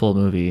actual full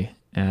movie.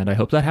 And I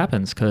hope that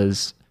happens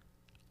because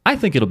I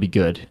think it'll be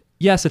good.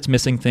 Yes, it's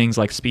missing things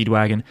like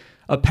Speedwagon.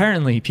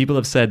 Apparently, people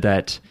have said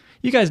that,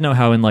 you guys know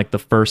how in like the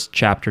first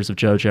chapters of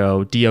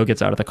JoJo, Dio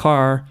gets out of the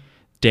car,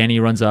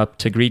 Danny runs up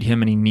to greet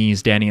him and he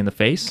knees Danny in the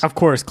face. Of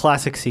course,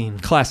 classic scene.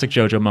 Classic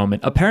JoJo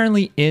moment.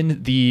 Apparently,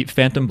 in the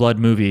Phantom Blood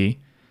movie,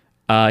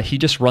 he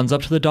just runs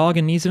up to the dog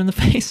and knees it in the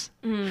face.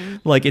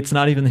 Like, it's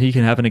not even that he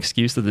can have an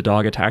excuse that the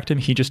dog attacked him.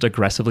 He just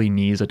aggressively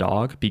knees a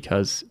dog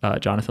because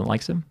Jonathan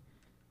likes him.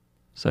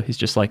 So he's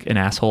just like an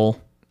asshole,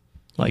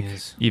 like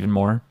Yes. even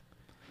more.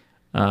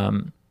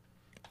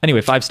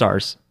 Anyway, 5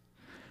 stars.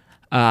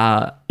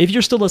 If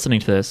you're still listening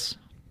to this,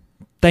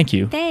 thank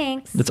you.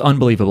 Thanks. It's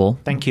unbelievable.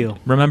 Thank you.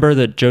 Remember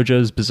that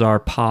Jojo's Bizarre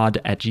Pod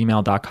at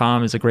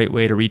gmail.com is a great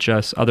way to reach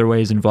us. Other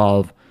ways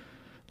involve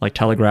like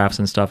telegraphs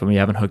and stuff, and we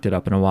haven't hooked it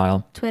up in a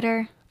while.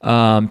 Twitter.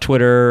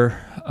 Twitter,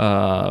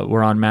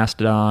 we're on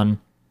Mastodon.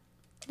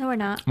 No, we're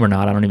not. We're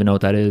not. I don't even know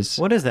what that is.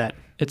 What is that?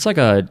 It's like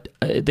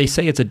they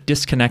say it's a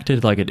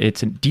disconnected, like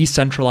it's a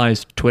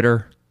decentralized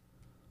Twitter.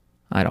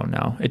 I don't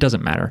know. It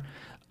doesn't matter.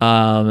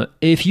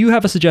 If you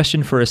have a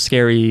suggestion for a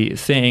scary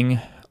thing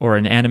or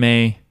an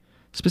anime,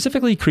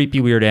 specifically creepy,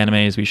 weird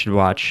animes we should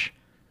watch,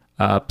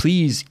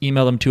 please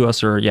email them to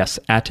us or yes,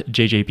 at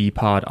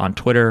JJBpod on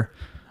Twitter.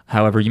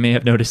 However, you may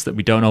have noticed that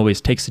we don't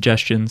always take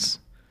suggestions.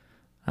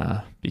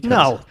 Because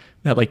No.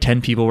 we had like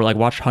 10 people were like,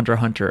 watch Hunter x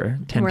Hunter.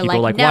 10 we're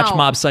people like, watch no.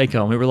 Mob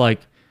Psycho. And we were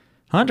like,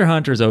 Hunter x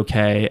Hunter's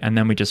okay. And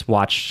then we just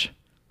watched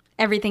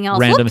Everything else.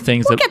 Random we'll,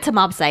 things We'll that- get to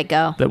Mob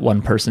Psycho. that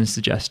one person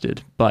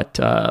suggested. But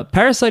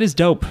Parasite is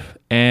dope.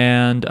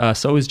 And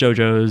so is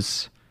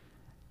JoJo's.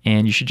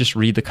 And you should just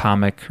read the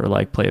comic or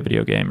like play a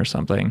video game or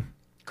something.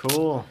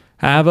 Cool.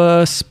 Have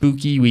a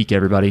spooky week,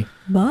 everybody.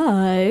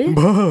 Bye.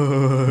 Bye.